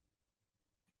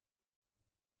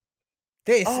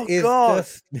 This Oh, is God.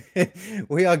 just.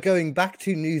 We are going back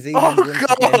to New Zealand. Oh once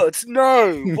again. God,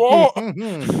 no! What?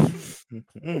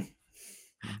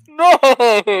 No,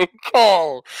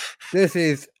 Carl. This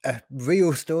is a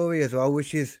real story as well,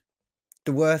 which is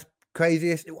the worst,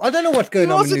 craziest. I don't know what's He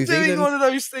going on in New wasn't doing Zealand. one of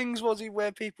those things, was he,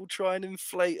 where people try and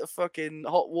inflate a fucking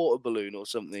hot water balloon or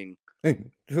something?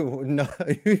 No.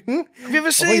 Have you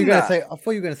ever seen that? I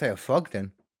thought you were going to say a frog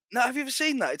then. No, have you ever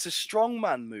seen that? It's a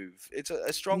strongman move. It's a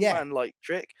strongman Yeah. like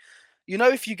trick. You know,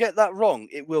 if you get that wrong,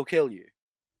 it will kill you.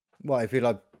 What if it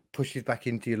like pushes back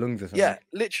into your lungs or something? Yeah,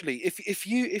 literally. If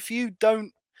you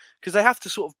don't, because they have to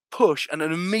sort of push and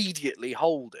then immediately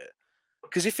hold it.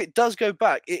 Because if it does go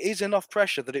back, it is enough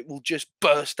pressure that it will just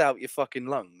burst out your fucking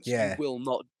lungs. Yeah.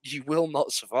 You will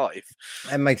not survive.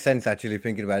 It makes sense actually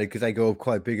thinking about it because they go up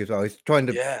quite big as well. It's trying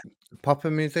to Yeah. pop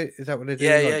them, is it? Is that what they do?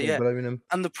 Yeah, Like, yeah, they're yeah. blowing them?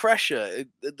 And the pressure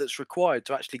that's required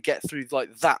to actually get through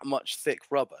like that much thick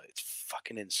rubber, it's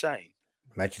fucking insane.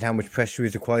 Imagine how much pressure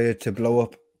is required to blow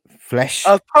up flesh,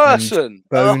 A person,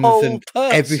 bones, a whole and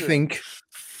person. everything.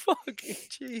 Fucking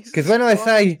Jesus. Because when I Christ.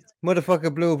 say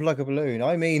motherfucker blew up like a balloon,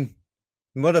 I mean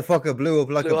motherfucker blew up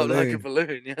like Blew a up balloon. like a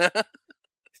balloon, yeah.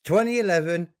 It's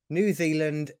 2011, New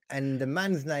Zealand, and the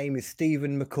man's name is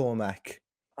Stephen McCormack.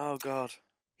 Oh God.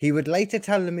 He would later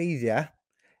tell the media,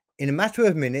 in a matter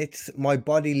of minutes, my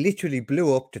body literally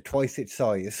blew up to twice its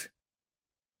size.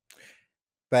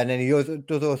 But then he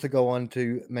does also go on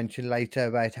to mention later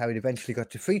about how it eventually got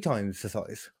to 3 times the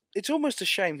size. It's almost a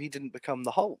shame he didn't become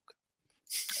the Hulk.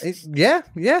 Yeah.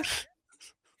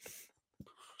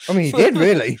 I mean, he did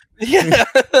really. Yeah.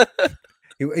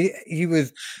 He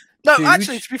was. No, huge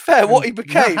actually, to be fair, what he and not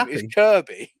became is happy.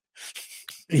 Kirby.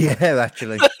 Yeah,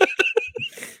 actually.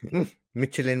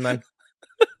 Michelin man.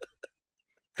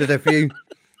 There's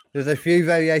a few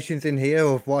variations in here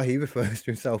of what he refers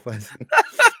to himself as.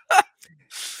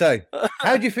 So,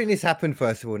 how do you think this happened,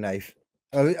 first of all, Nath?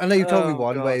 I know you told me Oh,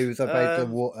 one where God. it was about the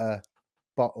water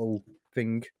bottle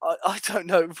thing. I don't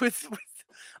know.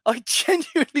 I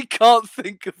genuinely can't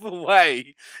think of a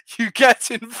way you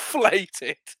get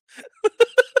inflated.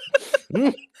 I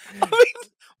mean,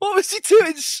 what was he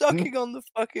doing? Sucking on the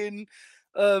fucking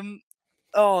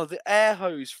the air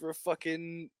hose for a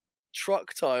fucking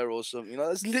truck tire or something. Like,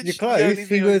 that's literally You're the only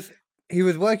close. thing He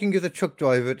was working as a truck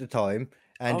driver at the time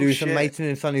and Oh, doing some shit.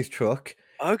 maintenance on his truck.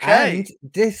 Okay.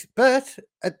 But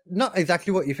not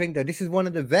exactly what you think though. This is one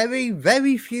of the very,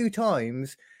 very few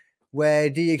times where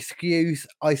the excuse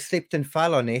 "I slipped and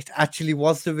fell on it" actually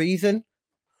was the reason.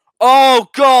 Oh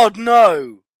God,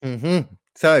 no!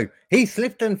 So he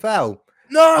slipped and fell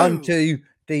No! onto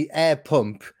the air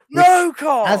pump. No,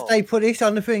 Carl! As they put it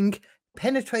on the thing,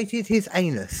 penetrated his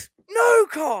anus. No,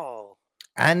 Carl!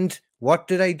 And what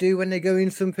do they do when they go in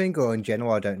something, or in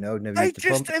general? I don't know. Never They used the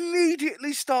just pump.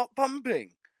 immediately start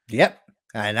pumping. Yep,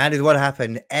 and that is what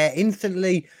happened. Air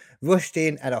instantly rushed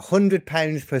in at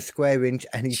 £100 per square inch,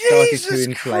 and he started to Jesus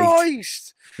inflate.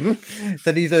 Christ!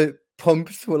 So these are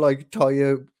pumps for like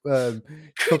tire, truck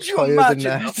Could you tires and imagine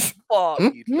the that. fart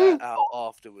you'd let out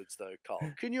afterwards, though,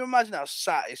 Carl? Can you imagine how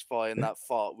satisfying that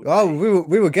fart would Oh, be?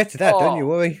 we will get to that. Don't you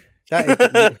Oh. worry.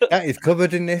 That is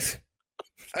covered in this.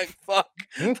 Thank fuck.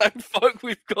 Thank fuck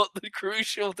we've got the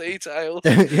crucial details.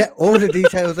 Yeah, all the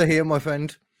details are here, my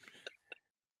friend.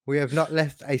 We have not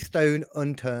left a stone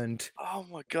unturned. Oh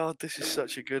my God, this is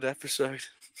such a good episode.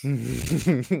 Now,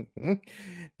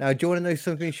 do you want to know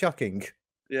something shocking?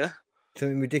 Yeah?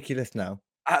 Something ridiculous now?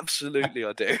 Absolutely,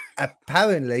 I do.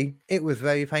 Apparently, it was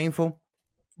very painful.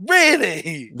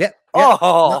 Really? Yep.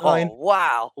 Oh, lying.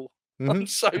 wow. I'm Mhm.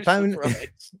 so Apparently-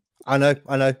 surprised. I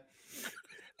know.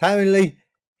 Apparently,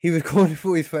 he was calling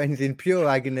for his friends in pure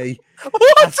agony.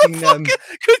 What asking the them- fuck?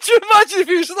 Could you imagine if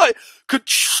he was like,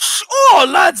 oh,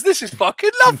 lads, this is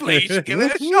fucking lovely. Just give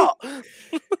it a shot.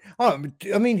 Oh,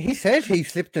 I mean, he said he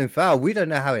slipped and fell. We don't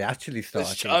know how it actually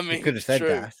started. I he mean, could have said true.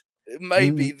 that.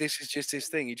 Maybe this is just his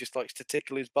thing. He just likes to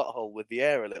tickle his butthole with the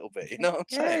air a little bit. You know what I'm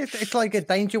Yeah, saying? it's like a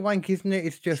danger wank, isn't it?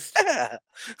 It's just Yeah.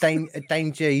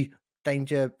 danger.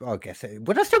 I guess it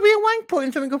would that still be a wank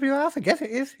putting something up your ass? I guess it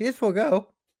is. Here's for a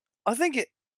girl. I think it.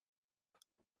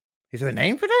 Is there a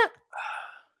name for that?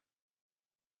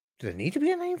 Does there need to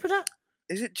be a name for that?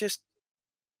 Is it just.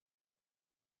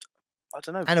 I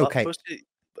don't know. Anal butt cake. pussy?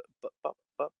 Butt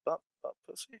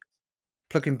pussy?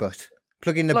 Plug in butt.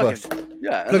 Plug in the Plug butt. in.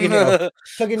 Yeah. Plugging it up.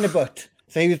 Plug in the butt.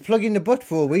 So he was plugging the butt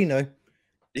for all we know.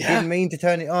 Yeah. Didn't mean to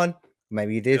turn it on.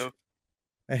 Maybe he did. No.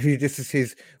 Maybe this is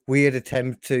his weird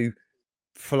attempt to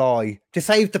fly to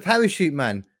save the parachute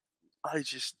man I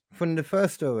just. from the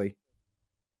first story.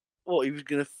 What, he was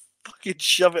going to fucking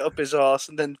shove it up his arse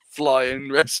and then fly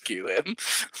and rescue him.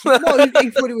 Well, he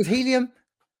thought it was helium.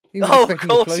 He was Oh, of expecting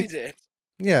to course he float. did.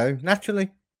 You know,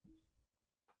 naturally.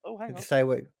 Oh, hang Had on. to stay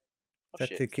away. Oh, Had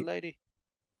shit, to it's the lady.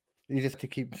 You just have to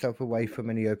keep yourself away from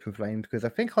any open flames because I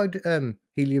think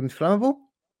helium's flammable.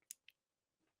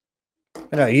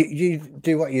 No, you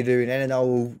do what you're doing, and I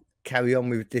will carry on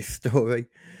with this story.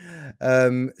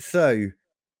 So,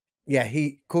 yeah,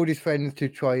 he called his friends to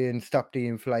try and stop the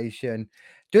inflation.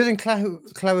 Doesn't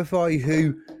clarify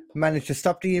who managed to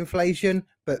stop the inflation,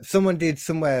 but someone did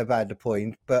somewhere about the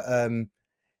point. But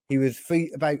he was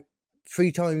about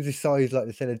 3 times the size, like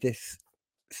they said, at this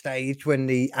stage when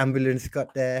the ambulance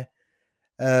got there.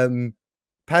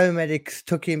 Paramedics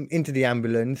took him into the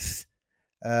ambulance,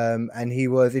 and he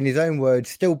was, in his own words,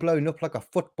 still blown up like a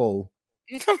football.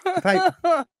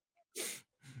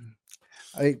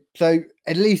 So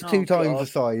at least 2 times the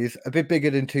size, a bit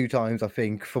bigger than 2 times, I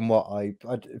think. From what I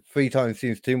 3 times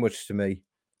seems too much to me,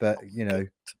 but you know,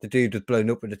 the dude was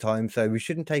blown up at the time, so we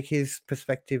shouldn't take his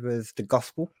perspective as the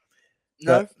gospel.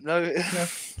 No.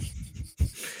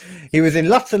 He was in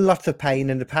lots and lots of pain,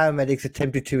 and the paramedics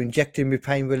attempted to inject him with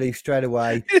pain relief straight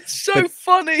away. It's so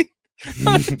funny.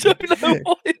 I don't know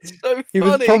why it's so funny. He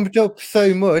was pumped up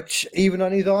so much, even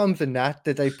on his arms and that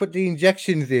they put the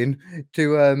injections in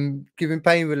to give him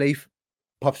pain relief.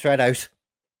 Pop straight out.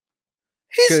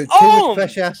 His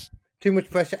arms! Too much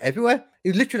pressure everywhere. It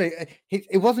was literally,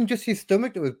 it wasn't just his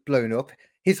stomach that was blown up.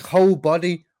 His whole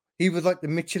body. He was like the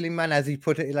Michelin Man, as he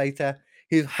put it later.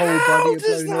 His whole body. How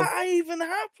does that even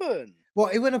happen? Well,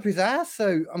 it went up his ass,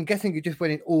 so I'm guessing it just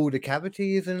went in all the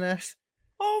cavities and that.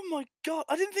 Oh my god!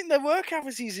 I didn't think there were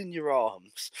cavities in your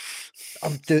arms.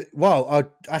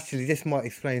 Well, actually, this might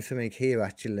explain something here.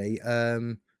 Actually,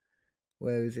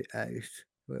 where is it out?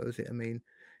 Where was it? I mean,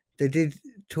 they did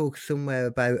talk somewhere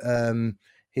about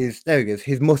his. There he goes.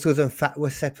 His muscles and fat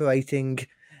were separating,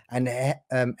 and air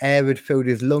had filled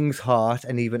his lungs, heart,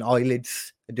 and even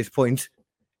eyelids. At this point,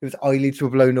 his eyelids were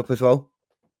blown up as well.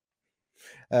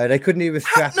 They couldn't even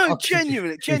strap. No,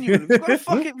 genuinely.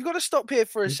 We've got to stop here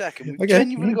for a second. We've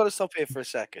genuinely got to stop here for a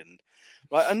second.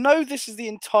 Right, I know this is the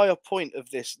entire point of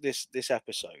this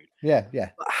episode. Yeah.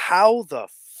 But how the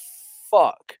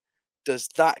fuck does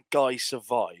that guy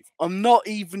survive? I'm not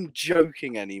even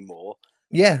joking anymore.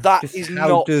 Yeah, that is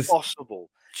not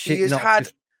possible. He has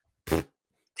had,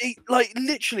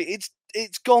 literally,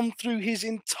 it's gone through his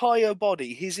entire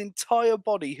body. His entire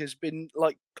body has been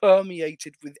like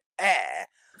permeated with air.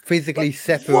 Physically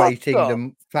separating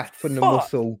the fat from the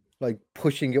muscle, like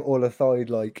pushing it all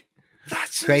aside, like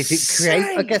that's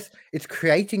insane. I guess it's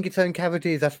creating its own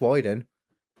cavities. That's why then.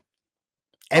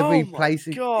 Every place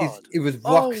it was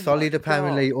rock solid,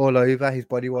 apparently, all over his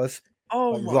body was.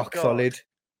 Oh like my rock God. solid.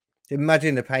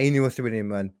 Imagine the pain you must have been in,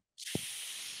 man.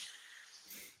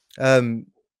 The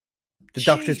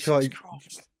doctors tried.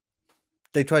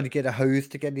 They tried to get a hose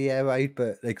to get the air out,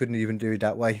 but they couldn't even do it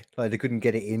that way. Like they couldn't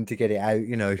get it in to get it out,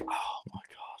 you know. Oh my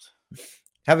God.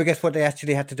 Have a guess what they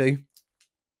actually had to do?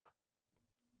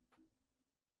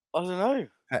 I don't know.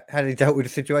 How they dealt with the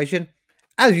situation?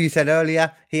 As you said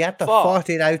earlier, he had to fart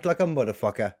it out like a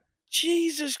motherfucker.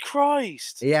 Jesus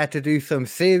Christ. He had to do some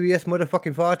serious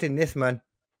motherfucking farting, this man.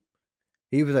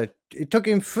 It took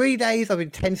him 3 days of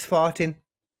intense farting.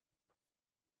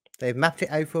 They've mapped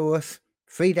it out for us.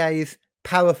 3 days.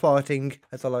 Power farting,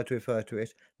 as I like to refer to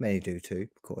it. Many do too,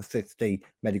 of course. It's the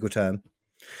medical term.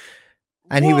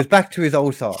 And he was back to his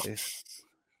old size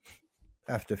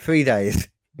after 3 days.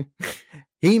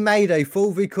 He made a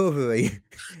full recovery.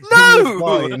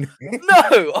 No!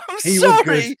 No! I'm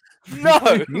sorry!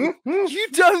 No! You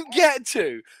don't get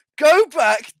to. Go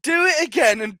back, do it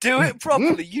again, and do it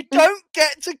properly. You don't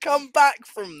get to come back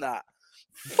from that.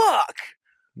 Fuck!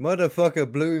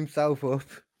 Motherfucker blew himself up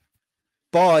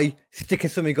by sticking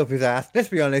something up his ass. Let's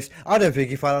be honest, I don't think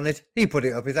he fell on it. He put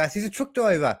it up his ass. He's a truck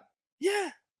driver. Yeah.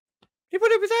 He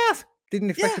put it up his ass. Didn't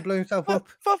expect to blow himself up.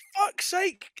 For fuck's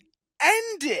sake,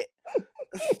 end it.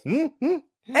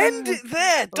 End it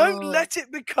there. Don't let it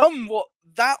become what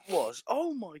that was.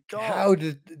 Oh my God. How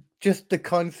did just the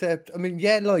concept? I mean,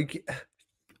 yeah, like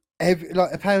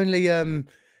apparently,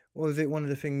 what was it? One of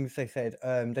the things they said,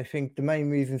 they think the main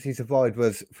reasons he survived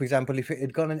was, for example, if it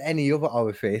had gone in any other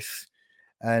orifice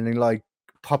and he, like,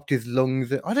 popped his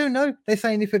lungs. I don't know. They're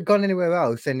saying if it had gone anywhere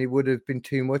else, then it would have been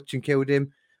too much and killed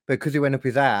him. But because it went up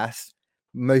his ass,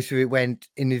 most of it went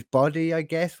in his body, I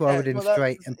guess, rather than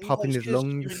straight and popping his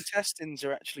lungs. Your intestines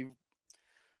are actually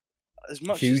as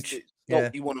much huge.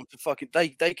 As you want them to fucking. They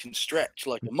can stretch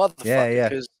like a motherfucker. Yeah.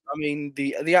 Because I mean,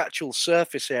 the actual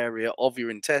surface area of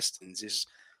your intestines is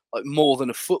like more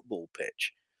than a football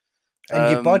pitch.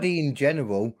 And your body in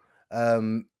general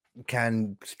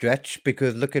can stretch,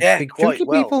 because look at big quite chunky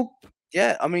well. people.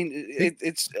 Yeah, I mean,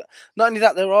 it's not only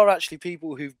that, there are actually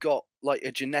people who've got like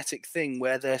a genetic thing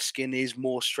where their skin is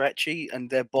more stretchy and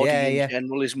their body in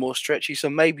general is more stretchy. So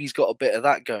maybe he's got a bit of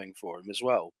that going for him as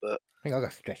well. But I think I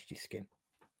got stretchy skin.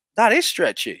 that is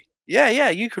stretchy. Yeah,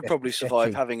 you could Yes, probably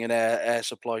survive stretchy. having an air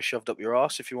supply shoved up your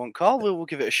ass if you want, Carl. We'll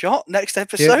give it a shot. Next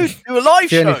episode, do a live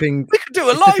the only show. thing- We could do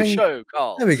a it's the live thing- show,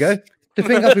 Carl. There we go. The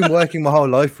thing I've been working my whole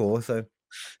life for. So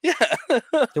Yeah.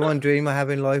 the one dream I have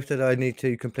in life that I need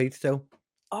to complete still.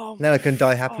 Oh, Then I can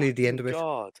die happily at the end of it.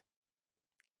 God.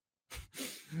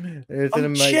 It's I'm an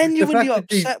amazing- genuinely the fact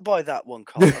that upset by that one,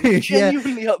 Carl. I'm Yeah.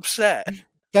 genuinely upset.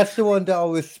 That's the one that I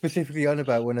was specifically on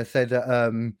about when I said that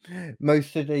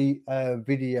most of the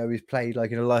video is played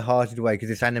like in a light-hearted way because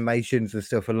it's animations and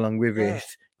stuff along with it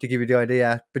to give you the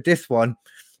idea. But this one,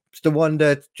 it's the one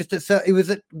that it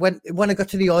was when I got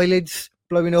to the eyelids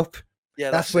blowing up. Yeah,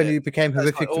 that's when it became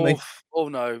horrific to me. Oh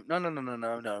no.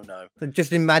 No. So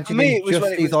just imagining it was just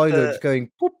when it these was eyelids going.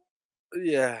 Whoop,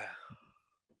 Yeah.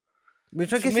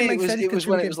 which I For guess me, makes sense it was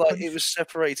when it was like it punched. was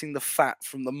separating the fat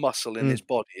from the muscle in Mm. his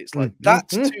body. It's like Mm.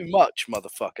 that's Mhm. too much,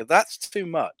 motherfucker. That's too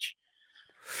much.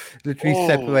 Literally Oh.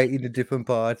 separating the different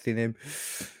parts in him.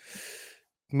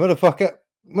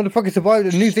 Motherfucker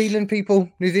survived. New Zealand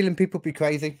people be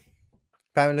crazy.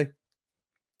 Apparently.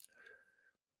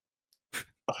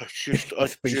 I Should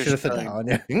have said that on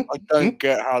you. I don't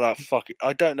get how that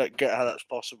I don't get how that's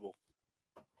possible.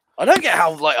 I don't get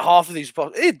how like half of these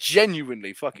it's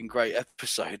genuinely fucking great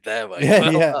episode there, mate.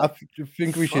 Yeah. I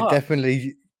think we should Fuck.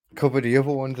 definitely cover the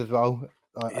other ones as well.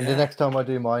 And the Yeah. next time I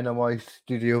do mine, I might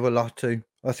do the other lot too.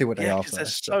 I'll see what they Yeah, are. because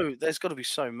First, there's got to be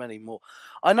so many more.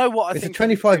 I know what I it's a think. I'm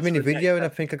gonna do 25-minute for the video, and I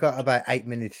next think I got about 8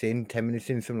 minutes in, 10 minutes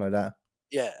in, something like that.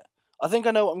 Yeah, I think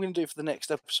I know what I'm going to do for the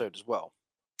next episode as well.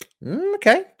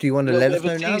 Okay. Do you want to A let little us bit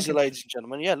know of a now? teaser, ladies and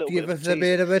gentlemen. Yeah, a little Give bit of us a a teaser.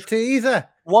 bit of a teaser.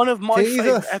 One of my Tease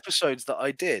favorite us. episodes that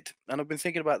I did, and I've been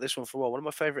thinking about this one for a while. One of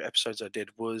my favorite episodes I did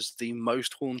was the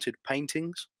most haunted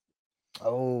paintings.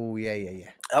 Oh, yeah.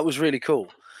 That was really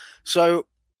cool. So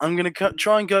I'm going to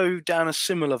try and go down a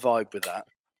similar vibe with that.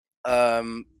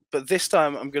 But this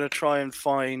time I'm going to try and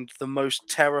find the most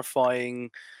terrifying,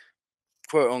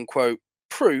 quote unquote,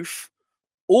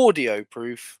 audio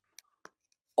proof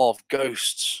of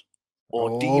ghosts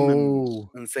or demons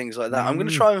and things like that. I'm going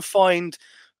to try and find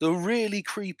the really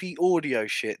creepy audio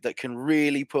shit that can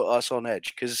really put us on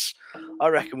edge, because I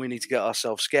reckon we need to get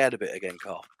ourselves scared a bit again,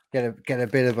 Carl. Get a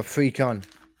bit of a freak on.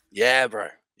 Yeah, bro.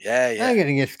 Yeah. I ain't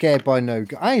gonna get scared by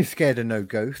I ain't scared of no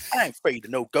ghosts. I ain't afraid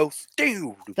of no ghosts.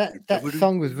 Dude. That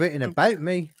song was written about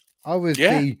me. I was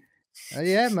Yeah.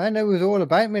 yeah, man. It was all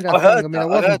about me. That I song. heard I mean, I that,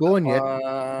 wasn't heard born that. yet.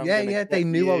 I'm Yeah, gonna yeah, they get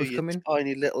knew I you, was you coming.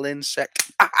 Tiny little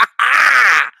insect.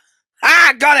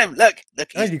 Got him. Look.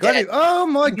 Oh, He's you got dead. it. Oh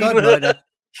my god, murder!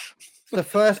 It's the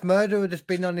first murderer that's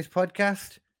been on this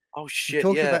podcast. Oh We shit!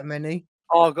 talked Yeah. about many.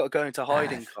 Oh, I've got to go into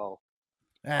hiding, Carl.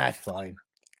 That's fine.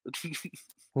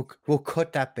 We'll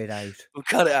cut that bit out. We'll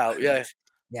cut it out. Yeah.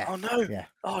 Yeah. Oh no. Yeah.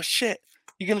 Oh shit!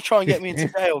 You're gonna try and get me into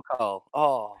jail, Carl.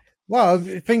 Oh. Well,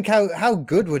 think how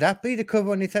good would that be to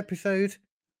cover on this episode?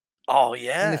 Oh On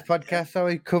yeah. this podcast,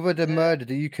 sorry, cover the murder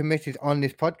that you committed on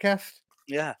this podcast.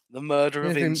 Yeah. The murder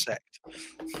of Anything- insect.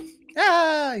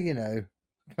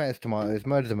 Tomatoes, tomatoes,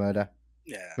 murder's a murder.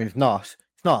 Yeah. I mean, it's not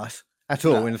at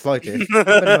all No. in the slightest. But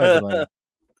a murder's a murder.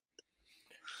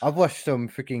 I've watched some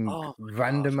freaking Oh my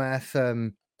random ass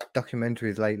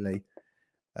documentaries lately.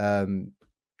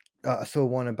 I saw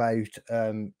one about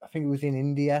I think it was in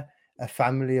India. A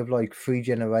family of like 3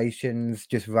 generations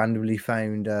just randomly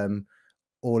found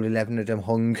all 11 of them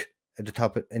hung at the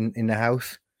top in the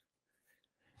house.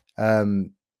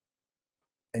 And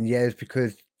yeah, it's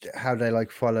because how they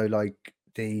like follow like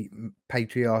the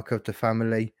patriarch of the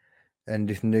family and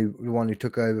this new one who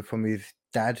took over from his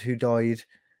dad who died.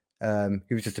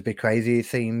 He was just a bit crazy, it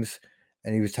seems,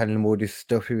 and he was telling them all this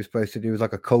stuff he was supposed to do. It was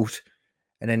like a cult,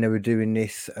 and then they were doing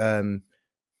this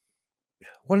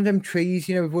one of them trees,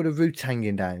 with all the roots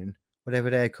hanging down, whatever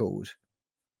they're called.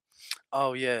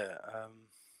 Oh yeah.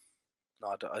 No,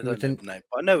 I don't know the- the name,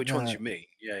 but I know which ones no. you mean.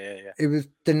 Yeah. It was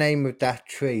the name of that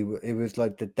tree. It was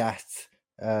like the Dat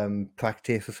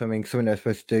practice or something they're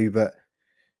supposed to do, but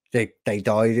they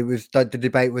died. It was like the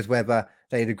debate was whether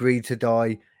they'd agreed to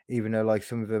die, even though like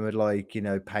some of them had like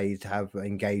paid to have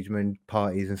engagement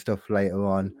parties and stuff later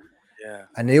on. Yeah.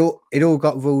 And it all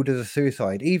got ruled as a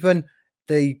suicide. Even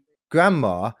the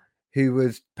grandma, who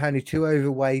was apparently too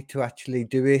overweight to actually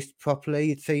do it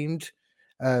properly, it seemed.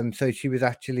 So she was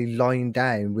actually lying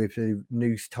down with a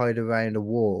noose tied around a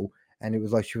wall, and it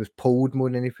was like she was pulled more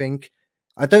than anything.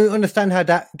 I don't understand how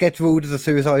that gets ruled as a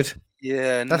suicide.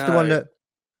 Yeah, That's the one that.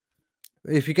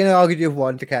 If you're going to argue the other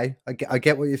one, okay, I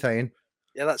get what you're saying.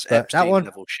 Yeah, that's But that Epstein one-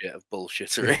 level shit of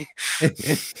bullshittery.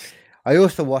 I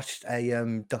also watched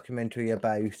a documentary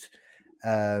about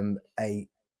a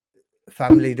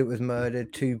family that was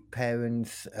murdered, 2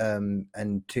 parents and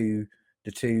the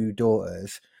 2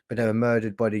 daughters, but they were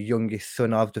murdered by the youngest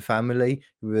son of the family,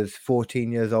 who was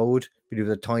 14 years old, but he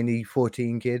was a tiny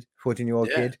 14-year-old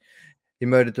Yeah. kid. He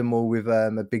murdered them all with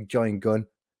a big giant gun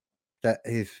that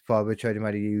his father showed him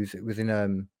how to use. It was in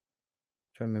trying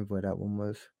to remember where that one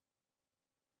was.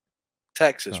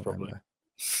 Texas, Can't probably.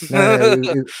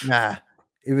 remember. No,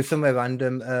 it was somewhere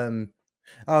random.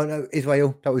 Oh no,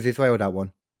 Israel. That was Israel. That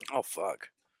one. Oh fuck.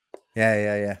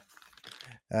 Yeah.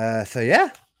 So yeah,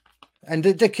 and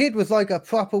the kid was like a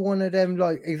proper one of them,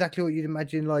 like exactly what you'd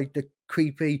imagine, like the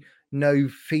creepy, no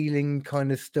feeling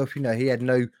kind of stuff. You know, he had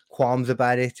no qualms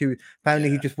about it.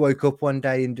 Apparently, he just woke up one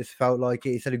day and just felt like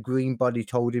it. He said a green body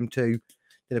told him to.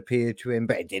 It appeared to him,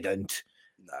 but it didn't.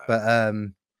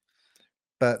 No.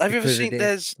 But Have you ever seen?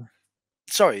 There's.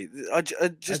 Sorry, I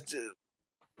just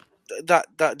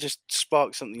that just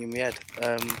sparked something in my head.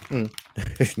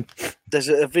 There's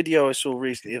a video I saw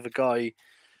recently of a guy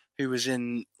who was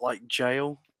in like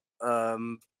jail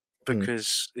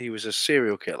because he was a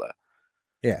serial killer.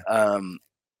 Yeah.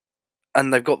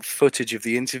 And they've got footage of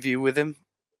the interview with him,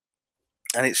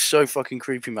 and it's so fucking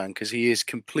creepy, man, because he is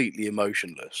completely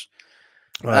emotionless.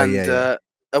 At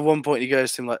one point he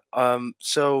goes to him like,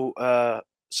 so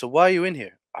why are you in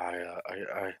here?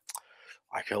 I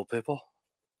kill people.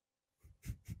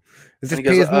 Is this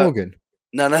Piers Morgan?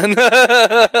 No. No,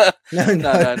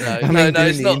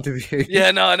 it's not. Interview.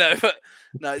 Yeah, no, I know. But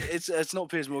no, it's not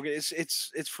Piers Morgan.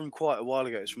 It's from quite a while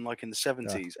ago. It's from like in the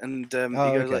 70s. And he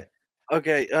goes like,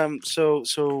 okay, so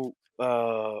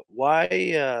why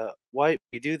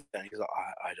you do that? He's like,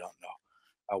 I don't know.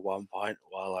 At one point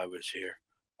while I was here,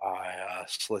 I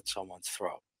slit someone's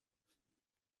throat.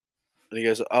 And he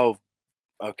goes, oh,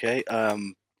 okay.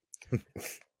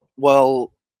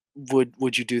 Well,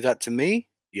 would you do that to me?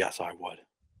 Yes, I would.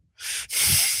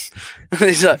 And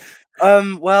he's like,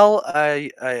 well, I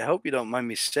hope you don't mind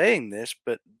me saying this,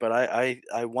 but I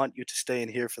want you to stay in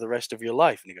here for the rest of your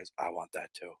life. And he goes, I want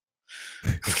that too.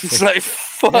 It's like,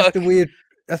 fuck.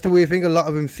 That's the weird thing. A lot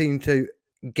of them seem to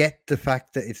get the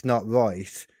fact that it's not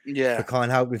right. Yeah. But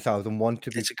can't help themselves and want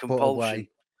to be put away.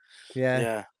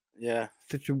 Yeah.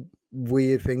 Such a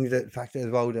weird thing, that fact as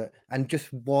well. And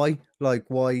just why,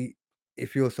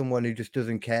 if you're someone who just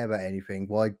doesn't care about anything,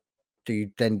 why do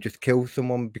you then just kill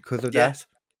someone because of that?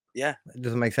 Yeah. It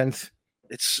doesn't make sense.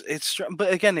 It's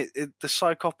but again, the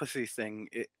psychopathy thing,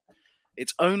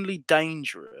 it's only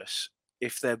dangerous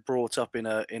if they're brought up in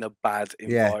a bad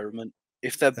environment.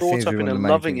 If they're brought up in a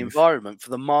loving environment, for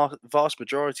the vast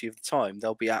majority of the time,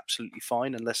 they'll be absolutely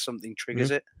fine unless something triggers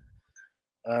it.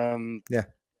 Because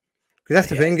that's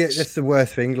the thing. That's the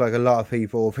worst thing. Like a lot of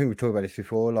people, I think we talked about this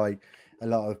before. Like a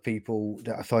lot of people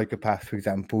that are psychopaths, for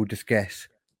example, just get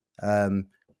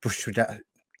brushed with that,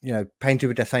 painted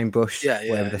with the same brush.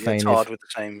 Whatever the saying tarred is. with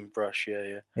the same brush.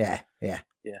 Yeah.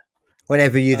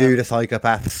 Whatever you do to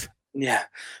psychopaths. Yeah,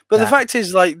 but the fact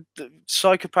is, like,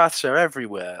 psychopaths are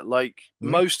everywhere. Like,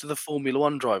 most of the Formula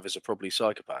One drivers are probably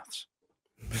psychopaths.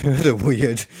 They're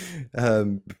weird.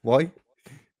 Why?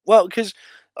 Well, because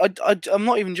I'm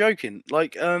not even joking.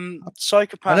 Like,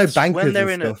 psychopaths, I know bankers when they're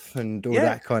and in stuff and all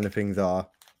that kind of things are.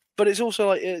 But it's also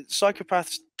like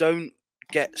psychopaths don't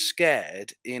get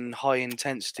scared in high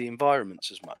intensity environments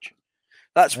as much.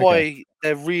 That's why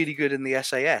they're really good in the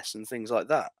SAS and things like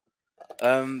that.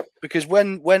 Because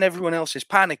when everyone else is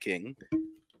panicking,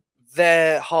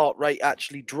 their heart rate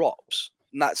actually drops,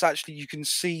 and that's actually, you can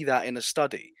see that in a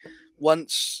study.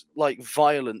 Once like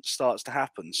violence starts to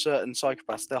happen, certain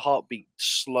psychopaths, their heartbeat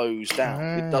slows down.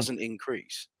 It doesn't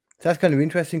increase. So that's kind of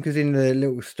interesting, because in the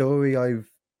little story I've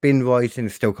been writing,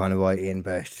 still kind of writing,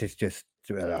 but it's just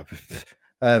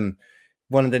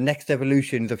one of the next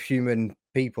evolutions of human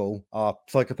people are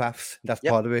psychopaths. That's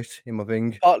part of it in my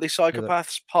thing. Partly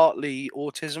psychopaths, partly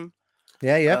autism.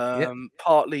 Yeah.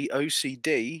 Partly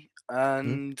OCD,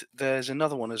 and there's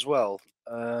another one as well.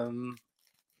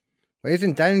 Well,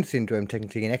 isn't Down syndrome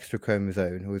technically an extra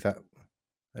chromosome, or is that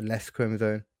a less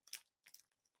chromosome?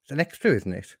 It's an extra,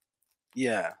 isn't it?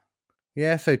 Yeah.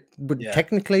 Yeah. So, but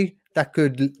technically, that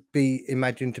could be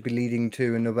imagined to be leading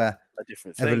to another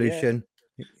different thing, evolution.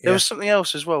 Yeah. There was something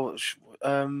else as well. Which,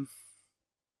 no,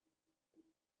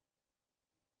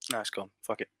 it's gone.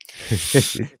 Fuck it.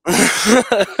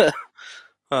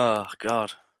 Oh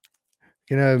God.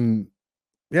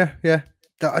 Yeah.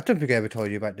 I don't think I ever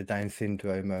told you about the Down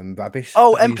syndrome rabbit.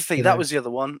 Oh, that we used empathy. to That know. was the other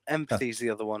one. Empathy is the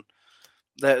other one.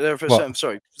 There are What?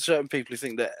 certain people who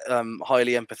think that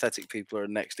highly empathetic people are a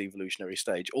next evolutionary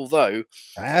stage. Although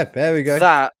There we go.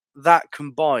 that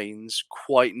combines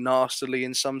quite nastily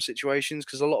in some situations,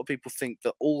 because a lot of people think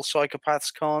that all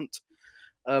psychopaths can't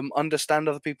understand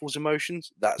other people's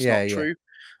emotions. That's Yeah, not yeah. true.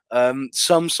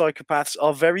 Some psychopaths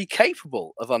are very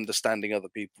capable of understanding other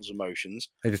people's emotions,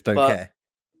 They just don't but care.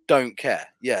 don't care.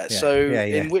 Yeah. Yeah, So yeah,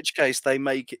 yeah. in which case it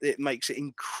makes it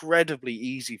incredibly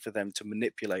easy for them to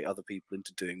manipulate other people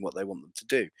into doing what they want them to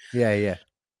do. Yeah, yeah.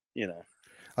 You know.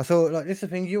 I thought like this is the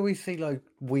thing. You always see like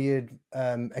weird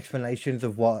explanations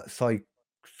of what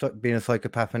being a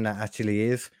psychopath and that actually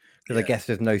is, because I Yeah. guess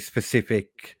there's no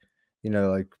specific,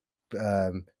 like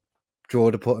draw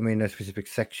to put them in a specific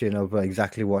section of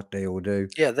exactly what they all do.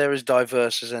 Yeah, they're as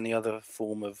diverse as any other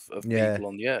form of Yeah. people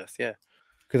on the earth. Yeah.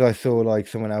 Because I saw like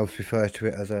someone else refer to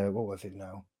it as what was it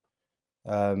now?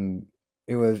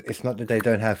 It's not that they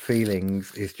don't have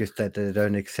feelings, it's just that they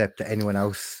don't accept that anyone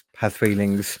else has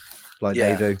feelings like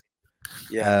Yeah. they do.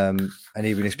 Yeah. And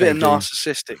even It's if a bit they of do,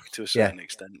 narcissistic to a certain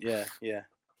extent. Yeah. Yeah.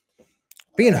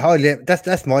 being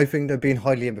that's my thing though, being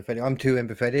highly empathetic. I'm too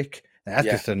empathetic. And that's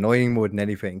just annoying more than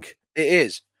anything. It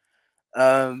is.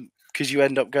 Because you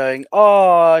end up going,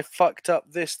 oh, I fucked up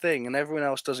this thing, and everyone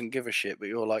else doesn't give a shit, but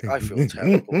you're like, I feel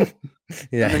terrible.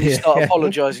 Yeah, and then you start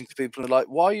apologizing to people, and they're like,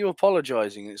 why are you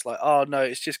apologizing? And it's like, oh no,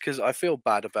 it's just because I feel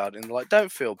bad about it. And they're like,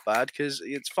 don't feel bad because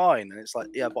it's fine. And it's like,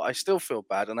 yeah, but I still feel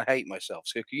bad and I hate myself.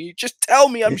 So can you just tell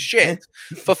me I'm shit?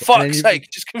 For fuck's sake,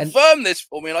 just confirm this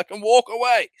for me and I can walk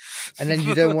away. And then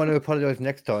you don't want to apologize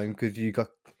next time because you got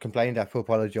complained at for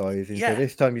apologizing. So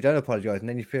this time you don't apologize, and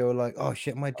then you feel like, oh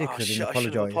shit, my dick, I didn't apologize. I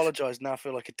should have apologized. Now I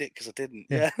feel like a dick because I didn't.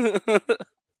 Yeah.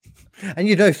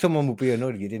 And someone will be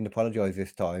annoyed you didn't apologize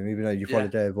this time, even though you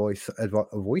followed their advice. The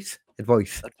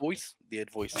advice. We're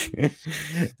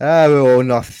all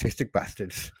narcissistic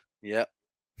bastards. Yep.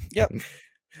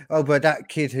 Oh, but that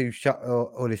kid who shot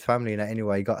all his family in that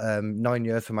anyway got 9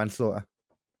 years for manslaughter.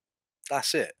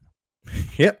 That's it.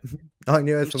 Yep. 9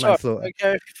 years for manslaughter.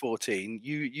 Okay, if you're 14,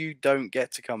 you don't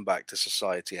get to come back to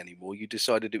society anymore. You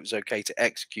decided it was okay to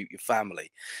execute your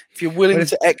family. If you're willing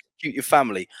to execute your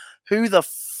family, who the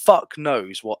fuck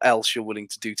knows what else you're willing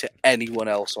to do to anyone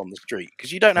else on the street?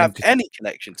 Because you don't have any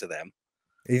connection to them.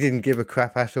 He didn't give a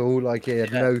crap at all. Like he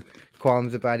had no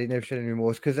qualms about it, never showed any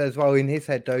remorse. Because as well, in his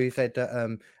head though, he said that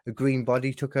a green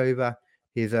body took over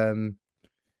his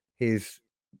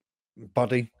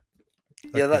body.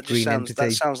 Like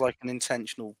that sounds like an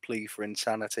intentional plea for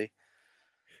insanity.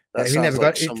 He never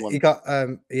got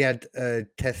it. He had a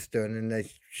test done, and they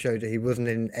showed that he wasn't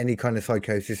in any kind of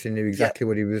psychosis. And knew exactly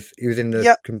what he was. He was in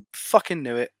the. Fucking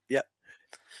knew it. Yep.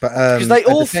 But because they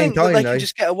all think that they can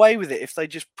just get away with it if they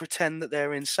just pretend that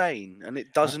they're insane, and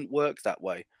it doesn't work that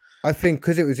way. I think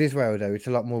because it was Israel, though, it's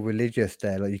a lot more religious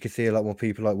there. Like you can see a lot more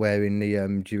people like wearing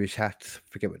the Jewish hats.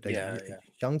 Forget what they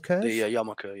Yonkers? The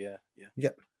yarmulke, yeah.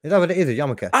 Is that what it is? A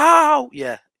yarmulke? Ow!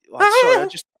 Yeah. Sorry,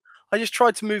 I just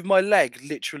tried to move my leg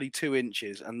literally 2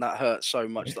 inches, and that hurt so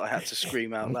much that I had to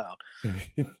scream out loud.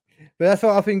 But that's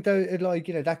what I think, though. Like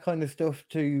that kind of stuff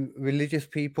to religious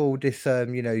people. This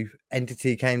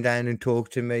entity came down and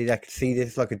talked to me. They could see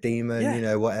this like a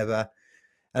demon, whatever.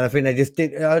 And I think they just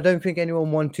did. I don't think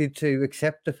anyone wanted to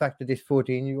accept the fact that this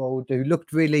 14-year-old who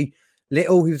looked really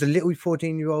little. He was a little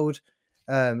 14-year-old.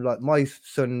 Like my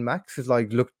son Max is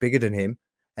looked bigger than him.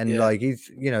 And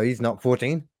he's not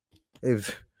 14.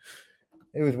 It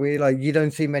was weird. Like you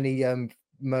don't see many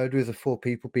murderers of 4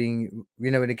 people being,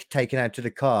 when they're taken out to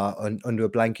the car under a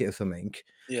blanket or something.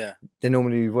 Yeah, they're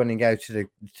normally running out to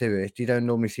it. You don't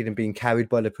normally see them being carried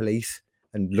by the police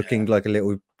and looking like a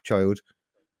little child.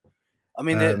 I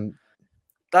mean,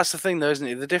 that's the thing, though, isn't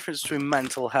it? The difference between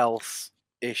mental health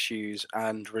issues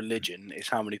and religion is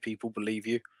how many people believe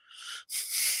you.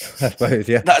 I suppose,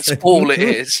 yeah. That's all it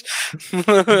is.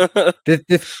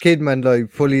 this kid, man,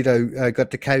 fully got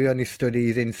to carry on his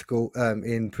studies in school,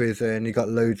 in prison. He got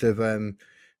loads of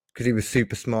because he was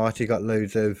super smart. He got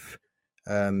loads of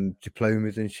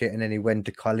diplomas and shit, and then he went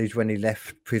to college when he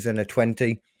left prison at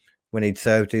 20, when he'd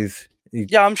served his.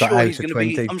 I'm sure he's going to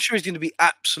be. I'm sure he's going to be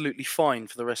absolutely fine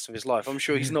for the rest of his life. I'm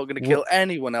sure he's not going to kill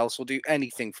anyone else or do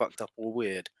anything fucked up or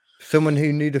weird. Someone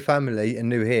who knew the family and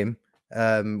knew him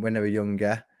when they were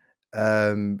younger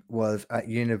was at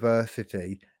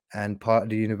university, and part of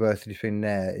the university thing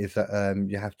there is that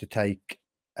you have to take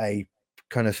a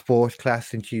kind of sports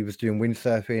class, and she was doing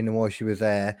windsurfing, and while she was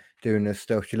there doing her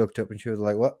stuff, she looked up and she was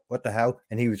like, what the hell?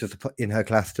 And he was just in her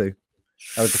class too.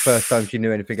 That was the first time she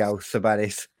knew anything else about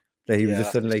it. So he was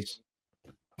just suddenly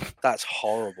That's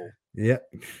horrible. Yeah.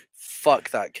 Fuck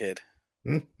that kid.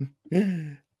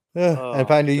 And Oh,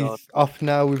 apparently God. he's off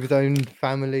now with his own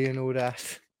family and all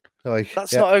that. Like,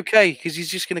 That's yeah. not okay because he's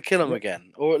just going to kill him Yeah.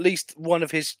 again, or at least one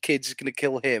of his kids is going to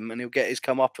kill him, and he'll get his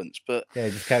comeuppance. But Yeah,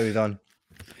 it just carries on.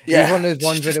 yeah, He's one of those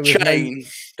ones where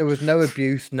just there was no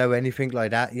abuse, no anything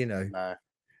like that, you know. No,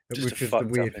 just Which a is the fucked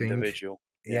up weird thing. individual.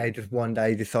 Yeah, he just one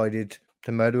day decided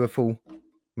to murder a fool.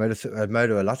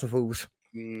 Murder a lot of fools.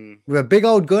 Mm. With a big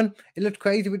old gun. It looked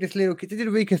crazy with this little kid. They did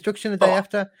a reconstruction the day Oh.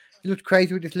 after. It looked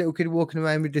crazy with this little kid walking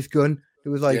around with this gun. It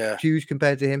was like Yeah. huge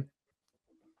compared to him.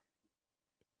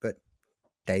 But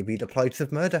they be the plights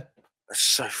of murder. That's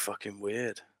so fucking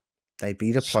weird. They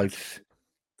be the So plights.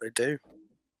 They do.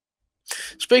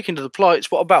 Speaking to the plights,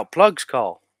 what about plugs,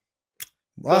 Carl?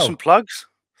 Got Wow. some plugs?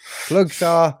 Plugs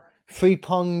are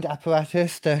three-pronged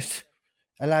apparatus that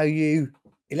allow you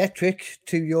electric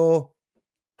to your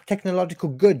technological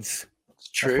goods. It's That's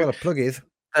true. what a plug is.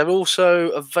 They're also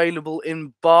available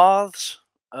in baths,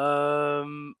 or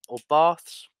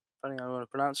baths, depending on how you want to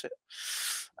pronounce it.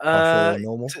 Partial or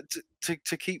normal.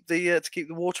 To keep the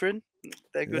water in.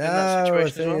 They're good in that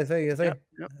situation I as well. see.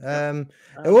 Yep.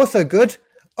 They're also good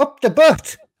up the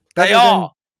butt. They Better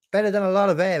are. better than a lot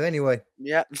of air, anyway.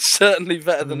 Yeah, certainly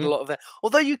better than a Mhm. lot of air.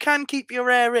 Although you can keep your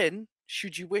air in,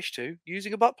 should you wish to,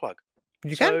 using a butt plug.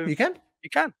 You So- can. You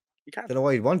can. Don't know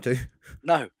why you'd want to.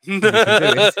 No. You can do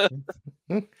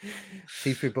it.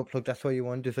 See-through butt plug. That's what you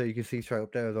want, just so you can see straight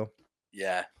up there as well.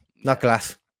 Yeah. Not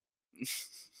glass.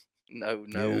 No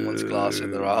one wants glass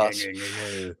in their ass.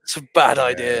 No. It's a bad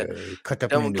idea. Cut up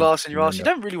Don't want into- glass in your no, ass. You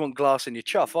no. don't really want glass in your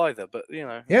chuff either, but you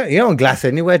know. Yeah, you don't want glass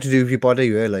anywhere to do with your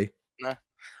body, really.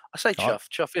 I say Oh. chuff.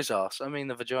 Chuff is ass. I mean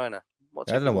the vagina. What's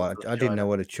I don't know it what. called? I didn't know Vagina.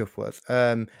 what a chuff was.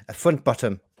 A front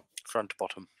bottom. Front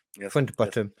bottom. Yes. Front yes.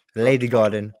 bottom. Lady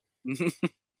bottom.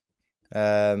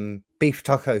 Garden. Beef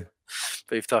taco.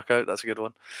 Beef taco. That's a good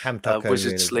one. Ham taco.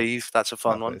 Wizard really good. sleeve. That's a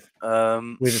fun one.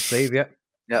 With a sleeve, yeah.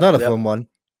 Yeah. Not a yeah. fun one.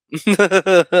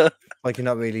 Like you're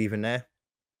not really even there.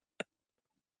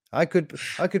 I could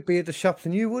be at the shops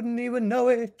and you wouldn't even know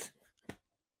it.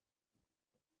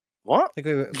 What? Like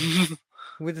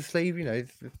with the sleeve, you know,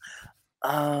 it's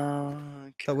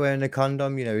Okay. like wearing a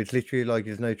condom. You know, it's literally like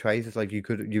there's no trace. It's like you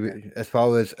as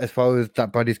far as that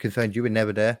body's concerned, you were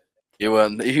never there. You were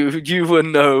never here.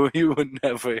 No, you were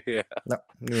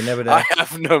never I there.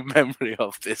 have no memory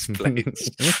of this place.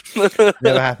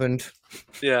 Never happened.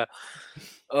 Yeah.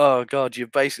 Oh god, you're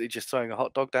basically just throwing a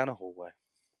hot dog down a hallway.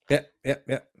 Yeah.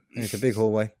 And it's a big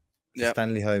hallway. It's Yep.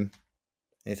 Stanley home.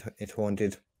 It's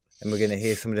haunted, and we're gonna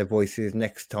hear some of their voices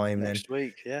next time. Next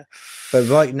week, yeah. But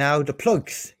right now, the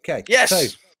plugs. Okay. Yes. So,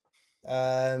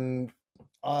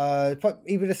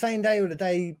 either the same day or the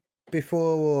day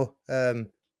before, or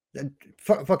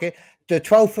fuck it. The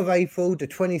 12th of April, the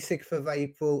 26th of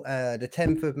April, the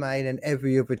 10th of May, and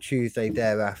every other Tuesday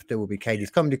thereafter will be Katie's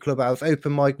Comedy Clubhouse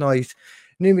open mic night.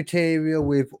 New material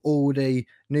with all the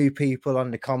new people on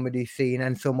the comedy scene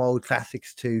and some old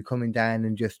classics too, coming down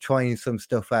and just trying some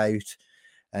stuff out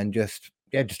and just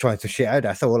trying some shit out.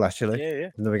 That's all, actually. Yeah.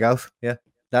 Nothing else. Yeah.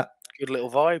 Good little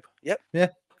vibe.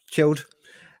 Yep. Chilled.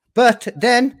 But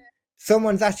then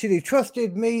someone's actually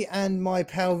trusted me and my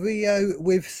pal Rio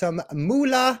with some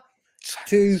moolah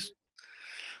to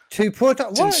put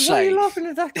up. Why are insane. you laughing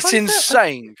at that? It's concept?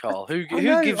 insane, Carl. Who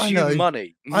know, gives I you know.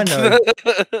 money? I know.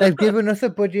 They've given us a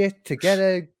budget to get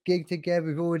a gig together.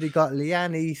 We've already got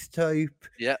Leanne Easthope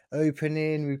Yeah.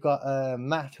 opening. We've got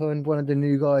Matt Hunt, one of the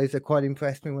new guys that quite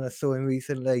impressed me when I saw him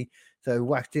recently. So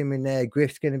whacked him in there.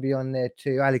 Griff's going to be on there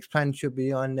too. Alex Plant should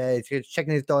be on there.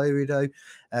 Checking his diary though.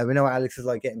 We know Alex is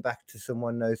like getting back to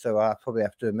someone though, so I'll probably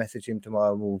have to message him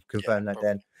tomorrow and we'll confirm that probably.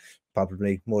 then.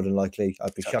 Probably, more than likely.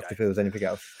 I'd be It's shocked okay. if it was anything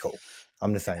else. Cool.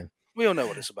 I'm the same. We all know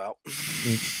what it's about.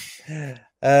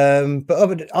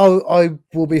 But I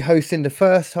will be hosting the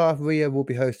first half. Ria will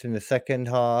be hosting the second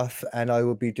half, and I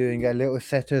will be doing a little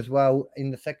set as well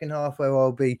in the second half where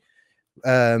I'll be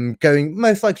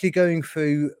most likely going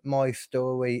through my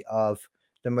story of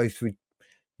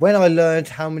when I learned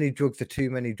how many drugs are too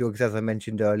many drugs, as I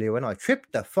mentioned earlier, when I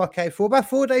tripped the fuck out for about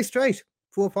 4 days straight,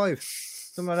 4 or 5,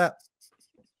 something like that.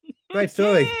 Great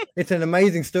story. It's an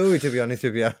amazing story, to be honest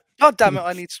with you. God damn it!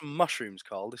 I need some mushrooms,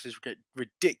 Carl. This is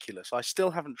ridiculous. I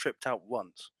still haven't tripped out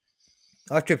once.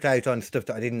 I tripped out on stuff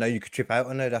that I didn't know you could trip out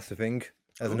on. That's the thing.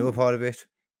 That's another Ooh. part of it.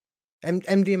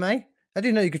 MDMA? I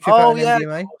didn't know you could trip Oh, out on yeah.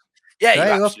 MDMA. Yeah, Straight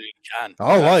you up. absolutely can.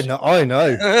 Oh, I know. I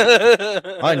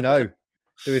I know.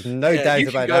 There is no Yeah, doubt you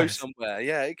can about go that. somewhere.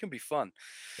 Yeah, it can be fun.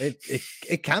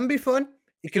 It can be fun.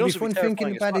 It can can be also be fun thinking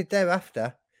terrifying as about fuck. it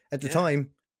thereafter. At the Yeah.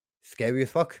 time, scary as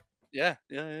fuck. Yeah.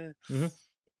 Mhm.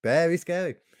 Very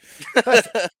scary.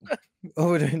 But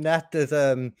other than that, there's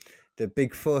the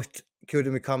Bigfoot Killed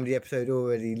with Comedy episode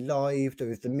already live. There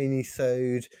was the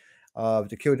mini-sode of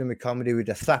the Killed with Comedy with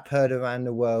the slap heard around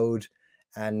the world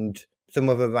and some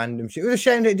other random shit. It was a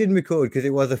shame that it didn't record because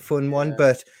it was a fun one,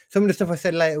 but some of the stuff I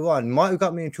said later on might have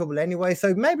got me in trouble anyway,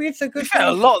 so maybe it's a good thing.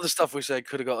 A lot of the stuff we said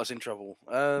could have got us in trouble.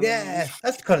 Yeah,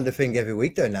 that's kind of the thing every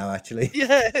week though now, actually.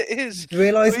 Yeah, it is. You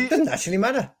realise it doesn't actually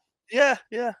matter. Yeah.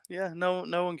 No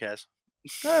one cares.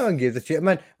 No one gives a shit,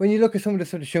 man. When you look at some of the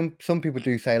sort of some people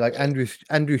do say, like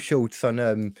Andrew Schultz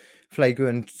on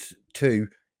Flagrant 2,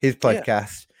 his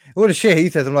podcast. All the shit he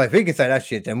says, I'm like, if he can say that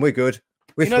shit, then we're good.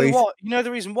 You know what? You know the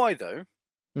reason why though?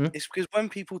 It's because when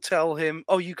people tell him,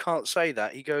 "Oh, you can't say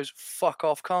that," he goes, "Fuck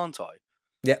off, can't I?"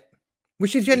 Yeah.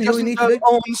 Which is generally what you need to do.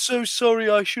 Oh, I'm so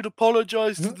sorry. I should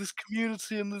apologise to this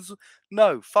community and this.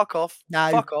 No, fuck off.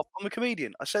 No. Fuck off. I'm a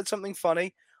comedian. I said something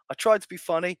funny. I tried to be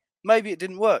funny. Maybe it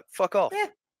didn't work. Fuck off. Yeah.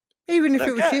 Even if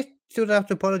it was shit, you still don't have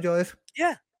to apologise.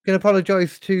 Yeah. You can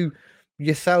apologise to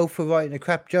yourself for writing a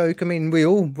crap joke. I mean, we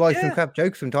all write some crap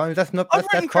jokes sometimes. That's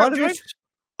part of it.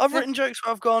 I've written jokes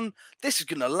where I've gone, this is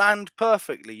going to land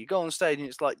perfectly. You go on stage and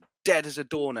it's like dead as a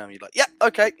doornail. You're like, yeah,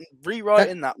 okay, rewrite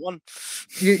in that one.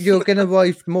 You're going to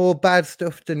write more bad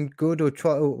stuff than good or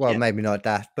try. Well, maybe not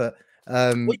that, but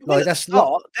like that's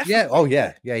start, yeah. Oh,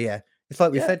 yeah. It's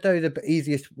like we said, though, the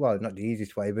easiest, well, not the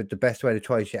easiest way, but the best way to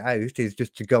try shit out is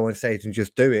just to go on stage and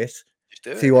just do it.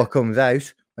 See what comes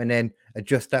out, and then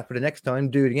adjust that for the next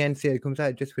time. Do it again, see how it comes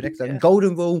out just for the next time.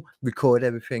 Golden rule, record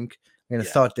everything. I'm going to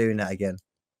start doing that again.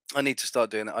 I need to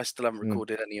start doing that. I still haven't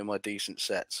recorded any of my decent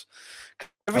sets.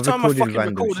 Every time I fucking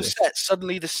record a set,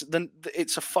 suddenly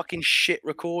it's a fucking shit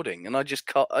recording, and I just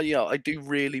cut. I do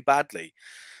really badly.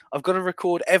 I've got to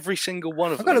record every single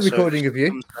one of them. I got a recording of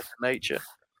you. Nature.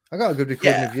 I got a good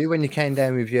recording of you when you came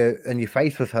down with your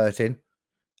face was hurting.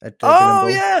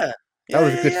 Yeah, that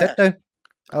was a good set though.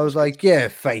 I was like, yeah,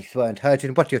 face weren't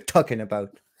hurting. What you're talking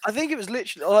about? I think it was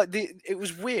literally like it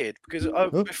was weird because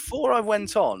before I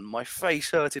went on, my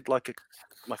face hurted like a.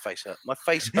 My face hurt. My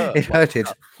face hurt. It hurted.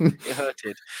 It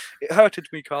hurted. It hurted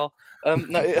me, Carl.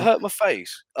 No, it hurt my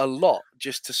face a lot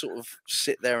just to sort of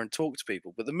sit there and talk to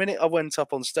people. But the minute I went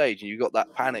up on stage and you got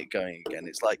that panic going again,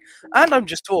 it's like, and I'm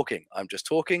just talking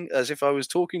as if I was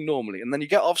talking normally. And then you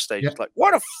get off stage, it's like, why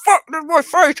the fuck did my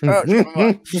face hurt?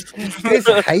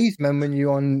 It's haze, man, when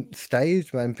you're on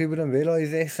stage, man. People don't realise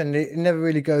this, and it never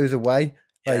really goes away.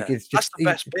 Like it's just that's the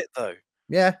best bit, though.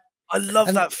 Yeah. I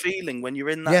love that feeling when you're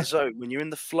in that zone, when you're in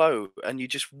the flow and you're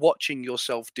just watching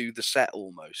yourself do the set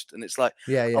almost. And it's like,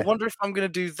 I wonder if I'm going to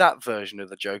do that version of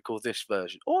the joke or this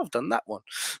version. Oh, I've done that one.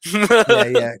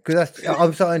 Because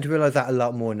I'm starting to realise that a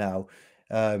lot more now.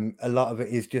 A lot of it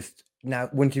is just now,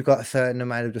 once you've got a certain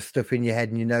amount of the stuff in your head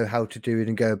and you know how to do it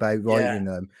and go about writing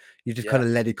them, you just kind of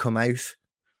let it come out.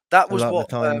 That was what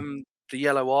the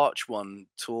Yellow Arch one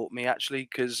taught me, actually,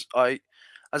 because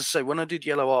as I say, when I did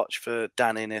Yellow Arch for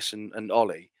Dan Innes and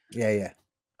Ollie, I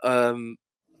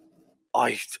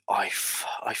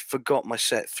forgot my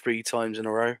set 3 times in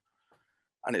a row,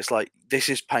 and it's like, this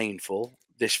is painful.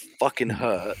 This fucking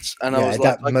hurts, and I was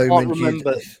like, I can't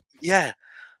remember. Yeah,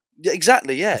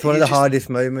 exactly. Yeah, it's one of the hardest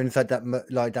moments at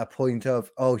that point of,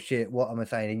 oh shit, what am I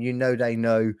saying? And you know they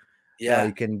know. Yeah,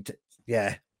 you can.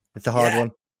 Yeah, it's a hard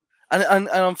one. And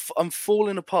I'm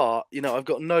falling apart. You know, I've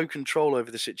got no control over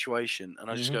the situation,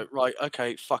 and I just go, right,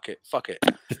 okay, fuck it.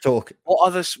 Just talk. What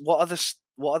other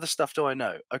stuff do I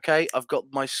know? Okay, I've got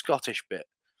my Scottish bit.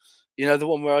 You know, the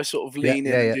one where I sort of lean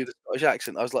in and do the Scottish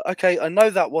accent. I was like, okay, I know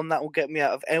that one. That will get me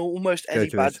out of almost any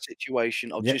bad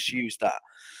situation. I'll just use that.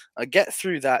 I get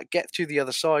through that, get to the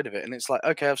other side of it, and it's like,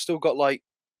 okay, I've still got like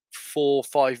 4 or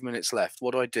 5 minutes left.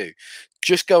 What do?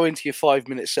 Just go into your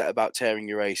 5-minute set about tearing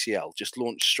your ACL. Just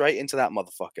launch straight into that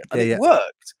motherfucker. And it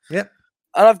worked. Yep.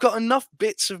 And I've got enough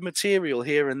bits of material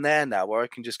here and there now where I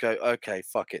can just go, okay,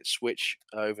 fuck it, switch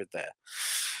over there.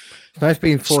 It's nice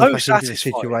being forced back into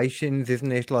situations,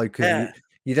 isn't it? Like,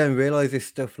 you don't realise this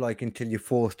stuff like until you're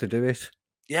forced to do it.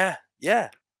 Yeah.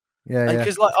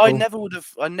 Because like I never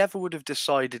would have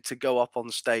decided to go up on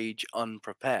stage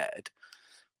unprepared.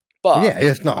 But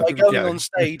it's not by going on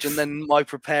stage and then my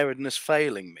preparedness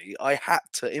failing me, I had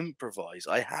to improvise.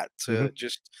 I had to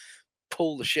just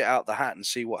pull the shit out the hat and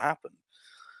see what happened.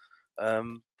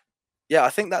 I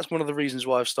think that's one of the reasons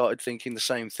why I've started thinking the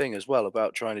same thing as well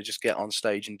about trying to just get on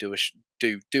stage and do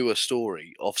a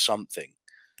story of something.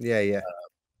 And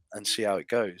see how it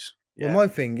goes. Well, my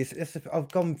thing is, I've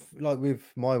gone like with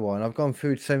my one. I've gone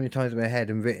through it so many times in my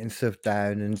head and written stuff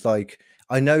down, and it's like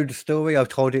I know the story. I've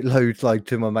told it loads, like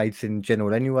to my mates in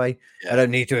general. Anyway, Yeah. I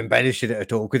don't need to embellish it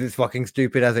at all because it's fucking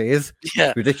stupid as it is. Yeah.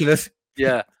 It's ridiculous.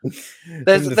 Yeah. Some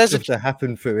There's of the a stuff that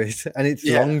happened through it, and it's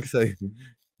Yeah. long, so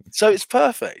So it's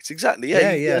perfect. Exactly. Yeah.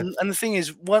 Yeah, you- yeah. And the thing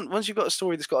is, once you've got a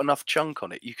story that's got enough chunk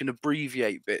on it, you can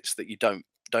abbreviate bits that you don't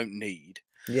need.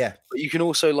 yeah, But you can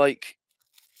also like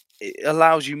it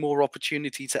allows you more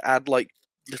opportunity to add like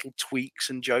little tweaks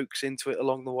and jokes into it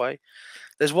along the way.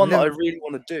 There's one that I Never- really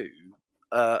want to do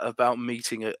about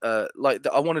meeting I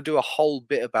want to do a whole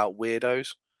bit about weirdos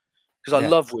because I Yeah.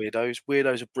 love weirdos.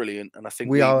 Weirdos are brilliant, and I think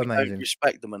We are we amazing. don't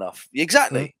respect them enough.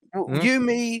 Exactly. Mhm. You,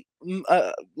 me,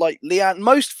 like Leanne.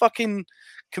 Most fucking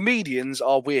comedians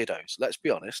are weirdos. Let's be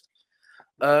honest.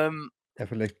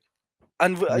 definitely.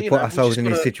 And We you put know, ourselves just in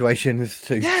these gotta- situations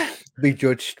to Yeah. be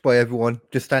judged by everyone,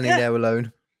 just standing Yeah. there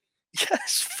alone. Yeah,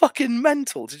 it's fucking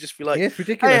mental to just be like, Yeah, it's hey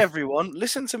ridiculous. everyone,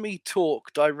 listen to me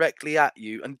talk directly at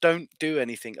you and don't do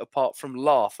anything apart from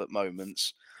laugh at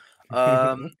moments.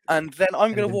 And then I'm going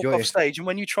And to walk enjoy off it. stage, and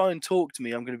when you try and talk to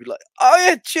me, I'm going to be like, oh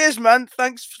yeah, cheers, man.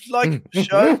 Thanks for liking the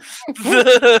show.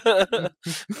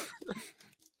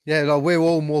 Yeah, like we're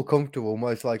all more comfortable,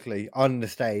 most likely, on the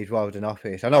stage rather than off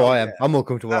it. I know Oh, I am. yeah. I'm more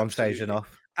comfortable on stage than Absolutely.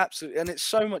 off. Absolutely. And it's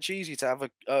so much easier to have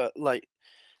a like.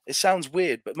 It sounds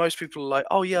weird, but most people are like,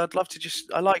 "Oh yeah, I'd love to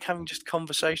I like having just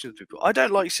conversations with people. I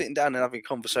don't like sitting down and having a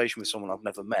conversation with someone I've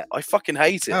never met. I fucking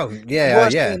hate it. Oh, The yeah,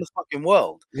 worst yeah, thing in the fucking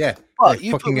world. yeah. But Yeah,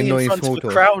 you put fucking me in annoying front small of a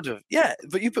talk. crowd of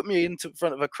but you put me into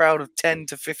front of a crowd of 10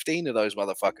 to 15 of those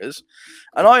motherfuckers,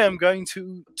 and I am going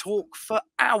to talk for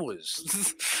hours.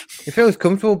 It feels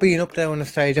comfortable being up there on the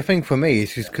stage. I think for me,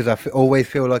 it's just because always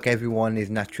feel like everyone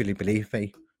is naturally beneath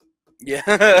me.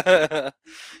 Yeah.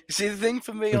 You see, the thing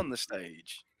for me on the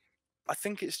stage, I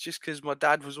think it's just because my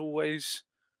dad was always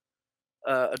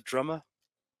a drummer.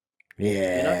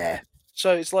 Yeah.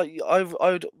 So it's like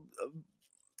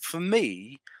for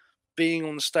me, being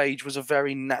on stage was a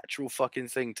very natural fucking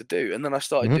thing to do, and then I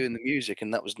started Mhm. doing the music,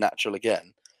 and that was natural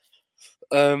again.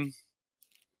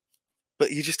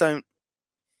 But you just don't.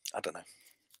 I don't know.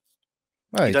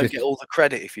 Well, You it's don't just- get all the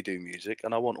credit if you do music,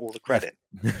 and I want all the credit.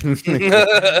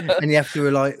 and you have to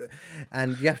rely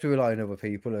on other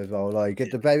people as well. Like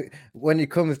at the when it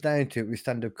comes down to it with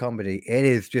stand-up comedy, it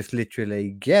is just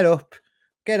literally get up,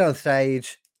 get on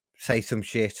stage, say some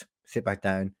shit, sit back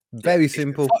down. Very If it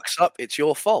simple. fucks up, it's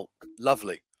your fault.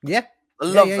 Lovely. Yeah. I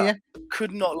love yeah, that.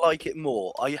 Could not like it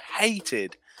more. I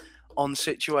hated on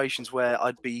situations where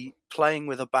I'd be playing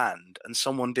with a band and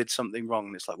someone did something wrong,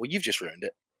 and it's like, well, you've just ruined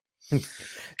it.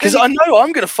 Because I know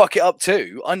I'm going to fuck it up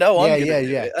too. I know I'm going to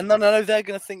do it. And then I know they're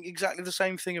going to think exactly the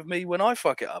same thing of me when I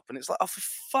fuck it up. And it's like, oh, for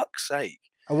fuck's sake.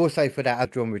 I will say for that, a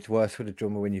drummer, it's worse for the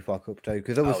drummer when you fuck up too,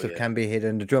 because other stuff yeah. can be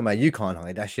hidden. The drummer, you can't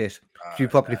hide that shit. If you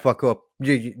properly fuck up,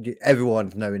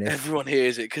 everyone's knowing it. Everyone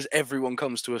hears it because everyone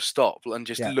comes to a stop and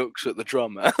just looks at the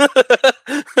drummer.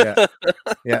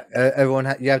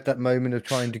 Everyone, you have that moment of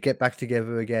trying to get back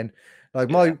together again. Like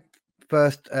my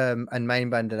first and main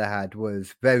band that I had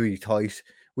was very tight.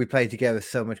 We played together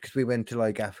so much because we went to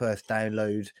like our first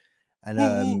download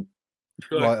and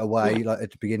right away, like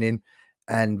at the beginning,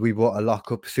 and we bought a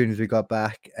lockup as soon as we got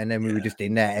back, and then we were just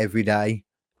in there every day,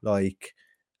 like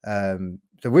so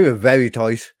we were very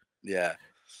tight. Yeah.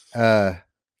 Did I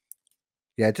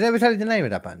ever tell you the name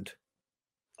of that band?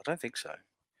 I don't think so.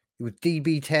 It was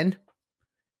DB10.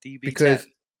 DB10. Because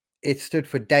it stood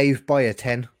for Dave Buy a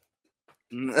 10.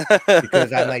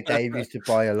 Because our mate Dave used to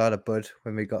buy a lot of bud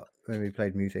when we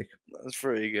played music. That's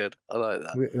pretty good. I like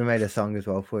that. We made a song as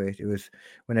well for it. It was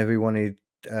whenever we wanted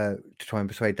to try and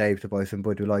persuade Dave to buy some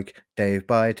bud, we were like, Dave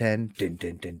buy a 10, din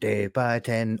din din, Dave buy a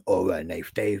 10, or a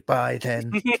knife, Dave buy a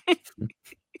 10.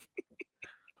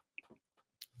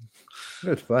 It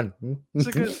was fun. It's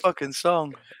a good fucking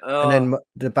song. And then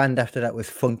the band after that was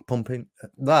Funk Pumpkins.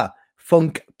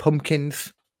 Funk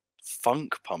Pumpkins.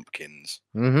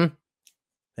 Mm-hmm.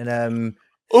 And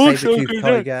Sabertooth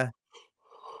Tiger.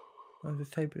 What was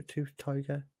it? Sabertooth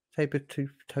Tiger? Sabertooth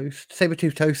Toast.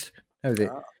 Sabertooth Toast. That was it.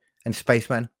 And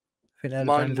Spaceman. I think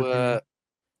mine were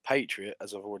Patriot,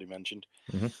 as I've already mentioned.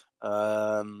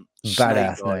 Badass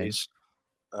Snake name. Eyes.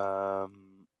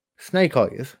 Snake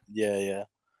Eyes. Yeah.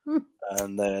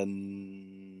 And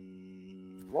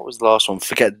then what was the last one?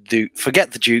 Forget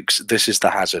the Dukes. This is the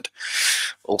Hazard,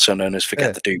 also known as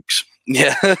Forget the Dukes.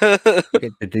 Yeah.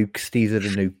 Forget the Dukes. These are the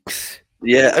nukes.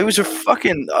 Yeah, it was a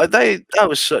fucking. That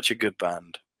was such a good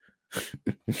band.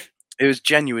 It was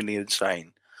genuinely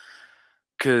insane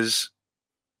because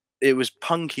it was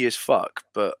punky as fuck,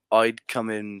 but I'd come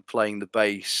in playing the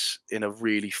bass in a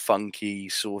really funky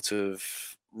sort of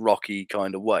rocky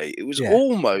kind of way. It was Yeah.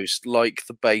 almost like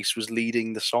the bass was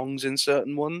leading the songs in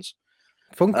certain ones.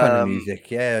 Fun kind of music,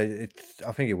 yeah.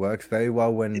 I think it works very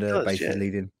well when the does, bass yeah. is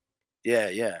leading.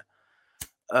 Yeah.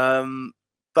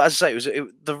 But as I say,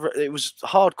 it was a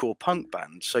hardcore punk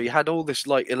band, so you had all this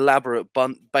like elaborate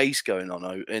bass going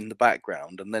on in the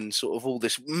background, and then sort of all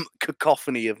this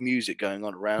cacophony of music going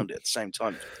on around it at the same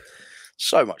time.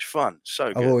 So much fun, so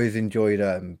I've good. always enjoyed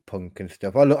punk and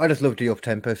stuff. I just love the up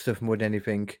tempo stuff more than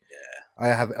anything. Yeah, I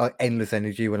have endless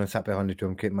energy when I'm sat behind the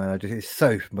drum kit, man. It's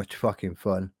so much fucking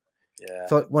fun. Yeah,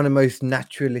 It's like one of the most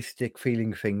naturalistic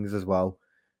feeling things as well.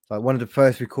 Like one of the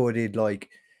first recorded like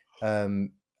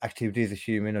activities of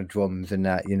human or drums and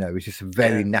that, it's just a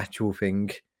very natural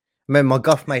thing. I remember my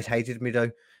goth mate hated me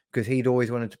though, because he'd always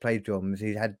wanted to play drums.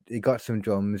 He got some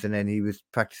drums and then he was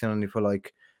practicing on it for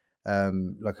like a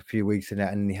few weeks and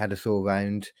that, and he had us all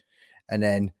around, and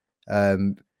then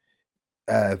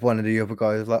one of the other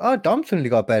guys was like, "Oh, Dom suddenly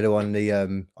got better on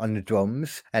the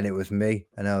drums," and it was me,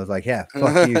 and I was like, "Yeah,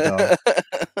 fuck you, Dom."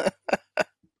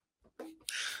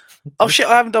 Oh shit!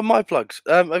 I haven't done my plugs.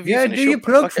 Have you Yeah, finished do your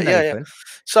plugs, okay, Nathan. Yeah.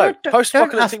 So, Don't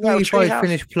post-apocalyptic ask me metal if I treehouse.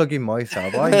 finished plugging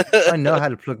myself. I know how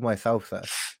to plug myself, sir.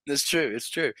 It's true. It's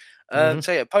true. Mhm.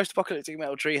 So yeah, post-apocalyptic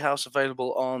metal treehouse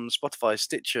available on Spotify,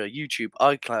 Stitcher, YouTube,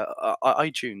 iCloud,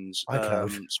 iTunes,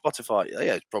 iCloud. Spotify.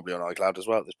 Yeah, it's probably on iCloud as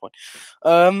well at this point.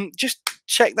 Just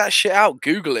check that shit out.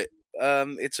 Google it.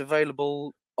 It's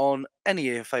available on any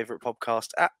of your favorite podcast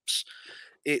apps.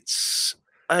 It's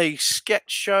a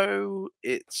sketch show.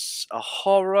 It's a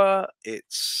horror.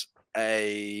 It's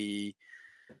a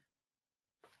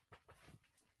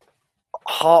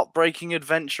heartbreaking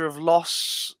adventure of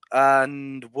loss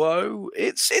and woe.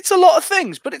 It's a lot of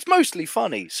things, but it's mostly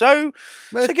funny. So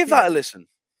give that a listen.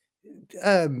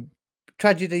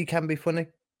 Tragedy can be funny.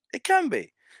 It can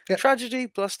be. Yep. Tragedy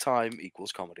plus time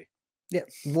equals comedy. Yeah,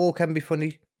 war can be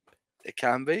funny. It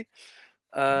can be.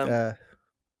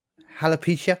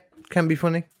 Alopecia can be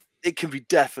funny. It can be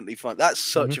definitely fun. That's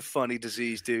such a funny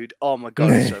disease, dude. Oh my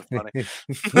god, it's so funny.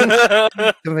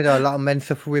 Something that a lot of men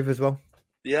suffer with as well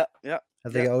Yeah.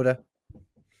 as they get older.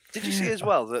 Did you see as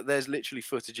well that there's literally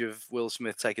footage of Will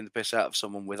Smith taking the piss out of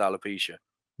someone with alopecia?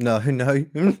 No.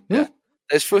 Yeah.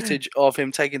 There's footage of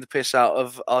him taking the piss out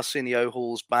of Arsenio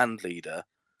Hall's band leader.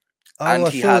 And I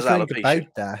he saw has something alopecia.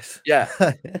 about that. Yeah.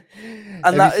 And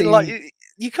Have that you like seen-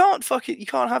 you can't you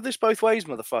can't have this both ways,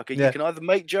 motherfucker. Yeah. You can either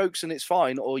make jokes and it's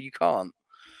fine, or you can't.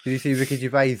 Did you see Ricky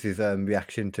Gervais's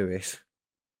reaction to it?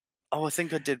 Oh, I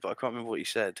think I did, but I can't remember what he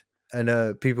said.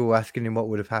 And people were asking him what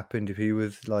would have happened if he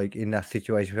was like in that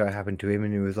situation where it happened to him,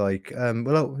 and he was like,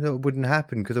 "Well, it wouldn't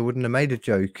happen because I wouldn't have made a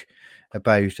joke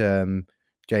about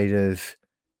Jada's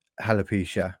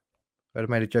alopecia. I'd have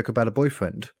made a joke about a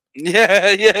boyfriend." Yeah,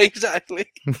 exactly.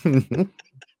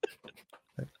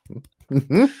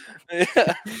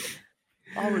 Yeah.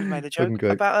 I would have made a joke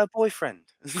good. about her boyfriend.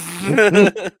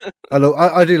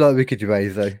 I do like Ricky Gervais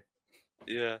though.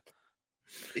 Yeah,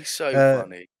 he's so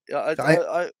funny.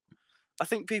 I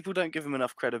think people don't give him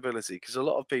enough credibility because a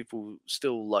lot of people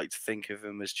still like to think of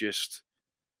him as just,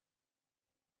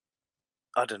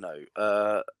 I don't know,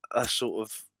 a sort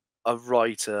of a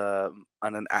writer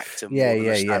and an actor more than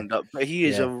a stand-up. But he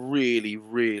is a really,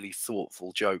 really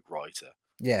thoughtful joke writer.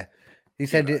 Yeah. He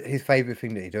said his favourite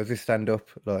thing that he does is stand up.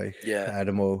 Like, Yeah.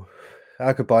 Animal.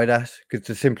 I could buy that because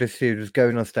the simplicity of just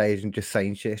going on stage and just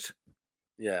saying shit.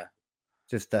 Yeah.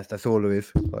 Just that's all there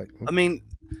is. Like, I mean,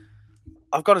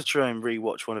 I've got to try and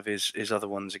rewatch one of his other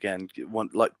ones again. One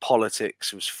like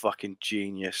Politics was fucking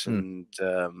genius, and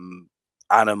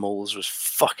Animals was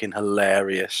fucking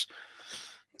hilarious.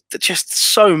 Just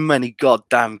so many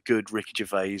goddamn good Ricky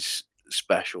Gervais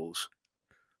specials.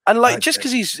 And like, just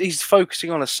because he's focusing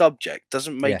on a subject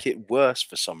doesn't make it worse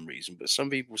for some reason. But some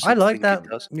people I like think that. it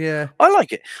does. Yeah, I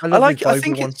like it. I like it.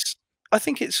 Bible I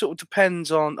think it sort of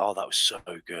depends on. Oh, that was so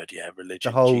good. Yeah,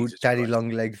 religion. The whole Jesus Daddy Christ.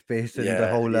 Longlegs bit and the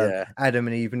whole Adam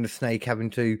and Eve and the snake having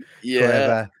to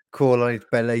forever crawl on its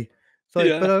belly.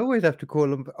 So, but I always have to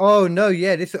call him. Oh no,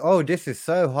 yeah, this is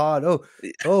so hard.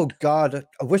 Oh God,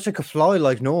 I wish I could fly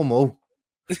like normal.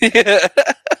 Yeah.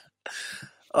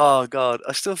 Oh God,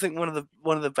 I still think one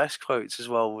of the best quotes as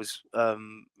well was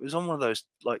it was on one of those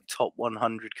like top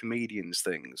 100 comedians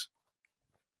things,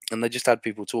 and they just had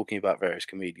people talking about various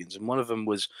comedians, and one of them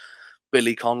was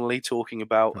Billy Connolly talking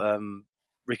about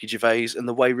Ricky Gervais and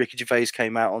the way Ricky Gervais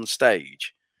came out on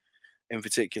stage. In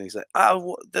particular, he's like,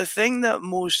 the thing that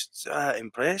most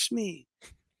impressed me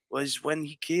was when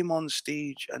he came on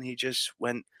stage and he just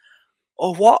went,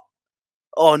 "Oh what?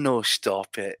 Oh no,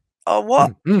 stop it." Oh,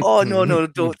 what? Oh, no,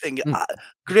 mm, don't think.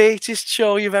 Greatest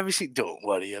show you've ever seen. Don't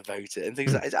worry about it. And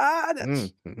things like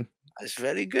that. That's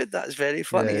very good. That's very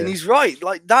funny. And Yeah. he's right.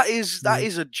 Like, that is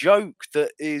Mm. a joke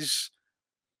that is.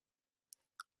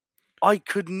 I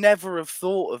could never have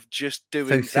thought of just So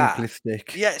doing that.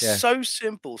 simplistic. Yeah, it's Yeah. so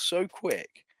simple, so quick.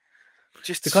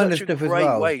 Just The kind of such a stuff as great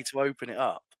well. way to open it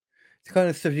up. It's kind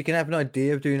of stuff you can have an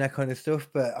idea of doing that kind of stuff,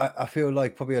 but I feel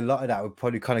like probably a lot of that would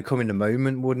probably kind of come in the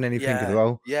moment more than anything as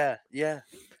well. Yeah.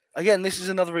 Again, this is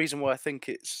another reason why I think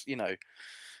it's,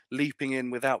 leaping in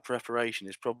without preparation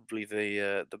is probably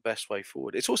the best way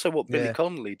forward. It's also what Billy Yeah.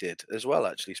 Connolly did as well,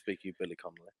 actually, speaking of Billy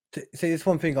Connolly. See, it's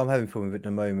one thing I'm having fun with at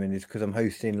the moment is because I'm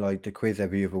hosting like the quiz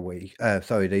every other week.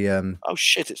 Sorry, the Oh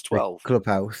shit, it's the 12.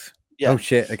 clubhouse. Yeah. Oh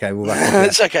shit. Okay, we'll wrap up.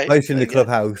 It's okay. Hosting the Yeah.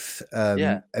 clubhouse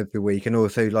Yeah. every week, and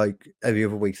also like every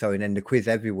other week. Sorry, and then the quiz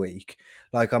every week.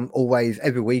 Like I'm always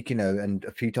every week, and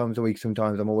a few times a week.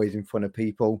 Sometimes I'm always in front of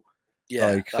people. Yeah,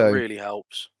 Like, that so really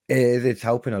helps. it's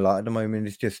helping a lot at the moment.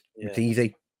 It's just it's Yeah.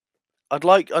 easy. I'd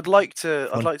like to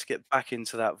Fun. get back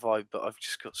into that vibe, but I've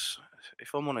just got.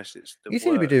 If I'm honest, it's the You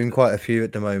seem to be work doing that- quite a few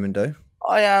at the moment, though.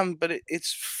 I am, but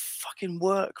it's fucking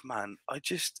work, man.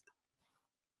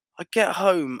 I get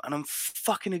home and I'm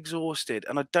fucking exhausted,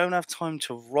 and I don't have time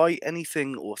to write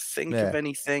anything or think of Yeah.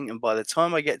 anything. And by the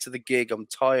time I get to the gig, I'm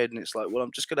tired, and it's like, well,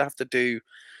 I'm just gonna have to do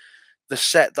the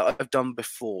set that I've done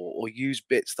before, or use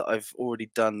bits that I've already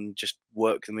done, just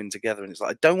work them in together. And it's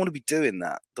like, I don't want to be doing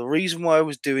that. The reason why I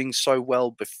was doing so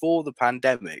well before the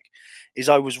pandemic is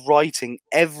I was writing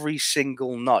every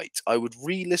single night. I would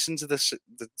re-listen to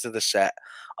the set.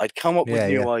 I'd come up with Yeah,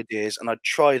 new yeah. ideas, and I'd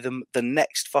try them the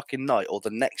next fucking night or the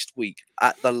next week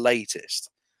at the latest.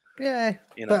 Yeah,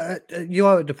 You know? but you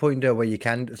are at the point there where you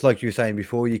can. It's like you were saying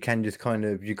before. You can just kind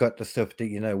of you got the stuff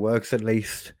that works at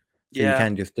least. So you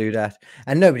can just do that,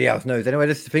 and nobody else knows anyway.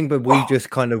 That's the thing. But we just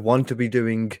kind of want to be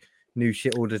doing new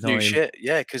shit all the time. New shit,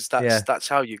 yeah, because that's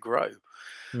how you grow.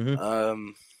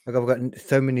 Mhm. Like I've got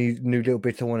so many new little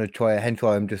bits I want to try. Hence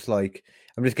why I'm just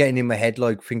getting in my head,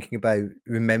 like thinking about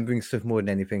remembering stuff more than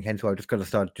anything. Hence why I've just got to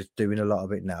start just doing a lot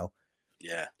of it now.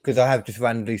 Yeah, because I have just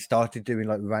randomly started doing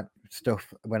like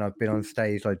stuff when I've been on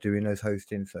stage, like doing those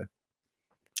hosting. So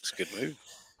it's a good move.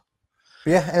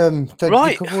 But yeah. So did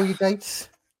Right. you cover all your dates?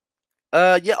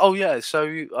 Yeah. Oh, yeah. So,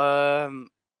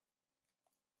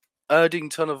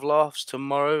 Erdington of Laughs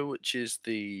tomorrow, which is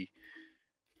the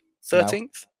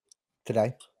 13th.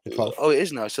 Today, the 12th. Oh, it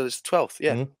is now. So it's the 12th.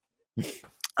 Yeah.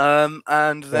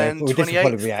 And then Well, this will 28th.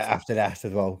 probably be after that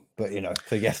as well. But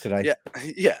so yesterday. Yeah.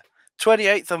 Yeah.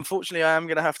 28th. Unfortunately, I am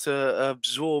going to have to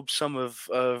absorb some of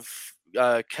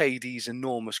KD's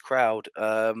enormous crowd.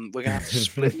 We're gonna have to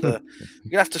split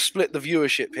the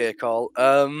viewership here, Carl.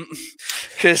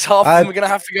 Because half of them are gonna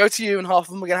have to go to you, and half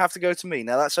of them are gonna have to go to me.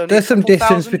 Now that's only There's some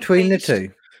distance $2,000 between the apiece.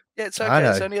 two. Yeah, it's I okay.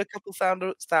 It's know. only a couple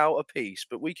thousand a piece,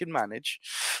 but we can manage.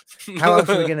 How else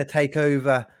are we going to take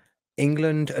over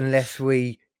England unless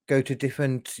we go to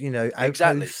different, Exactly.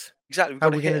 outposts? Exactly. How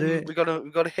are we gonna do it? We've got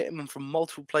to hit them from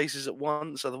multiple places at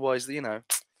once. Otherwise,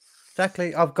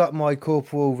 Exactly. I've got my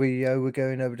corporal video. We're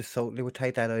going over to Saltley. We'll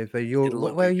take that over.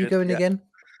 Where are you going again?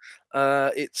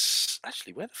 It's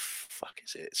actually, where the fuck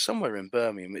is it? It's somewhere in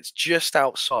Birmingham. It's just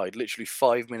outside, literally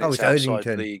 5 minutes it's outside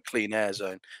Erdington. the clean air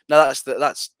zone. No,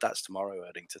 that's tomorrow,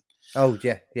 Erdington. Oh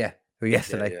yeah. Well,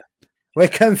 yesterday. Yeah. We're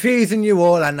confusing you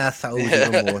all, and that's all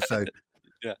even more. So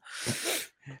Yeah.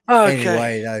 Okay.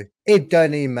 anyway, though, it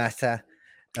doesn't even matter.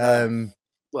 Well,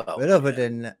 But other yeah.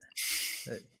 than that,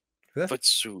 But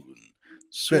soon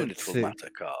it will soon. matter,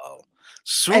 Carl.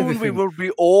 Soon we Everything- will be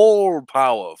all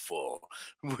powerful.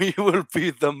 We will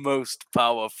be the most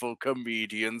powerful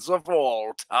comedians of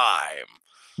all time.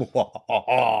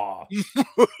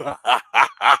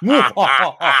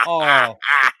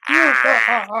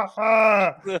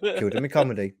 Killed him in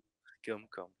comedy. Come.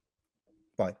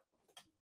 Bye.